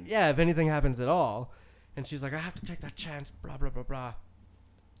happens? yeah, if anything happens at all, and she's like, "I have to take that chance." Blah blah blah blah.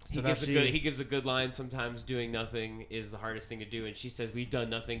 So He now gives a good line. Sometimes doing nothing is the hardest thing to do, and she says, "We've done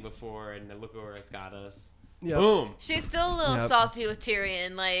nothing before, and look where it's got us." Yep. Boom. She's still a little Yep. salty with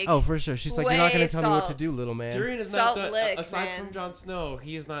Tyrion. Like, Oh, for sure. She's like, "You're not way gonna tell me what to salt. do, little man." Tyrion has Salt not done, lick, aside man. from Jon Snow,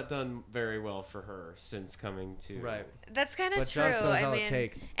 he has not done very well for her since coming to. Right. that's kind of But true. Jon Snow's I all it mean,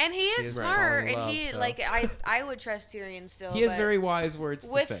 takes. and he She is is smart, falling in and love, he so. like I would trust Tyrion still. He has but very wise words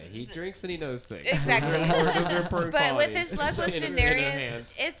to with say. He drinks and he knows things. Exactly. Those are important But with qualities his luck with in a Daenerys, hand.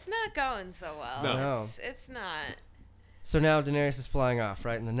 it's not going so well. No. It's not. So now Daenerys is flying off,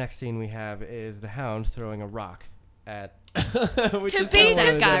 right? And the next scene we have is the Hound throwing a rock at. Which To is be so this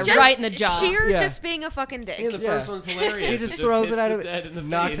just, guy just right in the jaw. Sheer Yeah. just being a fucking dick. Yeah, the Yeah. first one's hilarious. He just throws hits it out the of dead in the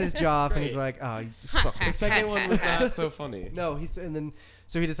knocks face. his jaw off, and he's Great. like, "Oh, you fuck." The second one was not so funny. No, and then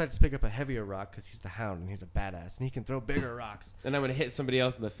so he decides to pick up a heavier rock because he's the Hound and he's a badass and he can throw bigger rocks. And I'm gonna hit somebody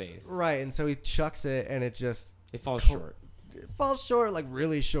else in the face. Right, and so he chucks it and it just It falls Cool. short. it falls short, like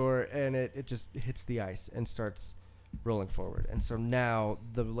really short, and it just hits the ice and starts rolling forward. And so now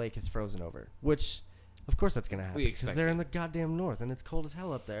the lake is frozen over, which of course that's gonna happen We because expect they're it. in the goddamn north and it's cold as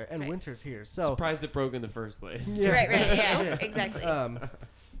hell up there and Right. winter's here. So Surprised it broke in the first place. yeah. Right, yeah, Yeah. exactly.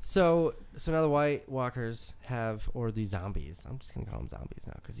 So now the White Walkers have, or the zombies. I'm just gonna call them zombies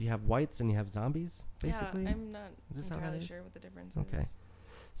now because you have whites and you have zombies, basically. Yeah, I'm not Is this how that entirely is? sure what the difference Okay. is.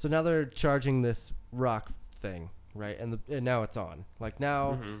 So now they're charging this rock thing, right? And now it's on. Like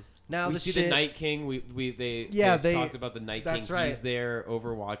now, Mhm. now We the see shit, the Night King. They've they- talked about the Night King. that's right. He's there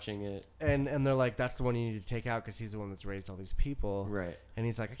overwatching it. and they're like, that's the one you need to take out because he's the one that's raised all these people. Right. And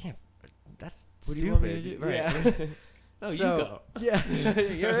he's like, I can't. That's What stupid. do you want me to do? Right. Yeah. Oh, So- you go. Yeah,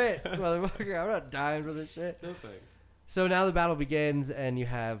 you're it, motherfucker. I'm not dying for this shit. No thanks. So now the battle begins, and you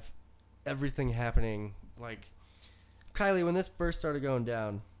have everything happening. Like, Kylie, when this first started going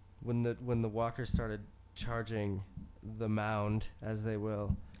down, when the walkers started charging the mound, as they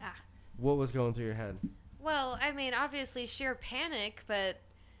will. Ah. What was going through your head? Well, I mean, obviously sheer panic, but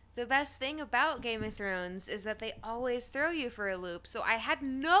the best thing about Game of Thrones is that they always throw you for a loop. So I had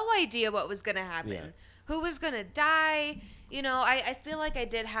no idea what was going to happen. Yeah. Who was going to die? You know, I feel like I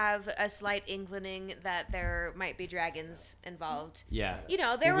did have a slight inkling that there might be dragons involved. Yeah. You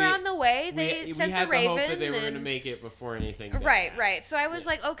know, they were on the way. They sent we had the Raven. hope that they were going to and- make it before anything. did Right, that. right. So I was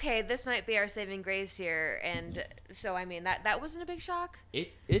like, okay, this might be our saving grace here. And so, I mean, that wasn't a big shock.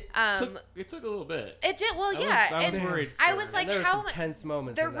 It Um, took a little bit. It did, well, I was- yeah. I was and worried I for was her. like, There were how some tense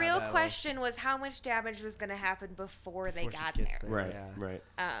moments. the in that real battle question was how much damage was going to happen before they before she got gets there. Right, Yeah. right.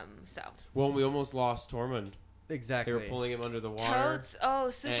 So Well, we almost lost Tormund. Exactly. They were pulling him under the water.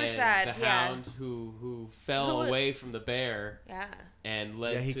 Toads, super and sad. The Yeah, hound who fell Who- away from the bear yeah. and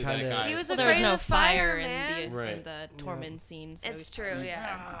led Yeah, he to kinda- that guy. He was Well, afraid there was of no the fire, in man. the Right. Tormund scene. So It's he's true, probably-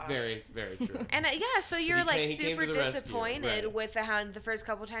 yeah. Very, very true. And yeah, so you're like he came super to the rescue, disappointed right. with the hound the first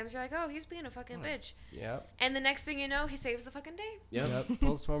couple times. You're like, oh, he's being a fucking bitch. Yep. And the next thing you know, he saves the fucking day. Yep. Yep.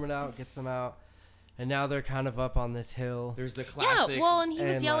 Pulls Tormund out, gets them out, and now they're kind of up on this hill. There's the Yeah, classic. well, and he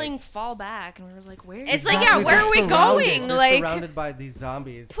was and, yelling, like- "Fall back!" and we were like, "Where?" It's is like, he?" yeah, Exactly, where they're are we surrounded. going? They're Like- surrounded by these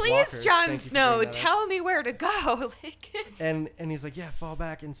zombies. Please, walkers. Jon Thank you for Snow, bringing that up. tell me where to go. Like, And he's like, yeah, fall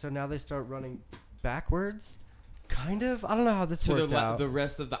back. And so now they start running backwards, kind of. I don't know how this to worked out. the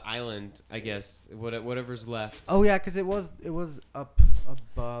rest of the island, I guess. Whatever's left. Oh yeah, because it was up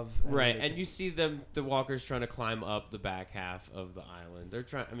above. Right, they and could- you see the walkers trying to climb up the back half of the island. They're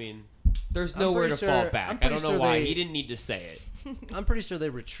trying. I mean, there's I'm nowhere to pretty fall sure- back. I'm I don't pretty know sure why they- he didn't need to say it. I'm pretty sure they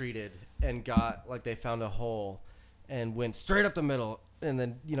retreated and got like they found a hole and went straight up the middle and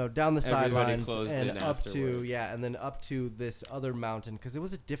then down the Everybody sidelines closed and in up to afterwards. and then up to this other mountain because it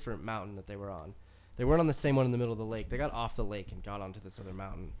was a different mountain that they were on. They weren't on the same one in the middle of the lake. They got off the lake and got onto this other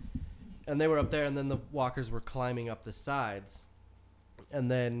mountain, and they were up there. And then the walkers were climbing up the sides, and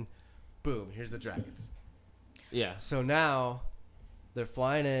then, boom! Here's the dragons. Yeah. So now, they're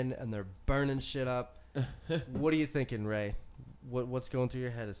flying in and they're burning shit up. What are you thinking, Ray? What's going through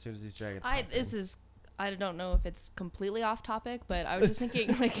your head as soon as these dragons? pop in? I don't know if it's completely off topic, but I was just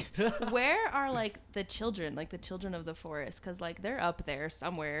thinking, like, where are like the children of the forest? Because like they're up there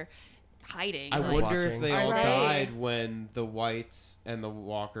somewhere, hiding. I like, wonder watching. if they Are all they- died when the whites and the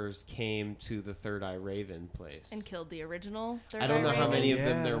walkers came to the Third Eye Raven place. and killed the original. I don't know how Raven. many of Yeah,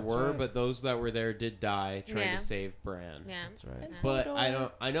 them there that's were, right. but those that were there did die trying Yeah. to save Bran. yeah. That's right. But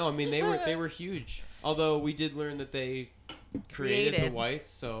Hodor. I know. I mean, they were huge. Although we did learn that they created the Created. whites,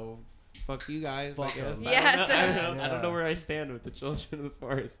 so fuck you guys. Fuck I guess. them. Yes. I don't know. I Yeah. don't know where I stand with the children of the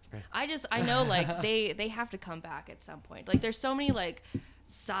forest. I know like they have to come back at some point. Like there's so many like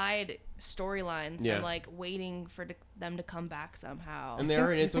side storylines. Yeah. I'm like waiting for them to come back somehow. And they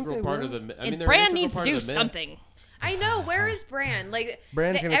are an you think integral they part will? of the. I and mean, they're an Bran integral needs to part of do the myth. something. I know. Where is Bran? Like,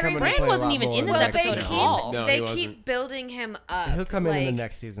 Bran's gonna come in and Bran play a wasn't lot even more in this the well, next they episode keep at season. all. No, they he wasn't. keep building him up. He'll come in the Like,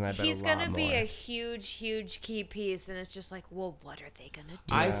 next season. I bet He's a gonna lot be more. a huge key piece, and it's just like, well, what are they gonna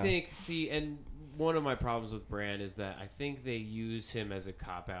do? I Yeah. think. See, and one of my problems with Bran is that I think they use him as a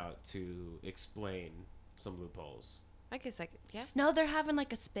cop out to explain some loopholes. I guess yeah. No, they're having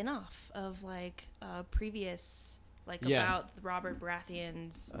like a spin-off of like previous like Yeah. about Robert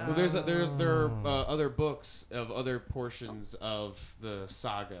Baratheon's. Well, there are other books of other portions of the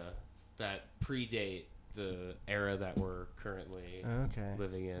saga that predate the era that we're currently Okay.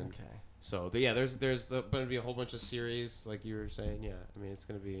 living in. Okay. So there's going to be a whole bunch of series, like you were saying. Yeah, I mean it's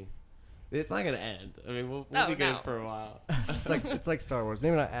going to be. It's not going to end. I mean we'll Oh, be good no. for a while. It's like Star Wars.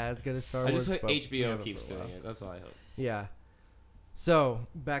 Maybe not as good as Star I Wars. just hope but we HBO have it keeps for a doing while. it. That's all I hope. Yeah. So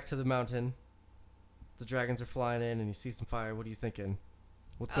back to the mountain. The dragons are flying in, and you see some fire. What are you thinking?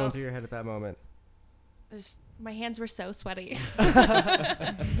 What's going Oh. through your head at that moment? My hands were so sweaty.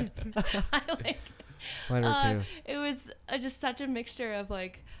 I like. Mine were too. It was just such a mixture of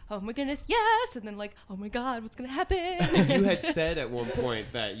like, oh my goodness, yes, and then like, oh my god, what's gonna happen? You had said at one point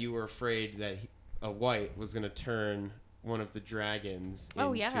that you were afraid that a white was going to turn one of the dragons into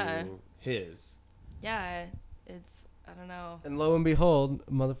Oh, yeah. his. Yeah, it's I don't know. And lo and behold,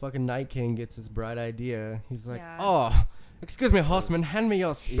 motherfucking Night King gets his bright idea. He's like, Yeah. "Oh, excuse me, horseman, hand me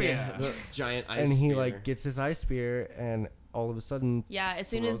your spear." The giant ice And he spear. like gets his ice spear, and all of a sudden Yeah, as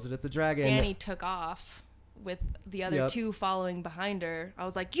soon throws as it at the dragon. Danny took off with the other Yep. two following behind her, I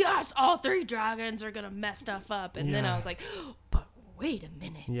was like, yes, all three dragons are gonna mess stuff up. And then Yeah. I was like, but wait a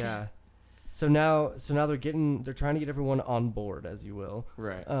minute. Yeah. So now they're trying to get everyone on board, as you will.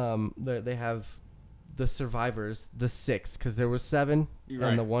 Right. They have the survivors, the 6, because there were 7, Right.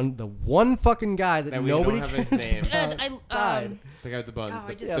 and the one fucking guy that That we nobody don't have his cares name. about died. The guy with the bun. Oh,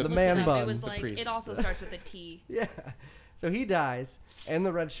 I just Yeah, the looked man it up. bun. It was The like priest. it also starts with a T. Yeah. So he dies, and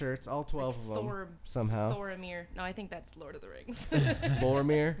the red shirts, all 12 of them, Thor, somehow. Thoramir. No, I think that's Lord of the Rings.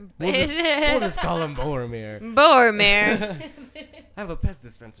 Boromir. We'll just call him Boromir. Boromir. I have a pet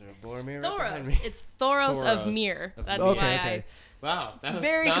dispenser of Boromir right behind me. Thoros. It's Thoros of Thoros Mir. of That's Mir. why Okay. Wow. That was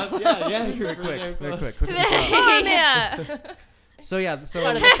very not, close. Yeah, Very quick. Quick job. Boromir. So yeah, Part so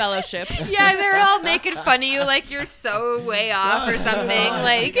of the fellowship. Yeah, they're all making fun of you like you're so way off or something.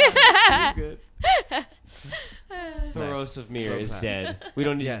 Like, good. Thoros of Mir So is glad. dead. We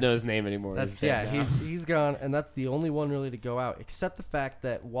don't need Yes. to know his name anymore. That's He's dead now. he's gone, and that's the only one really to go out, except the fact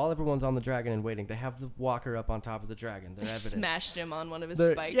that while everyone's on the dragon and waiting, they have the walker up on top of the dragon. Their evidence. Smashed him on one of his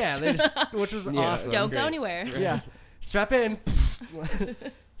They're- spikes. Yeah, they just, which was Yeah, awesome. Don't go Great. anywhere. Yeah, strap in.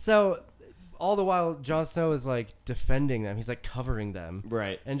 So, all the while, Jon Snow is like defending them. He's like covering them,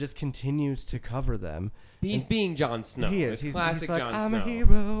 Right. and just continues to cover them. He's being Jon Snow. He is. It's He's classic like, Jon I'm Snow. a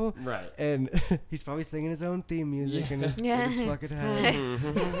hero. Right. And he's probably singing his own theme music in his, in Yeah. his fucking head.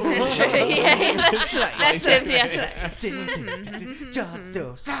 yeah, that's him. Yeah. Jon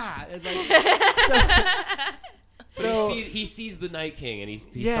Snow. And like, But So- he sees the Night King and he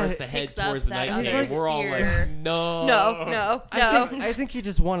Yeah, starts to head picks up towards the that Night other King. And we're all spear. like, no. No. I think he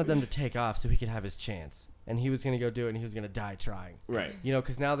just wanted them to take off so he could have his chance. And he was going to go do it, and he was going to die trying. Right. You know,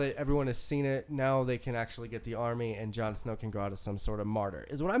 because now that everyone has seen it, now they can actually get the army, and Jon Snow can go out as some sort of martyr.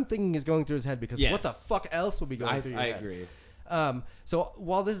 Is what I'm thinking is going through his head, because Yes. what the fuck else would be going I through your head? agree. So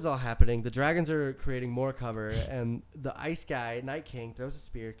while this is all happening, the dragons are creating more cover, and the ice guy, Night King, throws a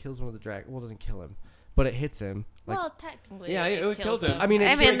spear, kills one of the dragons. Well, doesn't kill him, but it hits him. Like, Well, technically, Yeah, it kills killed him. I mean, it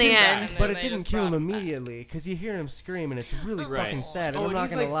I mean, in the did end. that, but And it they didn't just kill him brought him back. immediately because you hear him scream, and it's really Right. fucking sad. And Oh, I'm and not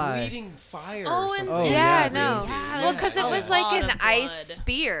he's gonna like lie. bleeding fire. Oh, or and- something. Oh, Yeah, yeah, no. crazy. Well, because it A was like lot an of ice blood.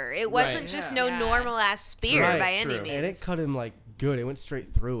 spear. It wasn't Right. just Yeah. no Yeah. normal ass spear Right, by any true. means. And it cut him like good. It went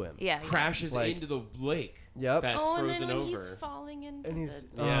straight through him. Yeah. Crashes Like- into the lake. Yep. That's Oh, and frozen then when over. he's falling into And he's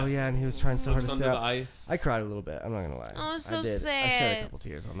the... Yeah. oh yeah, and he was trying so hard Slips to under stay the up. ice. I cried a little bit. I'm not gonna lie. Oh, so I did. I shed sad. a couple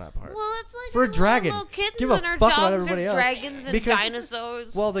tears on that part. Well, it's like For a little- dragon. little kittens Give a and our fuck about dogs everybody are else. dragons and Because-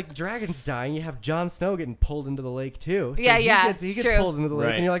 dinosaurs. Well, the dragon's dying. You have Jon Snow getting pulled into the lake too. So Yeah, he yeah, Gets, he gets true. pulled into the lake,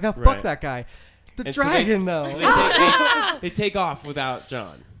 Right, and you're like, no, fuck right. that guy. The And so dragon, though. They take off without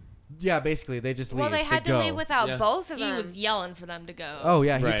John. Yeah, basically, they just leave. well, they had to go. leave without Yeah. both of He them. was yelling for them to go. Oh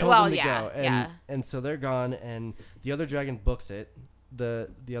yeah, he Right. told Well, them to yeah, go, and yeah. and so they're gone, and the other dragon books it. The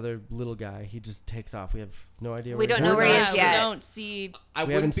other little guy, he just takes off. We have no idea. We where don't he's know where he going. is we yet. don't see... I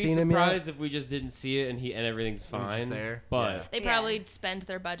We wouldn't haven't be seen him yet. surprised if we just didn't see it and everything's was just fine. there. But Yeah. They Yeah. probably spent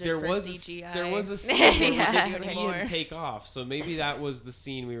their budget there for was CGI. there was a scene where we Yeah. didn't see More. him take off, so maybe that was the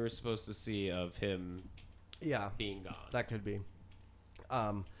scene we were supposed to see of him Yeah, being gone. that could be.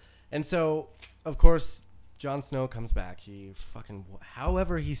 And so of course Jon Snow comes back. He fucking,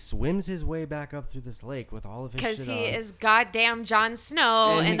 however, he swims his way back up through this lake with all of his shit Because he on. is goddamn Jon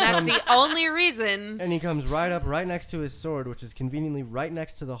Snow, And he and that's comes- the only reason. And he comes right up, right next to his sword, which is conveniently right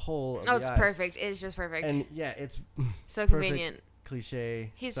next to the hole. Of Oh, the it's eyes. perfect. It's just perfect. And yeah, it's So perfect convenient.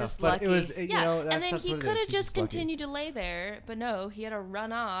 cliche. He's stuff. just but lucky. It was, Yeah, you know, and then that's he what it could is. have He's just lucky. continued to lay there, but no, he had to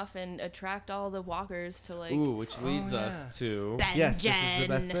run off and attract all the walkers to like Ooh, which leads yeah. us to Benjen. Yes, this is the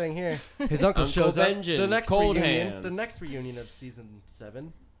best thing here. His uncle Uncle shows up. Benjen, The next Cold reunion. Hands. The next reunion of season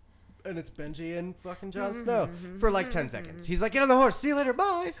 7. And it's Benji and fucking Jon Snow for like 10 seconds. He's like, get on the horse. See you later.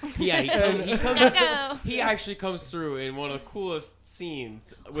 Bye. yeah. He comes. Go. He actually comes through in one of the coolest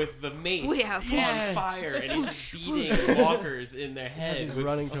scenes with the mace Yeah. on fire, and he's just beating walkers in their head he's with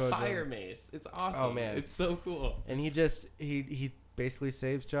running a towards fire them. mace. It's awesome. Oh, man. It's so cool. And he just, he basically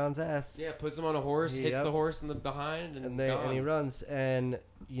saves Jon's ass. Yeah, puts him on a horse, hits Yep. the horse in the behind, and And he gone. runs. And,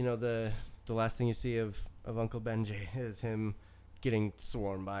 you know, the last thing you see of Uncle Benji is him getting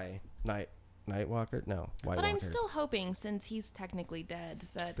swarmed by Nightwalker? No, White But I'm Walkers. still hoping, since he's technically dead,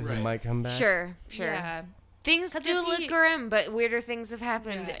 that That Right. he might come back. Sure. yeah, Things 'Cause do if look he- grim, but weirder things have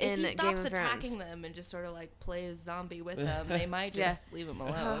happened yeah, in if he Game stops of attacking Thrones. them and just sort of like plays zombie with them, they might Yeah. just leave him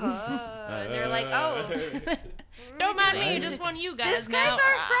alone. And they're like, oh, Don't mind me, just want you guys. this guy's now.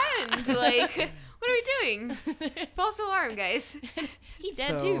 our friend. Like, what are we doing? False alarm, guys. He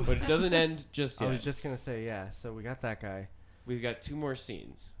dead So- too. But it doesn't end just I yet. was just going to say, yeah, so we got that guy. We've got 2 more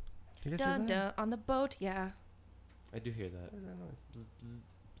scenes. Did you guys hear Dun that? dun on the boat. Yeah. I do hear that. What is that noise?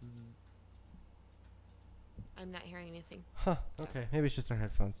 I'm not hearing anything. Huh, okay. Maybe it's just our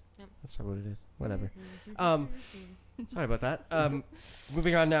headphones. Yep. That's probably what it is. Whatever. Sorry about that.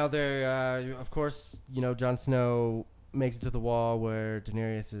 Moving on now, there, of course, you know, Jon Snow makes it to the wall where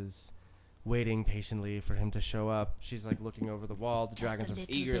Daenerys is waiting patiently for him to show up. She's like looking over the wall. The Just dragons a are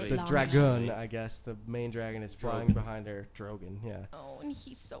little eagerly. bit the longer. dragon, I guess. The main dragon is flying Drogon. behind her. Drogon, yeah. Oh, and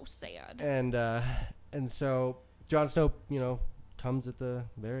he's so sad. And so Jon Snow, comes at the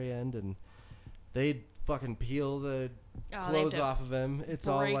very end, and they fucking peel the Oh, they have clothes to off of him. It's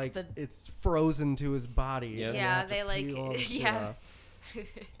all break like the- it's frozen to his body. Yep. and Yeah, have to they, like- peel all the shit yeah. off.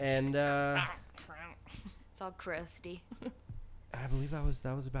 And It's all crusty. I believe that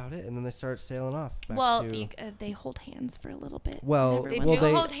was about it. And then they start sailing off. Back Well, to, they hold hands for a little bit. Well, They Everyone- do well,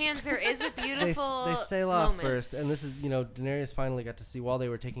 they- hold hands. There is a they, beautiful they sail off moment. first, and this is Daenerys finally got to see while they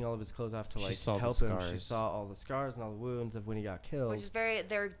were taking all of his clothes off to She like saw the help him. She scars. saw all the scars and all the wounds of when he got killed. Which is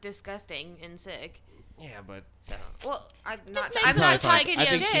they're disgusting and sick. Yeah, but So, well, I'm Just not, makes I'm it not not talking I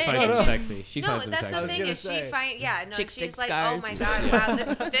think shit. she No, finds no. them sexy. She No, finds them that's sexy. the was thing. gonna If she say. find, yeah, no, Chicks dig she's like, oh my scars.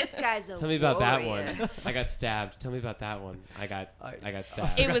 god, wow, this guy's a Tell me about that warrior. one. I got stabbed. Tell me about that one. I got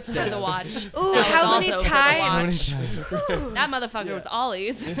stabbed. It was for the watch. Ooh, That how was many also for the times? watch. That motherfucker was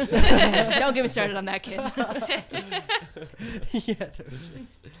Ollie's. Don't get me started on that kid. yeah, no shit.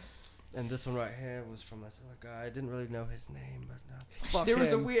 And this one right here was from this other guy. I didn't really know his name, but fuck There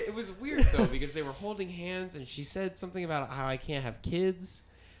was him. it was weird though because they were holding hands and she said something about how I can't have kids.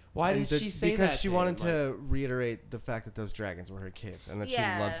 Why And did she say because that? she to wanted him? to reiterate the fact that those dragons were her kids and that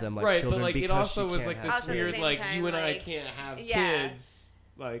Yeah. she loves them like right, children but like it because also she was can't like have this Also at the weird same like time, you and I like, can't have yeah. kids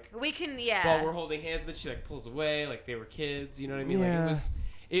like We can, yeah. while we're holding hands. Then she like pulls away like they were kids. You know what I mean? Yeah. Like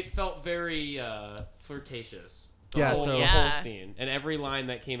it felt very flirtatious. The Yeah, whole, so- the Yeah. whole scene and every line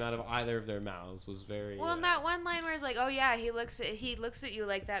that came out of either of their mouths was very. Well, in that one line where it's like, oh yeah, he looks at you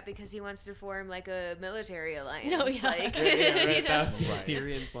like that because he wants to form like a military alliance. No, yeah. Like, yeah, you right, know? that was Right.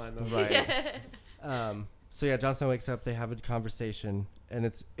 Tyrion's line. That was Right. So yeah, Jon Snow wakes up. They have a conversation, and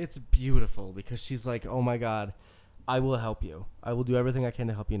it's beautiful because she's like, "Oh my God, I will help you. I will do everything I can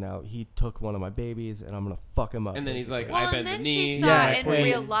to help you now. He took one of my babies, and I'm gonna fuck him up." And then he's like, basically. Well, I and bend then the knee. she saw Yeah, in and-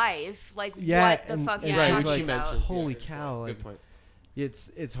 real life, like Yeah, what the and- fuck and he's she's talking like, about. Holy good cow, point, like- good point.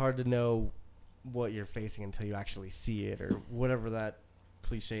 it's hard to know what you're facing until you actually see it, or whatever that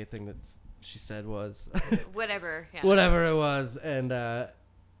cliche thing that she said was. Whatever. Yeah. Whatever it was, and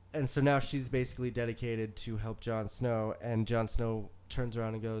so now she's basically dedicated to help Jon Snow, and Jon Snow turns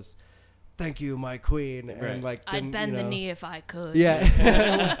around and goes, "Thank you, my queen," Right. and like I'd then, bend you the know- knee if I could.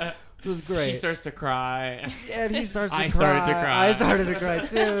 Yeah, it was great. She starts to cry. and he starts to I cry. started to cry. I started to cry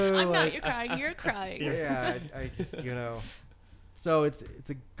too. I'm not. like- You're crying. You're crying. yeah, I just So it's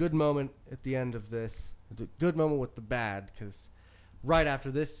a good moment at the end of this. It's a good moment with the bad because right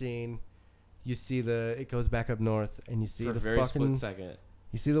after this scene, you see it goes back up north and you see For a the very fucking split second.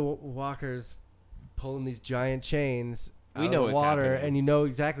 you see the walkers pulling these giant chains We out know of the what's water, happening. and you know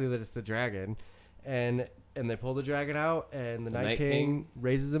exactly that it's the dragon, and they pull the dragon out, and the Night King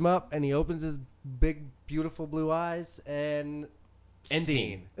raises him up, and he opens his big, beautiful blue eyes, and End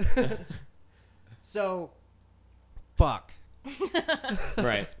scene. So, fuck.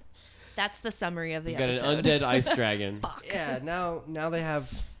 Right. That's the summary of the You've got episode. an undead ice dragon. Yeah, now they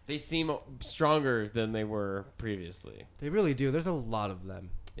have. They seem stronger than they were previously. They really do. There's a lot of them.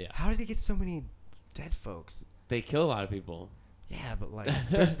 Yeah. How did they get so many dead folks? They kill a lot of people. Yeah, but like,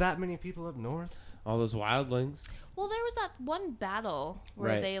 there's that many people up north. All those wildlings. Well, there was that one battle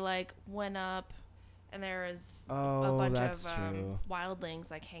where Right. they like went up, and there was a Oh, bunch that's of true. wildlings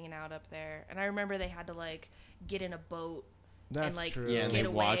like hanging out up there. And I remember they had to like get in a boat That's and like true. Yeah, and get they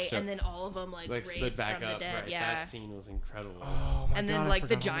away, watched and it, then all of them like stood raised back from up. the dead. Right. Yeah. That scene was incredible. Oh my And then God, I like the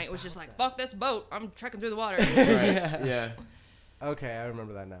forgot all giant was just about like, "Fuck this boat! I'm trekking through the water." Right. Yeah. Okay, I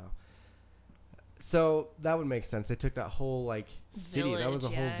remember that now. So that would make sense. They took that whole like city. That was a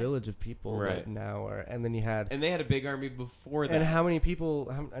Village, whole yeah. village of people Right. that now are, and then you had, And they had a big army before that. and how many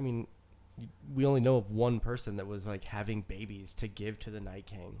people? I mean, we only know of one person that was like having babies to give to the Night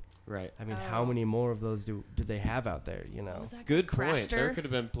King. Right. I mean, how Oh. many more of those do they have out there? You know. What was that Good called? point. There Craster? could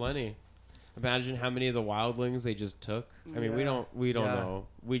have been plenty. Imagine how many of the wildlings they just took. I mean, we Yeah. don't Yeah. know.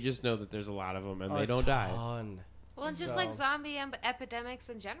 We just know that there's a lot of them and A they don't die. ton. Well, and just like So- zombie epidemics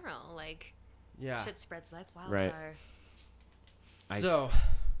in general, like Yeah. shit spreads like Right. wildfire. Ice- So,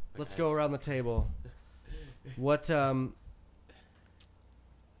 let's go ice. around the table. What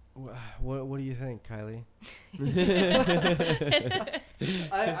what do you think, Kylie?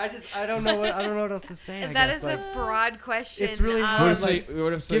 I don't know what else to say. I That guess. is Like, a broad question. it's really What hard, if some, like,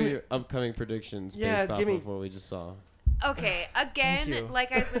 what if some give of me- your upcoming predictions Yeah, based off give me- of what we just saw? Okay, Thank again, you.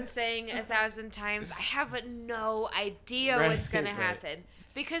 like I've been saying 1,000 times, I have no idea Right, what's gonna right. happen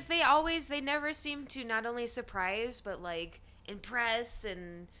because they never seem to not only surprise but like impress,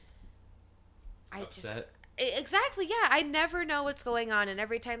 and I Upset? Exactly, yeah. I never know what's going on, and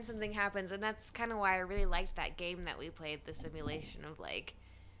every time something happens, and that's kind of why I really liked that game that we played, the simulation of like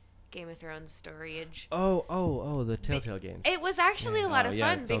Game of Thrones storage. Oh, the Telltale games. It was actually a lot of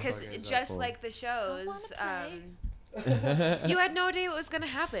fun Telltale because games are just cool. like the shows, play. you had no idea what was going to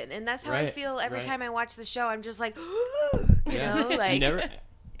happen, and that's how I Right, feel every right. time I watch the show. I'm just like, You like never.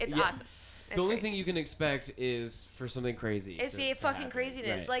 it's Yeah. awesome. It's The only great. thing you can expect is for something crazy. It's to the fucking happen.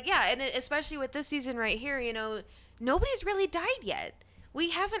 craziness. Right. Like, yeah, and especially with this season right here, nobody's really died yet. We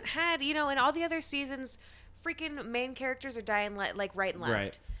haven't had, in all the other seasons, freaking main characters are dying like right and left.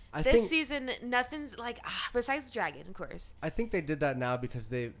 Right. I This think season, nothing's like besides the dragon, of course. I think they did that now because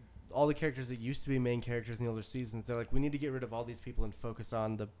all the characters that used to be main characters in the older seasons, they're like, we need to get rid of all these people and focus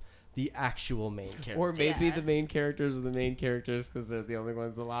on the actual main character. Or maybe Yeah. the main characters are the main characters because they're the only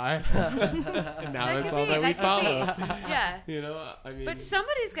ones alive. And now That that's could all be, that we that could be. follow. Yeah. I mean. But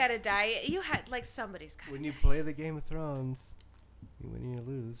somebody's got to die. Somebody's got to When die. you play the Game of Thrones, you win or you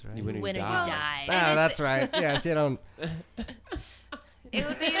lose, right? You win or you Winner, you die. die. Ah, that's right. Yes, you don't. It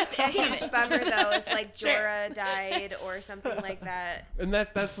would be a huge bummer, though, if, like, Jorah died or something like that. And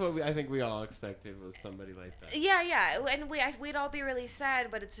that's what I think we all expected was somebody like that. Yeah, and we'd all be really sad,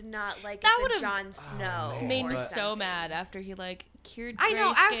 but it's not like That it's a would've Jon Snow. man. Made or me But- so something. mad after he cured I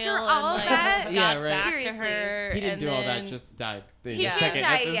know, Grayscale after and, all of that- got Yeah, right. back Seriously. to her. He didn't and do all that then- just died. In He the didn't second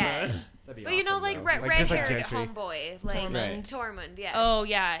die episode. yet. That'd be But you know, awesome, like though. red-haired Just like Gentry. homeboy, like Tormund. Tormund, yes. Oh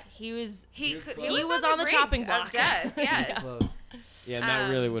yeah, he was. he He was on the brink chopping of block. death, yes. Close. Yeah, and that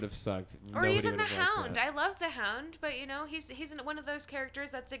really Um, would have sucked. Or Nobody even the would have liked Hound. that. I love the Hound, but he's one of those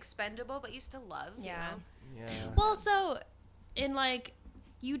characters that's expendable, but you still love. Yeah. Yeah. Well, so in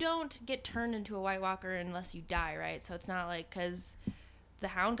you don't get turned into a White Walker unless you die, right? So it's not because the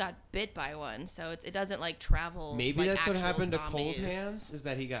Hound got bit by one, so it doesn't travel. Maybe that's what actual happened zombies. to Cold Hands, is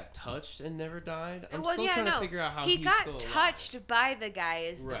that he got touched and never died. I'm Well, still yeah, trying no. to figure out how he he's got still alive. touched by the guy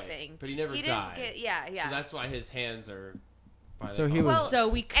is Right, the thing. but he never didn't died. Yeah. So that's why his hands are. By So the he was- Well, So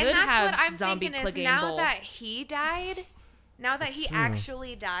we could and that's have what I'm zombie thinking is Clegane now Bowl. that he died, now that he True.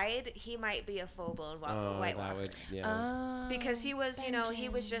 actually died, he might be a full-blown Oh, White that Walker. would, yeah. Because he was, he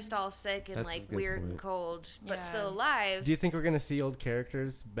was just all sick and That's a good weird and point. cold, but Yeah. still alive. Do you think we're gonna see old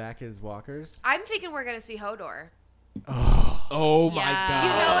characters back as walkers? I'm thinking we're gonna see Hodor. Oh my Yeah. god. You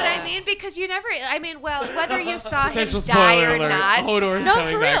know what I mean? Because you never. I mean, well, whether you saw him Potential die spoiler or alert. not. Hodor's no,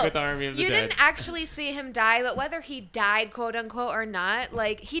 coming for back real. with the Army of the you Dead. didn't actually see him die, but whether he died, quote unquote, or not,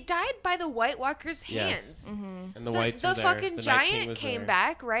 he died by the White Walker's Yes. hands. And the The, whites the were there. fucking The Night King giant was came there.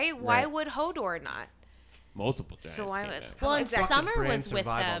 back, right? Why Right. would Hodor not? Multiple giants So I came would- back. Well, and Exactly. Summer Bran was with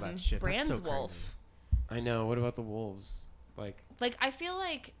survived all them. that shit. That's Bran's so wolf. I know. What about the wolves? I feel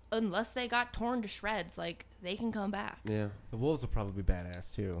unless they got torn to shreds, they can come back. Yeah. The wolves will probably be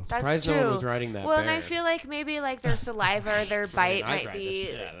badass too. That's Surprised true. no one was riding that well, and I bear. feel like maybe their saliva or their bite I'd might ride the be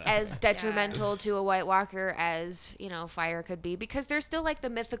shit out of that. as detrimental to a White Walker as fire could be, because they're still the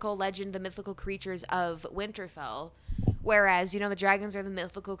mythical legend, the mythical creatures of Winterfell, whereas the dragons are the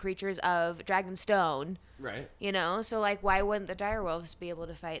mythical creatures of Dragonstone. Right. So why wouldn't the direwolves be able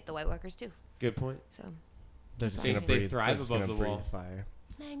to fight the White Walkers too? Good point. So They're just They- gonna they breathe. thrive they're just above gonna the breathe wall. fire.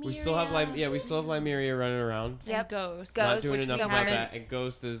 We still have we still have Lymeria running around. Yep. Ghost. Ghost, Not doing which enough we about haven't- that. And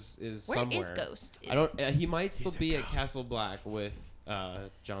Ghost is Where somewhere. is Ghost? I don't. He might still He's a be at ghost. Castle Black with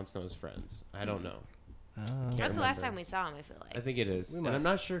Jon Snow's friends. I don't know. that's the last remember. time we saw him. I feel like. I think it is, We and might. I'm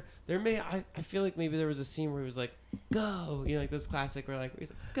not sure. There may. I feel like maybe there was a scene where he was like, "Go," this classic where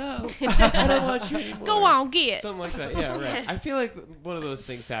he's like, "Go, I don't want you anymore." Go on, get. Something like that. Yeah, right. I feel like one of those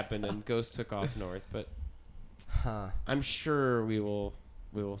things happened and Ghost took off north, but Huh. I'm sure we will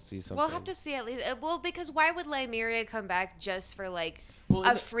see something. We'll have to see at least. Well, because why would Lymeria come back just for Well, a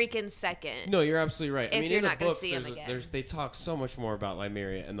in the- freaking second? No, you're absolutely right. I If mean, you're in the not gonna books, see him again. they talk so much more about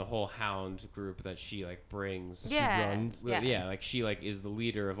Lymeria and the whole Hound group that she brings. Yeah. runs. Well, yeah, she is the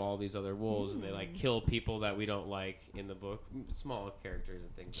leader of all these other wolves, and they kill people that we don't like in the book, small characters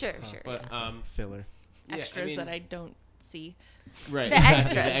and things. Sure, like that. sure, But Filler. yeah, Extras that I don't see. right, The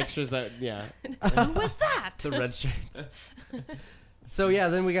exactly, the extras. extras that Who was that? The red shirts. So yeah,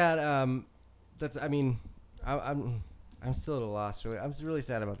 then we got that's. I mean, I'm still at a loss. Really, I'm really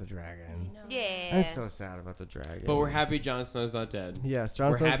sad about the dragon. Yeah. I'm so sad about the dragon. But we're happy Jon Snow's not dead. Yes,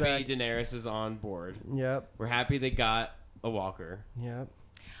 Jon We're Snow's happy back. Daenerys is on board. Yep. We're happy they got a walker. Yep.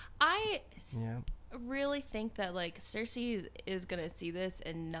 I Yep. really think that Cersei is gonna see this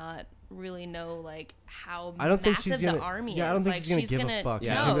and not really know how I don't think massive she's gonna. the army yeah, I don't is. think she's gonna give a fuck. Yeah.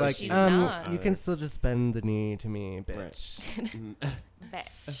 She's No, gonna be like, she's you not. can still just bend the knee to me, bitch.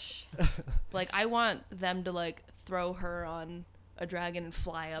 Bitch. I want them to throw her on a dragon and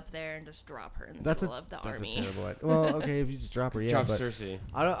fly up there and just drop her in the That's middle of the That's army. a terrible idea. Well, okay, if you just drop her, yeah. Drop but Cersei.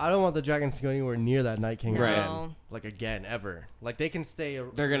 I don't want the dragons to go anywhere near that Night King No. again. Like again, ever. Like they can stay.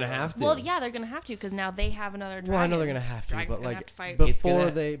 They're gonna have to. Well, yeah, they're gonna have to because now they have another dragon. Well, I know they're gonna have to, Dragon's but gonna like have to fight. It's before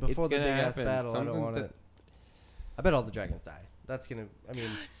gonna- the it's big gonna ass happen. battle, I don't Something want that- it. I bet all the dragons die. That's gonna. I mean,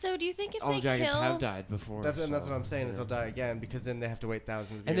 So do you think if All they the dragons kill have died before. that's what so, I'm saying is yeah. they'll die again because then they have to wait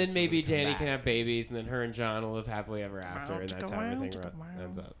thousands of years. And then for maybe them to come Dany back. can have babies, and then her and John will live happily ever after, and that's how everything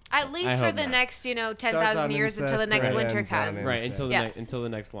ends up. At least I for hope the not. next, 10,000 Starts on years until the incest, next right, winter ends on comes. Right until the Yes. until the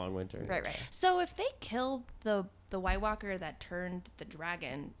next long winter. Right. So if they killed the White Walker that turned the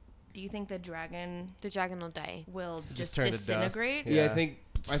dragon, do you think the dragon The dragon will die. will Just just turn to dust. disintegrate? Yeah. Yeah,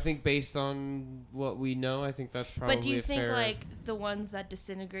 I think based on what we know, I think that's probably. But do you a think fair- like the ones that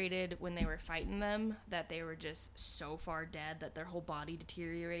disintegrated when they were fighting them, that they were just so far dead that their whole body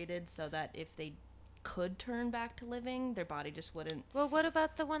deteriorated, so that if they could turn back to living, their body just wouldn't? Well, what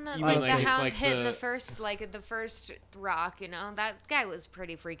about the one that You like mean the like- hound like hit in the- the first rock? That guy was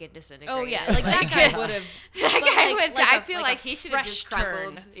pretty freaking disintegrated. Oh yeah, like that guy would have. that guy would. like I a- feel like like a he should have just fresh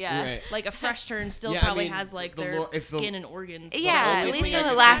crumbled. turn. Yeah. Right. Like a fresh turn still Yeah, I probably mean, has like the their lore- if the- skin and organs. Yeah, still. at only least thing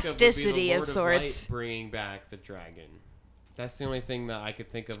some I could think of would be the elasticity of Lord sorts. Light bringing back the dragon. That's the only thing that I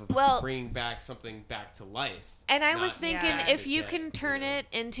could think of. Well- Bringing back something back to life. And I Not was thinking, Yeah. if you dead, can turn you know? it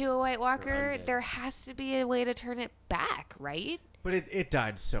into a White Walker, undead. there has to be a way to turn it back, right? But it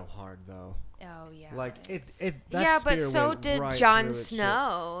died so hard though. Oh yeah. Like it's- that Yeah, but spear so went did right Jon through its shit.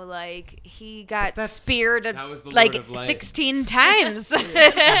 Snow. Like he got that's- speared That was the like Lord of Light. 16 times.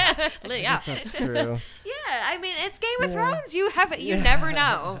 yeah. That's true. Yeah, I mean it's Game of Yeah. Thrones. You never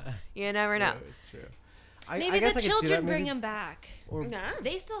know. You never know. No, it's true. I Maybe guess I the could see children that, bring maybe. him back. Or, No.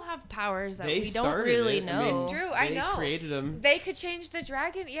 They still have powers that They we don't started really it. I know. mean, It's true. I They know. created him. They could change the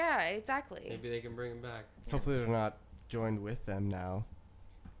dragon. Yeah, exactly. Maybe they can bring him back. Hopefully they're not joined with them now.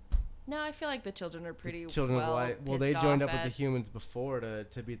 No, I feel like the children are pretty Children well of Light. Well, pissed they joined off up with the at- humans before to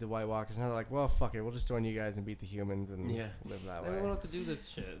beat the White Walkers. Now they're like, well, fuck it, we'll just join you guys and beat the humans and Yeah. live that They way. won't have to do this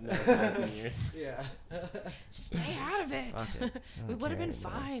shit in the 1,000 years. Yeah. Stay out of it. Fuck it. I We don't would have care been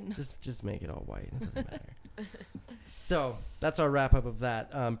anymore. fine. Just make it all white. It doesn't matter. So that's our wrap up of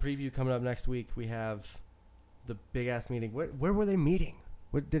that. Preview coming up next week. We have the big ass meeting. Where were they meeting?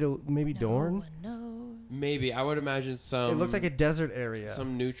 What did it? Maybe Dorne? No one knows. Maybe I would imagine some. It looked like a desert area.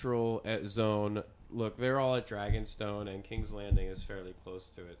 some neutral zone. Look, they're all at Dragonstone, and King's Landing is fairly close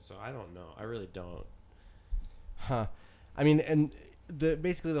to it. So I don't know. I really don't. Huh. I mean, and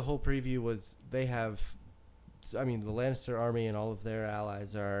basically the whole preview was they have, I mean, the Lannister army and all of their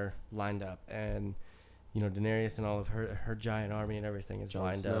allies are lined up, and Daenerys and all of her giant army and everything is Jon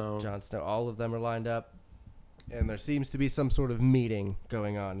lined Snow. up. Jon Snow, all of them are lined up, and there seems to be some sort of meeting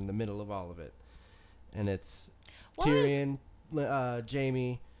going on in the middle of all of it, and it's What is- Tyrion,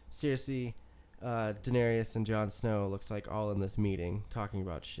 Jaime, Cersei, Daenerys, and Jon Snow. Looks like all in this meeting talking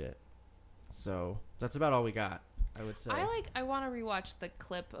about shit. So that's about all we got, I would say. I want to rewatch the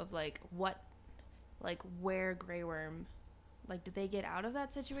clip of where Grey Worm, did they get out of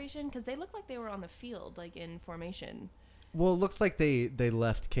that situation? Because they looked like they were on the field, in formation. Well, it looks like they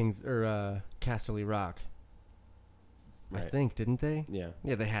left Casterly Rock. I Right. think, didn't they? Yeah.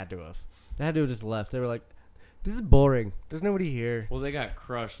 Yeah, they had to have. They had to have just left. They were like, "This is boring. There's nobody here." Well, they got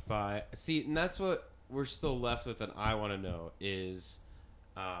crushed by. See, and that's what we're still left with, and I want to know is,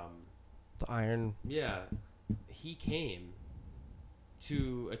 The Iron. yeah, he came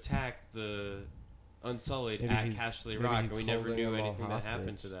to attack the Unsullied Maybe at he's- Casterly maybe Rock, he's and we never holding knew them all anything that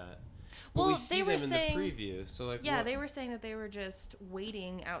happened to hostage. that. But Well, we they see were them saying- in the preview, so Yeah, what- they were saying that they were just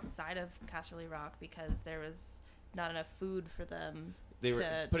waiting outside of Casterly Rock because there was not enough food for them. they were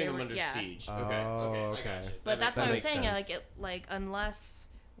to- putting they him were- under yeah. siege. Oh, Okay, I okay. got you. But that's that what I was makes saying. sense. Unless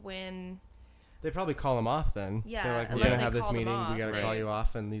when They probably call him off then. Yeah, They're like, "We're unless gonna they have this called him meeting. We off, gotta right. call you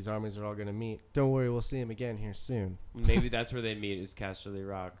off, and these armies are all gonna meet. Don't worry, we'll see him again here soon." Maybe that's where they meet is Casterly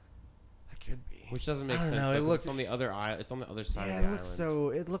Rock, That could be. which doesn't make I don't sense. know, though, it 'cause looked- it's on the other It's on the other side Yeah, of the it looks island. so.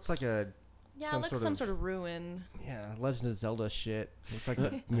 It looks like a it looks some sort of ruin. Legend of Zelda shit. It looks like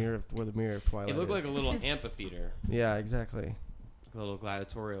the mirror of, where the mirror of Twilight. It looked like is. a little amphitheater, Yeah, exactly. a little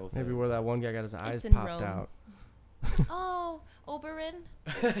gladiatorial thing. Maybe where that one guy got his eyes in popped Rome. out. Oh, Oberyn.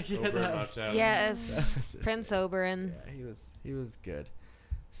 Oberyn Martell. Yes, Prince Oberyn. Yeah, he was good.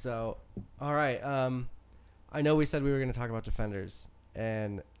 So, all right. I know we said we were going to talk about Defenders,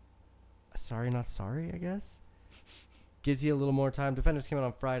 and sorry, not sorry. I guess gives you a little more time. Defenders came out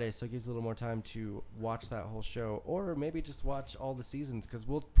on Friday, so it gives you a little more time to watch that whole show, or maybe just watch all the seasons. Because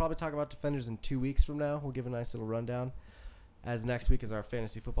we'll probably talk about Defenders in 2 weeks from now. We'll give a nice little rundown. As next week is our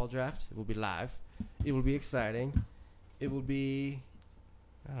fantasy football draft. It will be live. It will be exciting. it will be,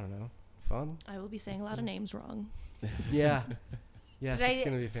 I don't know, fun. I will be saying a lot of names wrong. Yeah. Yes, Did it's I-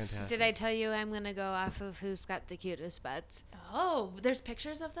 going to be fantastic. Did I tell you I'm gonna go off of who's got the cutest butts? Oh, there's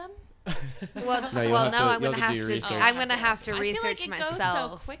pictures of them? Well, No, you'll well, have no, to- I'm you'll gonna have to have do to. research. I'm gonna have to I feel research like it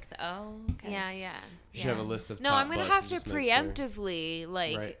myself. goes so quick though. Oh, okay. Yeah. You should have a list of No, top I'm gonna butts have and to just make sure. preemptively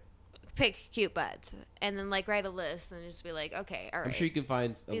like Right. pick cute butts and then like write a list and just be like, okay, all right. I'm sure you can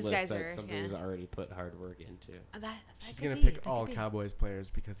find a These list guys that are- somebody's yeah. already put hard work into. That She's could going to be, pick that all could be. Cowboys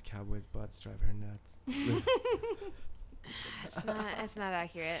players because Cowboys' butts drive her nuts. That's not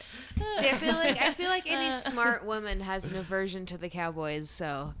accurate. See, I feel like any smart woman has an aversion to the Cowboys.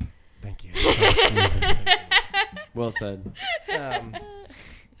 So Thank you. Well said.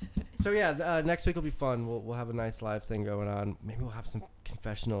 So yeah, next week will be fun. We'll have a nice live thing going on. Maybe we'll have some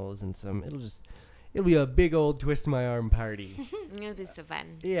confessionals and some. It'll be a big old twist my arm party. it'll be so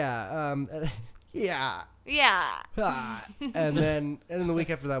fun. Yeah. Yeah. Yeah. Ah. and then the week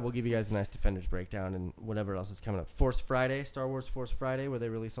after that, we'll give you guys a nice Defenders breakdown and whatever else is coming up. Force Friday, Star Wars Force Friday, where they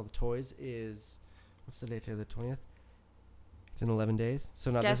release all the toys, is what's the date today? The 20th. It's in 11 days.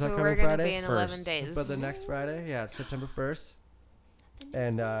 So not Guess this what upcoming we're gonna Friday, be in 1st. 11 days. but the next Friday. Yeah, it's September 1st,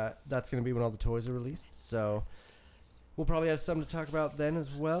 and that's gonna be when all the toys are released. So we'll probably have something to talk about then as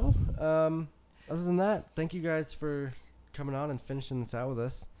well. Other than that, thank you guys for coming on and finishing this out with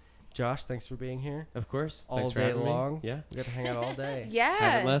us. Josh, thanks for being here. Of course. All Thanks for day having me. long. Yeah. We got to hang out all day. yeah.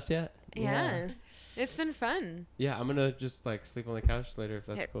 Haven't left yet. Yeah. It's been fun. Yeah, I'm gonna just like sleep on the couch later if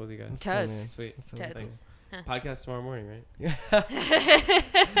that's Hey, cool with you guys. Toads. Sweet. That's so Toads. Thanks. Huh. Podcast tomorrow morning, right?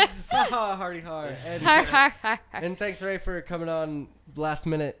 Hardy har. And, Har, har, har, har. and thanks, Ray, for coming on last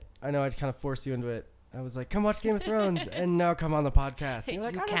minute. I know I just kind of forced you into it. I was like, come watch Game of Thrones, and now come on the podcast. And you're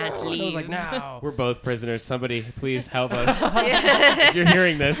like, You I don't can't know. And I was like, leave. no. We're both prisoners. Somebody please help us. If you're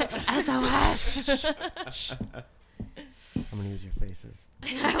hearing this. SOS. I'm going to use your faces.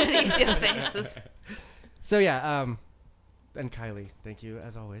 I'm gonna use your faces. So, yeah, and Kylie, thank you,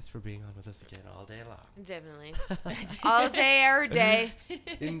 as always, for being on with us again all day long. Definitely. All day, every day.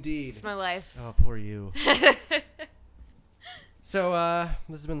 Indeed. It's my life. Oh, poor you. So,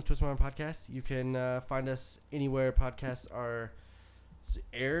 this has been the Twist My Arm podcast. You can find us anywhere podcasts are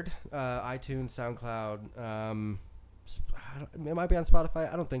aired. iTunes, SoundCloud. It might be on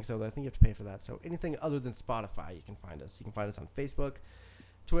Spotify. I don't think so, though. I think you have to pay for that. So, anything other than Spotify, you can find us. You can find us on Facebook,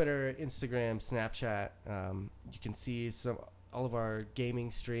 Twitter, Instagram, Snapchat. You can see all of our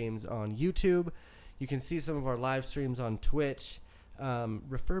gaming streams on YouTube. You can see some of our live streams on Twitch.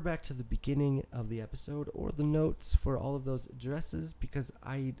 Refer back to the beginning of the episode or the notes for all of those addresses because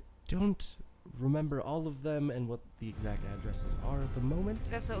I don't remember all of them and what the exact addresses are at the moment.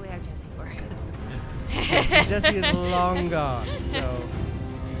 That's what we have Jesse for. Jesse is long gone, so